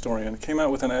church historian, came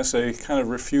out with an essay kind of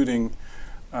refuting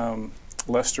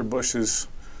Lester Bush's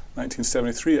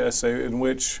 1973 essay, in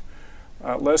which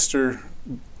Lester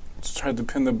tried to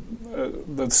pin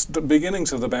the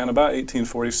beginnings of the ban about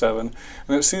 1847,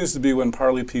 and it seems to be when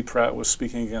Parley P. Pratt was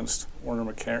speaking against Warner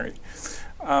McCary.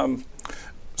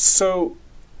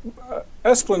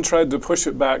 Esplin tried to push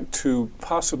it back to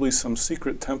possibly some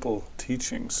secret temple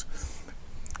teachings.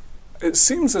 It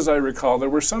seems, as I recall, there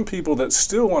were some people that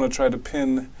still want to try to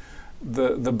pin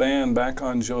the ban back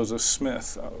on Joseph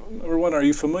Smith. Number one, are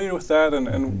you familiar with that?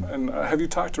 And have you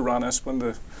talked to Ron Esplin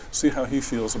to see how he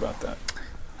feels about that?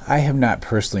 I have not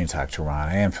personally talked to Ron.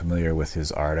 I am familiar with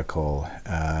his article.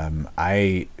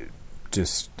 I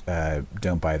just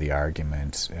don't buy the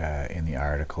argument in the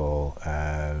article.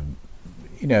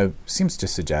 Seems to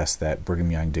suggest that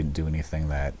Brigham Young didn't do anything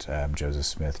that Joseph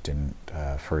Smith didn't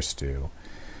first do.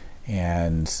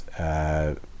 And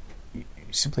you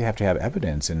simply have to have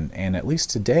evidence. And at least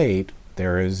to date,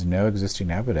 there is no existing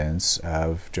evidence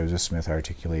of Joseph Smith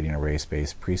articulating a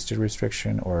race-based priesthood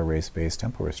restriction or a race-based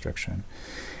temple restriction.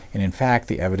 And in fact,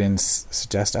 the evidence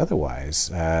suggests otherwise.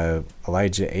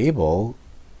 Elijah Abel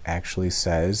actually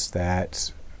says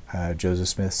that Joseph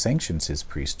Smith sanctions his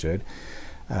priesthood.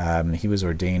 He was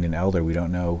ordained an elder. We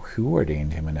don't know who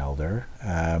ordained him an elder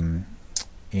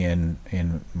in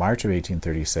March of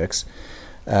 1836.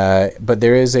 But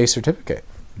there is a certificate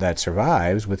that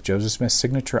survives with Joseph Smith's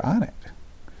signature on it,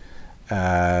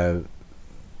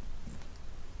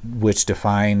 which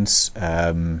defines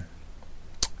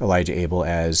Elijah Abel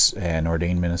as an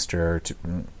ordained minister,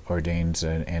 ordained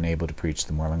and able to preach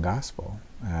the Mormon gospel,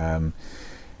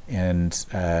 and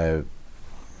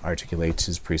articulates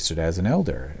his priesthood as an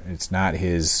elder. It's not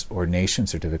his ordination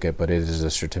certificate, but it is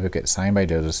a certificate signed by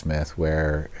Joseph Smith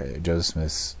where Joseph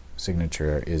Smith's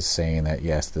signature is saying that,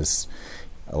 yes, this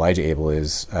Elijah Abel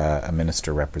is a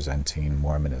minister representing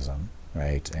Mormonism,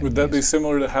 right? And would that be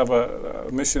similar to have a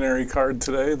missionary card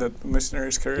today that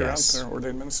missionaries carry yes, around, their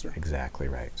ordained minister? Exactly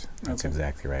right. That's okay.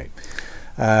 Exactly right.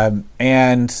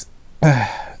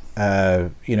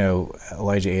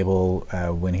 Elijah Abel,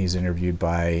 when he's interviewed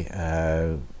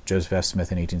by Joseph F.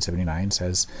 Smith in 1879,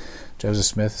 says, Joseph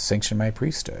Smith sanctioned my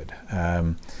priesthood.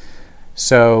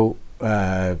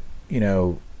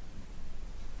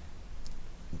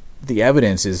 The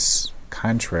evidence is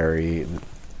contrary,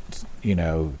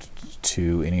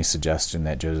 to any suggestion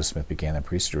that Joseph Smith began the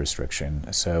priesthood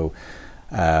restriction. So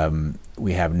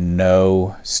we have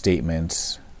no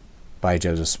statements by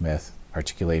Joseph Smith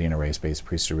articulating a race-based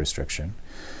priesthood restriction.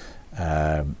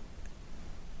 You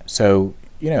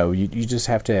just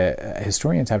have to,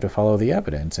 historians have to follow the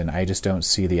evidence, and I just don't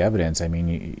see the evidence. I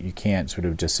mean, you can't sort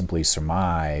of just simply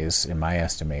surmise, in my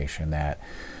estimation, that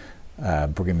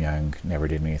Brigham Young never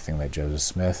did anything that Joseph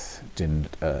Smith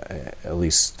didn't at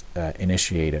least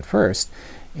initiate at first.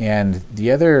 And the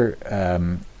other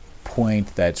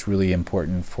point that's really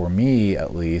important for me,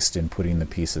 at least, in putting the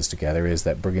pieces together is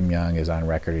that Brigham Young is on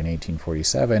record in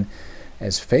 1847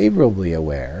 as favorably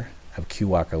aware of Q.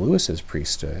 Walker Lewis's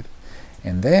priesthood.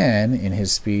 And then, in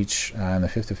his speech on the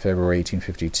 5th of February,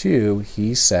 1852,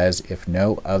 he says, if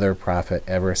no other prophet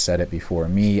ever said it before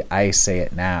me, I say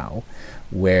it now,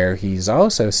 where he's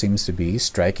also seems to be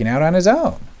striking out on his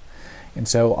own. And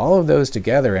so all of those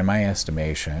together, in my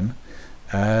estimation,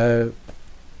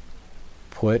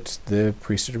 put the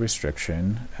priesthood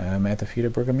restriction at the feet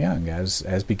of Brigham Young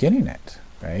as beginning it.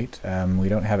 Right? We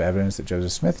don't have evidence that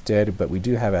Joseph Smith did, but we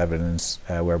do have evidence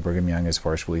where Brigham Young is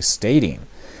forcefully stating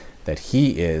that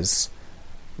he is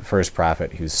the first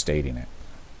prophet who's stating it.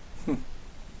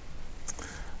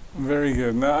 Very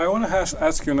good. Now, I want to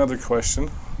ask you another question.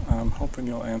 I'm hoping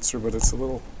you'll answer, but it's a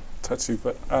little touchy,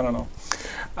 but I don't know.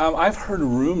 I've heard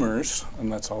rumors,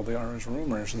 and that's all they are is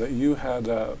rumors, that you had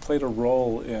played a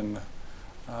role in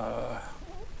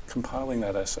compiling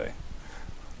that essay.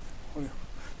 Do you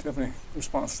have any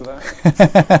response to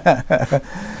that?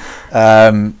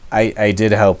 I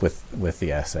did help with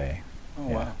the essay. Oh,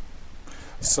 yeah. Wow.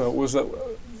 So was that?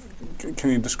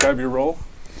 Can you describe your role?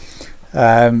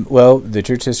 Well, the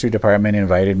church history department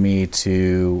invited me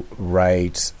to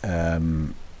write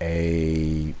an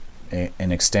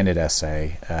extended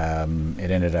essay.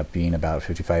 It ended up being about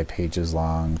 55 pages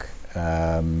long,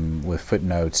 with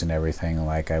footnotes and everything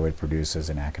like I would produce as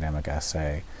an academic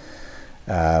essay.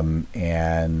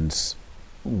 And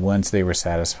once they were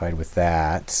satisfied with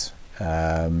that,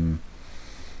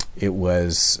 it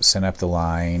was sent up the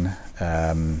line,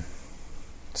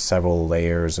 several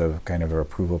layers of kind of an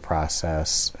approval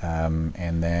process,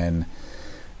 and then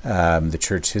the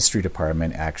church history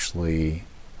department actually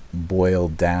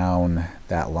boiled down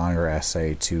that longer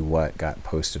essay to what got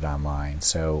posted online.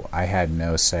 So I had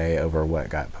no say over what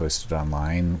got posted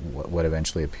online, what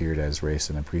eventually appeared as Race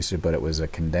and the Priesthood, but it was a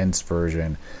condensed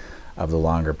version of the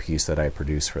longer piece that I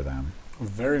produced for them.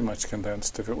 Very much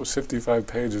condensed. If it was 55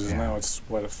 pages, now it's,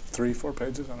 what, 3-4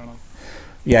 pages? I don't know.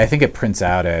 Yeah, I think it prints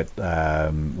out at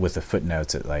with the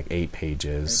footnotes at like 8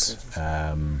 pages,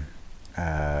 at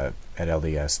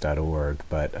lds.org.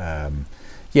 But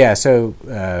so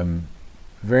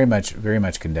very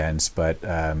much condensed. But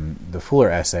the fuller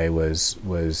essay was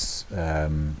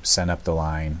sent up the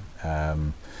line,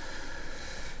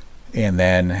 and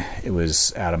then it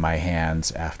was out of my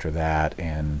hands after that,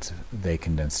 and they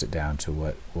condensed it down to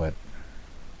what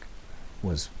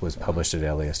was published at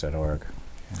lds.org.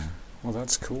 Yeah. Well,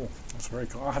 that's cool. That's very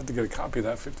cool. I'll have to get a copy of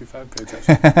that 55 pages.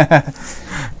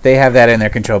 They have that in their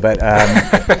control, but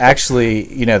actually,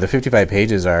 the 55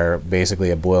 pages are basically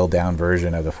a boiled-down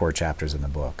version of the 4 chapters in the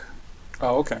book.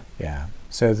 Oh, okay. Yeah.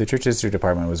 So the church history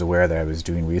department was aware that I was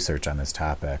doing research on this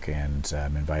topic and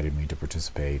invited me to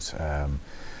participate.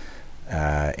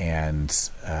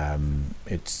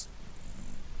 It's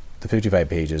the 55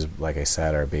 pages, like I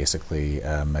said, are basically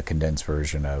a condensed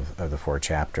version of the 4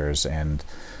 chapters, and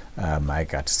I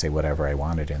got to say whatever I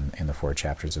wanted in the 4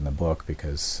 chapters in the book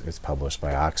because it's published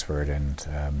by Oxford, and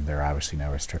there are obviously no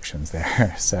restrictions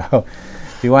there. So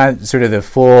if you want sort of the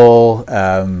full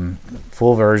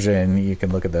version, you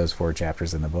can look at those 4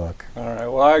 chapters in the book. All right.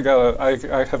 Well, I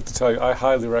have to tell you, I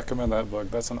highly recommend that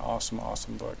book. That's an awesome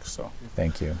book. So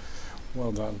thank you.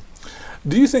 Well done.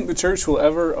 Do you think the church will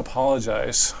ever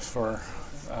apologize for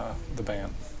the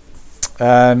ban?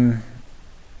 I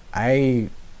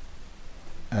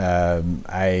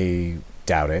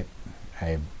doubt it.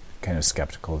 I'm kind of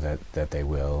skeptical that they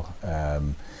will.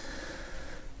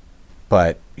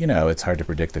 But, it's hard to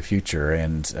predict the future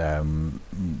and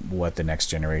what the next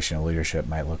generation of leadership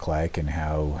might look like and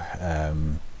how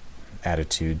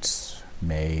attitudes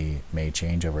may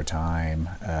change over time.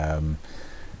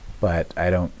 But I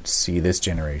don't see this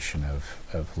generation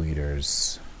of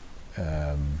leaders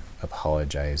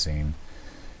apologizing.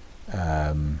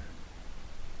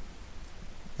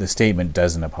 The statement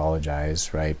doesn't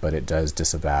apologize, right? But it does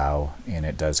disavow and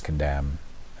it does condemn.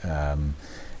 And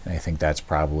I think that's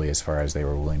probably as far as they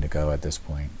were willing to go at this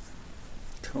point.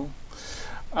 Cool.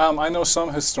 I know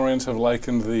some historians have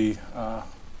likened the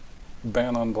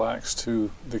ban on blacks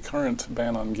to the current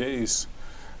ban on gays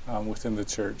within the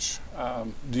church.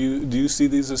 Do you see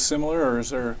these as similar, or is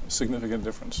there a significant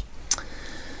difference?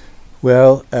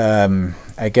 Well,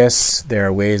 I guess there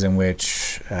are ways in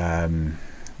which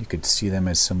you could see them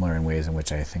as similar in ways in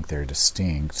which I think they're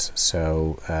distinct.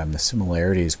 So the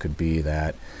similarities could be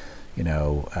that,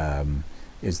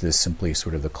 is this simply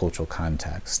sort of the cultural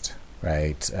context,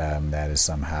 right? That is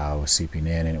somehow seeping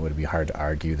in, and it would be hard to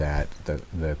argue that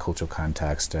the cultural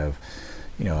context of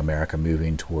America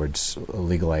moving towards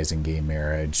legalizing gay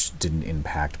marriage didn't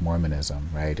impact Mormonism,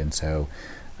 right? And so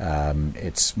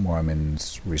it's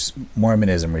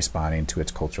Mormonism responding to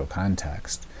its cultural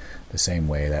context, the same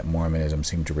way that Mormonism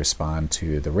seemed to respond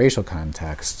to the racial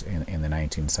context in the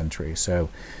 19th century. So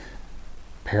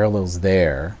parallels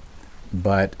there,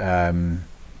 but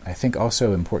I think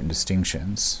also important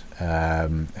distinctions.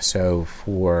 So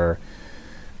for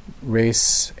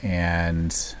race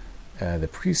and the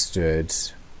priesthood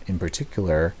in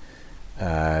particular,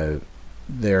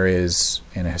 there is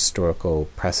an historical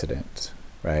precedent,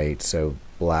 right? So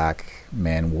black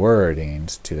men were ordained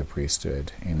to the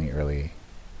priesthood in the early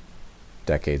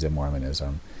decades of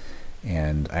Mormonism,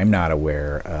 and I'm not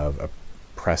aware of a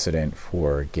precedent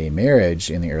for gay marriage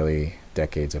in the early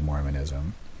decades of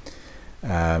Mormonism.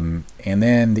 And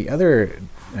then the other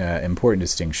important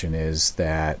distinction is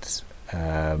that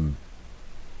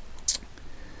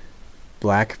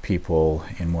black people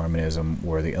in Mormonism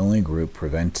were the only group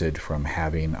prevented from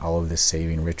having all of the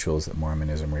saving rituals that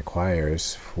Mormonism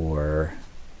requires for,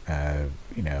 the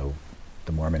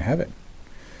Mormon heaven.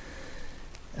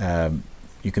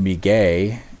 You can be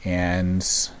gay and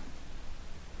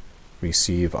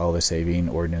receive all the saving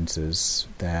ordinances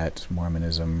that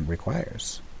Mormonism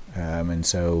requires. And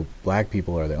so black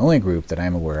people are the only group that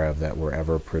I'm aware of that were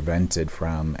ever prevented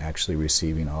from actually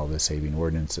receiving all the saving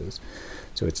ordinances.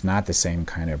 So it's not the same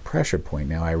kind of pressure point.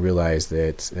 Now, I realize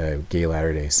that gay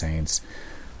Latter-day Saints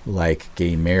like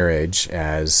gay marriage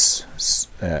as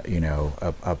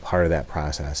a part of that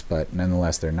process, but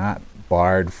nonetheless they're not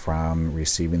barred from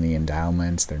receiving the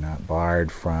endowments. They're not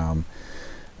barred from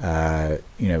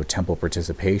temple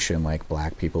participation like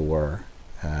black people were.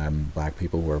 Black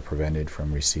people were prevented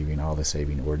from receiving all the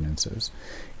saving ordinances.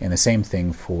 And the same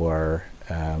thing for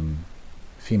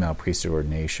female priesthood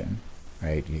ordination,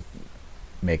 right? You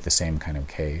make the same kind of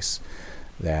case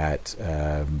that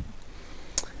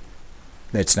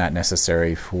it's not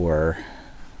necessary for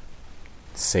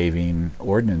saving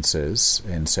ordinances,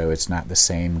 and so it's not the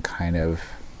same kind of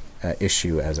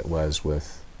issue as it was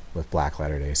with black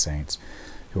Latter-day Saints,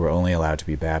 who were only allowed to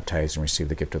be baptized and receive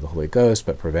the gift of the Holy Ghost,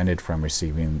 but prevented from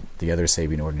receiving the other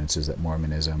saving ordinances that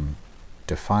Mormonism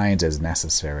defines as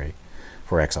necessary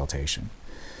for exaltation.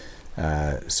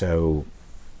 So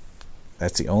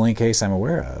that's the only case I'm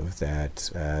aware of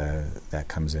that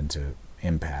comes into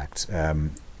impact.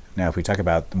 Now, if we talk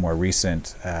about the more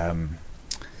recent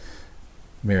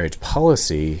marriage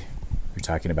policy, we're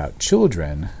talking about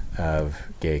children of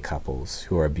gay couples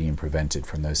who are being prevented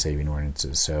from those saving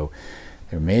ordinances. So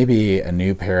there may be a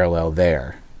new parallel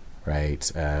there, right?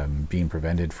 Being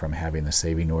prevented from having the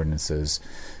saving ordinances,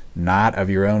 not of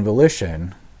your own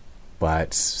volition,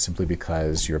 but simply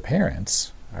because your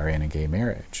parents are in a gay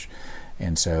marriage.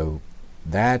 And so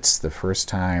that's the first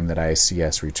time that I see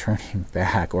us returning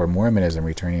back, or Mormonism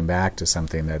returning back to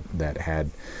something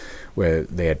where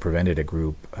they had prevented a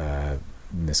group,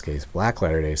 in this case black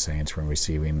Latter-day Saints, from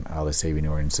receiving all the saving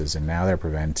ordinances, and now they're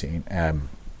preventing,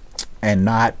 and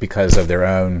not because of their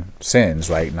own sins,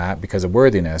 right? Not because of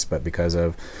worthiness, but because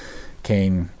of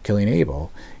Cain killing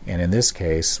Abel. And in this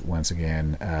case, once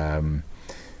again,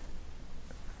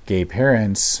 gay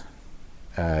parents,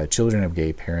 children of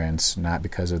gay parents, not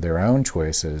because of their own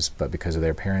choices, but because of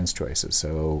their parents' choices.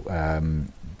 So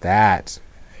that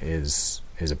is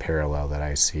a parallel that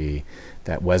I see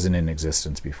that wasn't in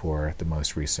existence before the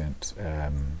most recent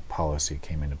policy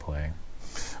came into play.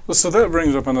 Well, so that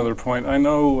brings up another point. I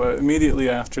know immediately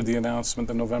after the announcement,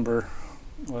 the November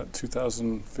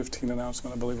 2015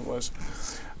 announcement, I believe it was,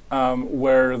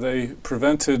 where they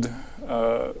prevented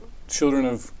children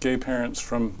of gay parents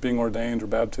from being ordained or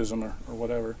baptism or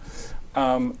whatever.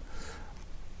 I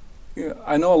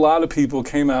know a lot of people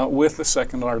came out with the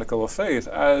Second Article of Faith,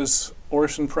 as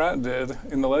Orson Pratt did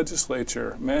in the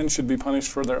legislature. Men should be punished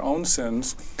for their own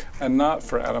sins and not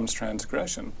for Adam's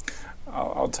transgression.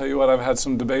 I'll tell you what, I've had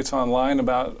some debates online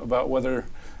about whether,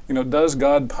 does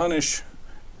God punish,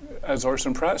 as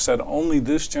Orson Pratt said, only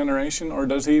this generation, or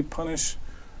does he punish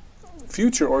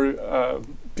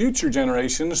future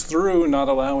generations through not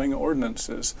allowing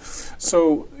ordinances?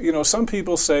 So, some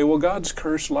people say, well, God's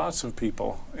cursed lots of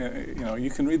people.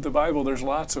 You can read the Bible, there's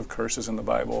lots of curses in the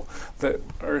Bible that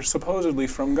are supposedly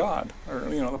from God, or,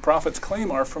 the prophets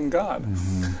claim are from God.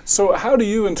 Mm-hmm. So how do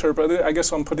you interpret it? I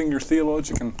guess I'm putting your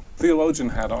theologian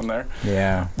hat on there.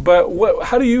 Yeah. But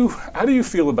how do you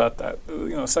feel about that?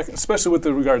 Especially with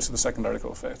regards to the Second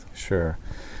Article of Faith. Sure.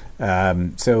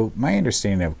 So my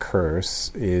understanding of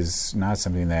curse is not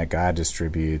something that God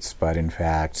distributes, but in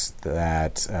fact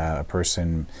that a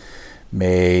person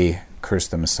may curse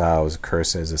themselves.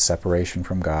 Curse is a separation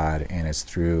from God, and it's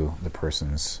through the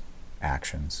person's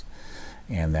actions,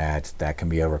 and that can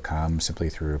be overcome simply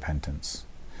through repentance.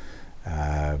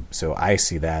 So I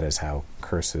see that as how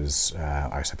curses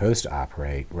are supposed to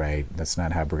operate, right? That's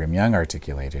not how Brigham Young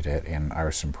articulated it, and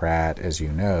Orson Pratt, as you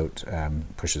note,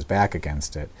 pushes back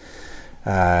against it.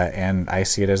 And I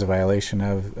see it as a violation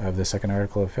of the Second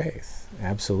Article of Faith.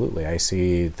 Absolutely. I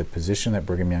see the position that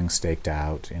Brigham Young staked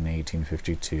out in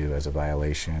 1852 as a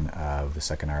violation of the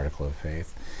Second Article of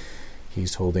Faith.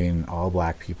 He's holding all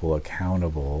black people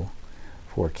accountable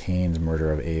for Cain's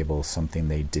murder of Abel, something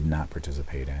they did not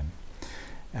participate in.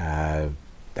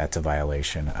 That's a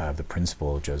violation of the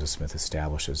principle Joseph Smith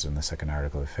establishes in the Second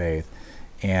Article of Faith.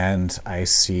 And I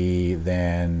see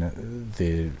then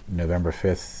the November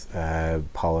 5th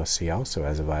policy also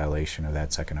as a violation of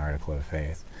that Second Article of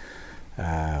Faith,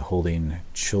 holding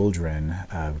children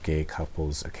of gay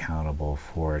couples accountable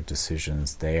for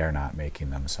decisions they are not making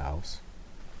themselves.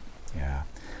 Yeah.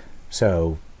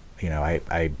 So,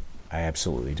 I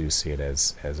absolutely do see it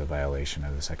as a violation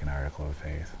of the Second Article of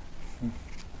Faith.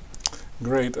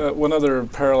 Great. One other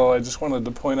parallel I just wanted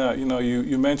to point out,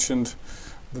 you mentioned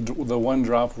the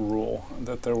one-drop rule,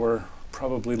 that there were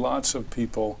probably lots of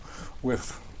people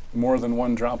with more than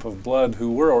one drop of blood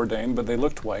who were ordained, but they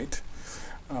looked white.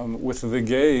 With the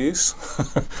gays,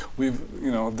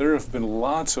 there have been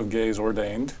lots of gays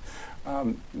ordained,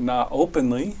 not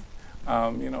openly.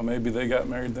 Maybe they got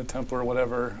married in the temple or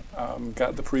whatever,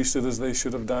 got the priesthood as they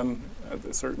should have done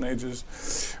at certain ages,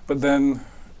 but then,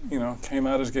 came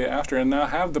out as gay after, and now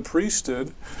have the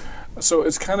priesthood. So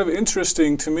it's kind of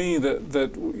interesting to me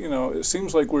that it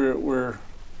seems like we're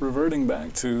reverting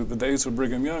back to the days of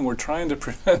Brigham Young. We're trying to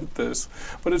prevent this,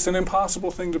 but it's an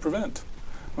impossible thing to prevent.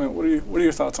 I mean, what are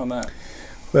your thoughts on that?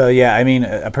 Well, yeah, I mean,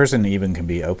 a person even can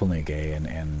be openly gay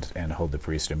and hold the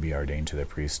priesthood and be ordained to the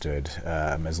priesthood,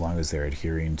 as long as they're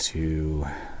adhering to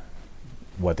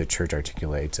what the church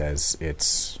articulates as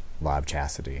its law of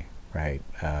chastity, right?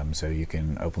 So you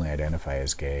can openly identify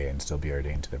as gay and still be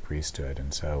ordained to the priesthood,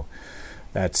 and so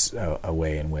that's a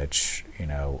way in which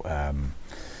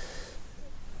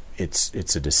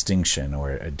it's a distinction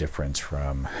or a difference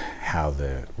from how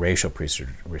the racial priesthood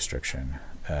restriction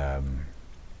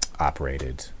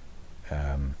operated.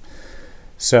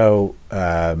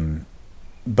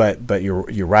 But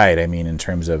you're right. I mean, in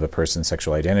terms of a person's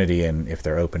sexual identity and if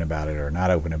they're open about it or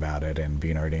not open about it, and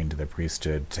being ordained to the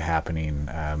priesthood happening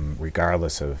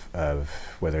regardless of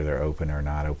whether they're open or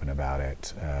not open about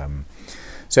it.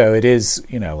 So it is,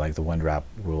 like the one-drop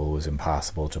rule was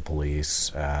impossible to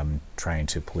police. Trying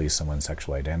to police someone's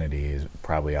sexual identity is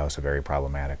probably also very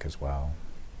problematic as well.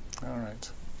 All right.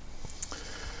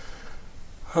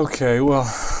 Okay, well,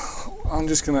 I'm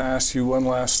just going to ask you one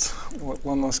last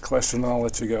question, and I'll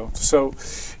let you go. So,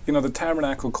 the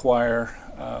Tabernacle Choir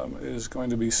is going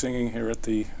to be singing here at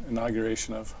the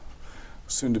inauguration of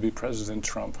soon-to-be President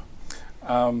Trump.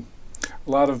 A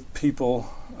lot of people,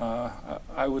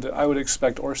 I would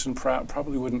expect Orson Pratt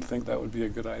probably wouldn't think that would be a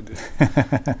good idea.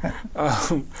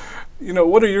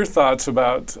 What are your thoughts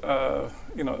about,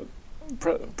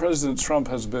 President Trump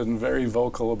has been very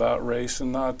vocal about race,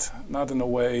 and not in a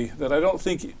way that I don't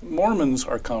think Mormons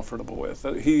are comfortable with.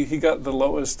 He got the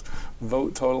lowest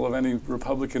vote total of any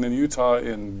Republican in Utah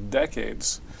in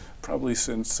decades, probably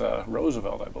since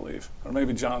Roosevelt, I believe, or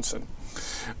maybe Johnson.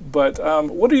 But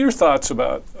what are your thoughts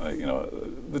about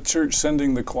the church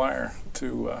sending the choir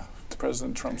to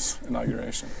President Trump's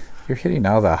inauguration? You're hitting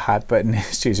all the hot button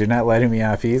issues. You're not letting me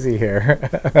off easy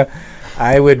here.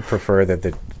 I would prefer that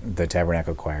the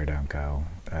Tabernacle Choir don't go.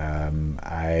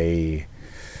 I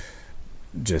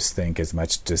just think as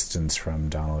much distance from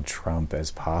Donald Trump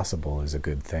as possible is a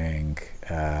good thing.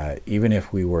 Even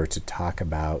if we were to talk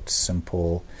about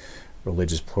simple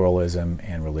religious pluralism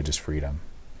and religious freedom.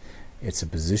 It's a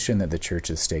position that the church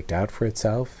has staked out for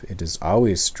itself. It has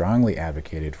always strongly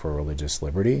advocated for religious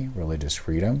liberty, religious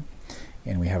freedom.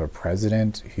 And we have a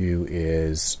president who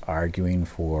is arguing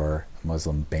for a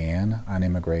Muslim ban on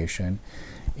immigration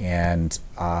and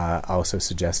also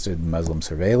suggested Muslim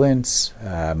surveillance,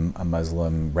 a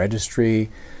Muslim registry,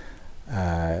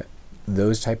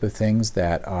 those type of things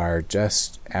that are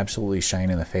just absolutely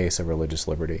shine in the face of religious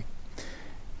liberty.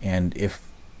 And if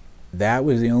that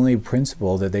was the only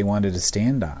principle that they wanted to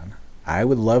stand on, I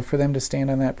would love for them to stand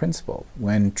on that principle.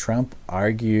 When Trump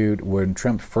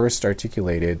first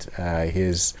articulated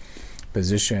his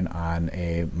position on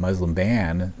a Muslim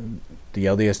ban, the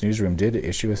LDS Newsroom did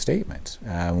issue a statement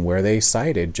where they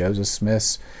cited Joseph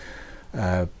Smith's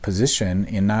position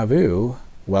in Nauvoo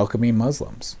welcoming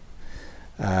Muslims.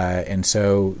 And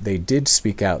so they did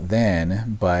speak out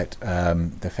then, but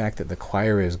the fact that the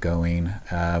choir is going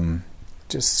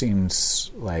just seems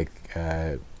like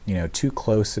too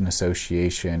close an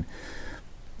association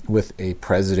with a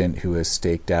president who has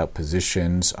staked out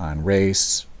positions on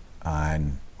race,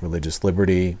 on religious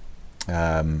liberty,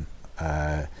 and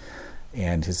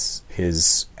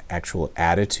his actual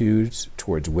attitudes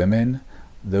towards women.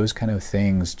 Those kind of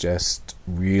things just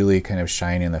really kind of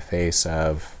shine in the face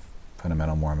of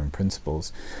fundamental Mormon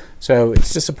principles. So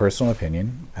it's just a personal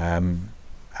opinion.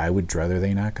 I would rather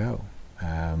they not go.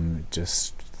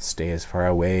 Just stay as far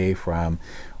away from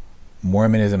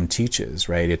Mormonism teaches,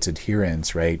 right? Its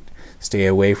adherents, right? Stay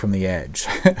away from the edge.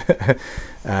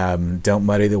 Don't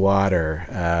muddy the water.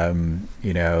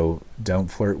 Don't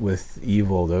flirt with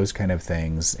evil, those kind of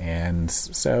things. And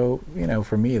so,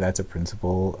 for me, that's a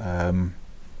principle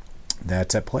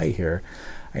that's at play here.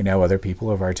 I know other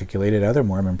people have articulated other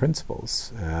Mormon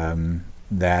principles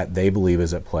that they believe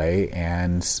is at play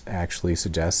and actually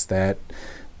suggest that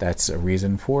that's a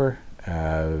reason for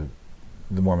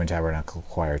the Mormon Tabernacle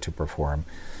Choir to perform.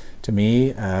 To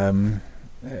me,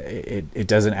 it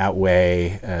doesn't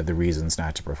outweigh the reasons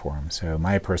not to perform. So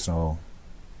my personal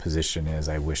position is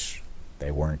I wish they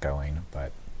weren't going,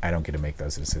 but I don't get to make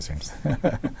those decisions.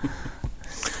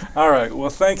 All right. Well,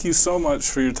 thank you so much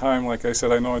for your time. Like I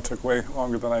said, I know it took way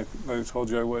longer than I told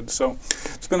you I would. So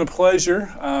it's been a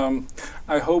pleasure.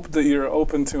 I hope that you're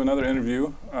open to another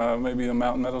interview, maybe a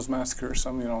Mountain Meadows Massacre or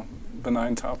some,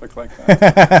 benign topic like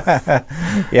that.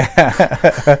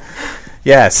 Yeah.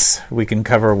 Yes, we can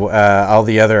cover all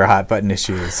the other hot button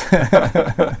issues.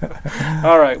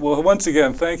 All right. Well, once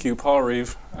again, thank you, Paul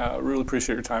Reeve. Really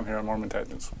appreciate your time here on Mormon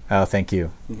Tangents. Oh, thank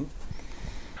you. Mm-hmm.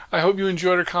 I hope you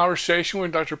enjoyed our conversation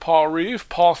with Dr. Paul Reeve.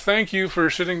 Paul, thank you for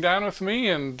sitting down with me,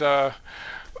 and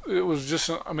it was just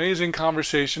an amazing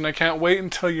conversation. I can't wait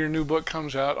until your new book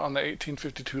comes out on the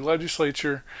 1852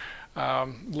 legislature.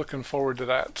 Looking forward to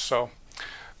that. So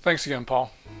thanks again,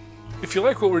 Paul. If you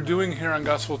like what we're doing here on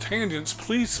Gospel Tangents,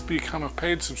 please become a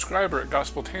paid subscriber at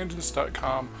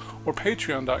gospeltangents.com or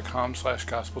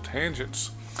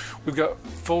patreon.com/gospeltangents. We've got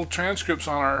full transcripts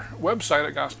on our website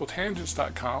at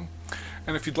gospeltangents.com.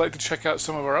 And if you'd like to check out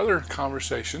some of our other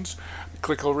conversations,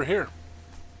 click over here.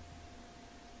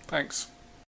 Thanks.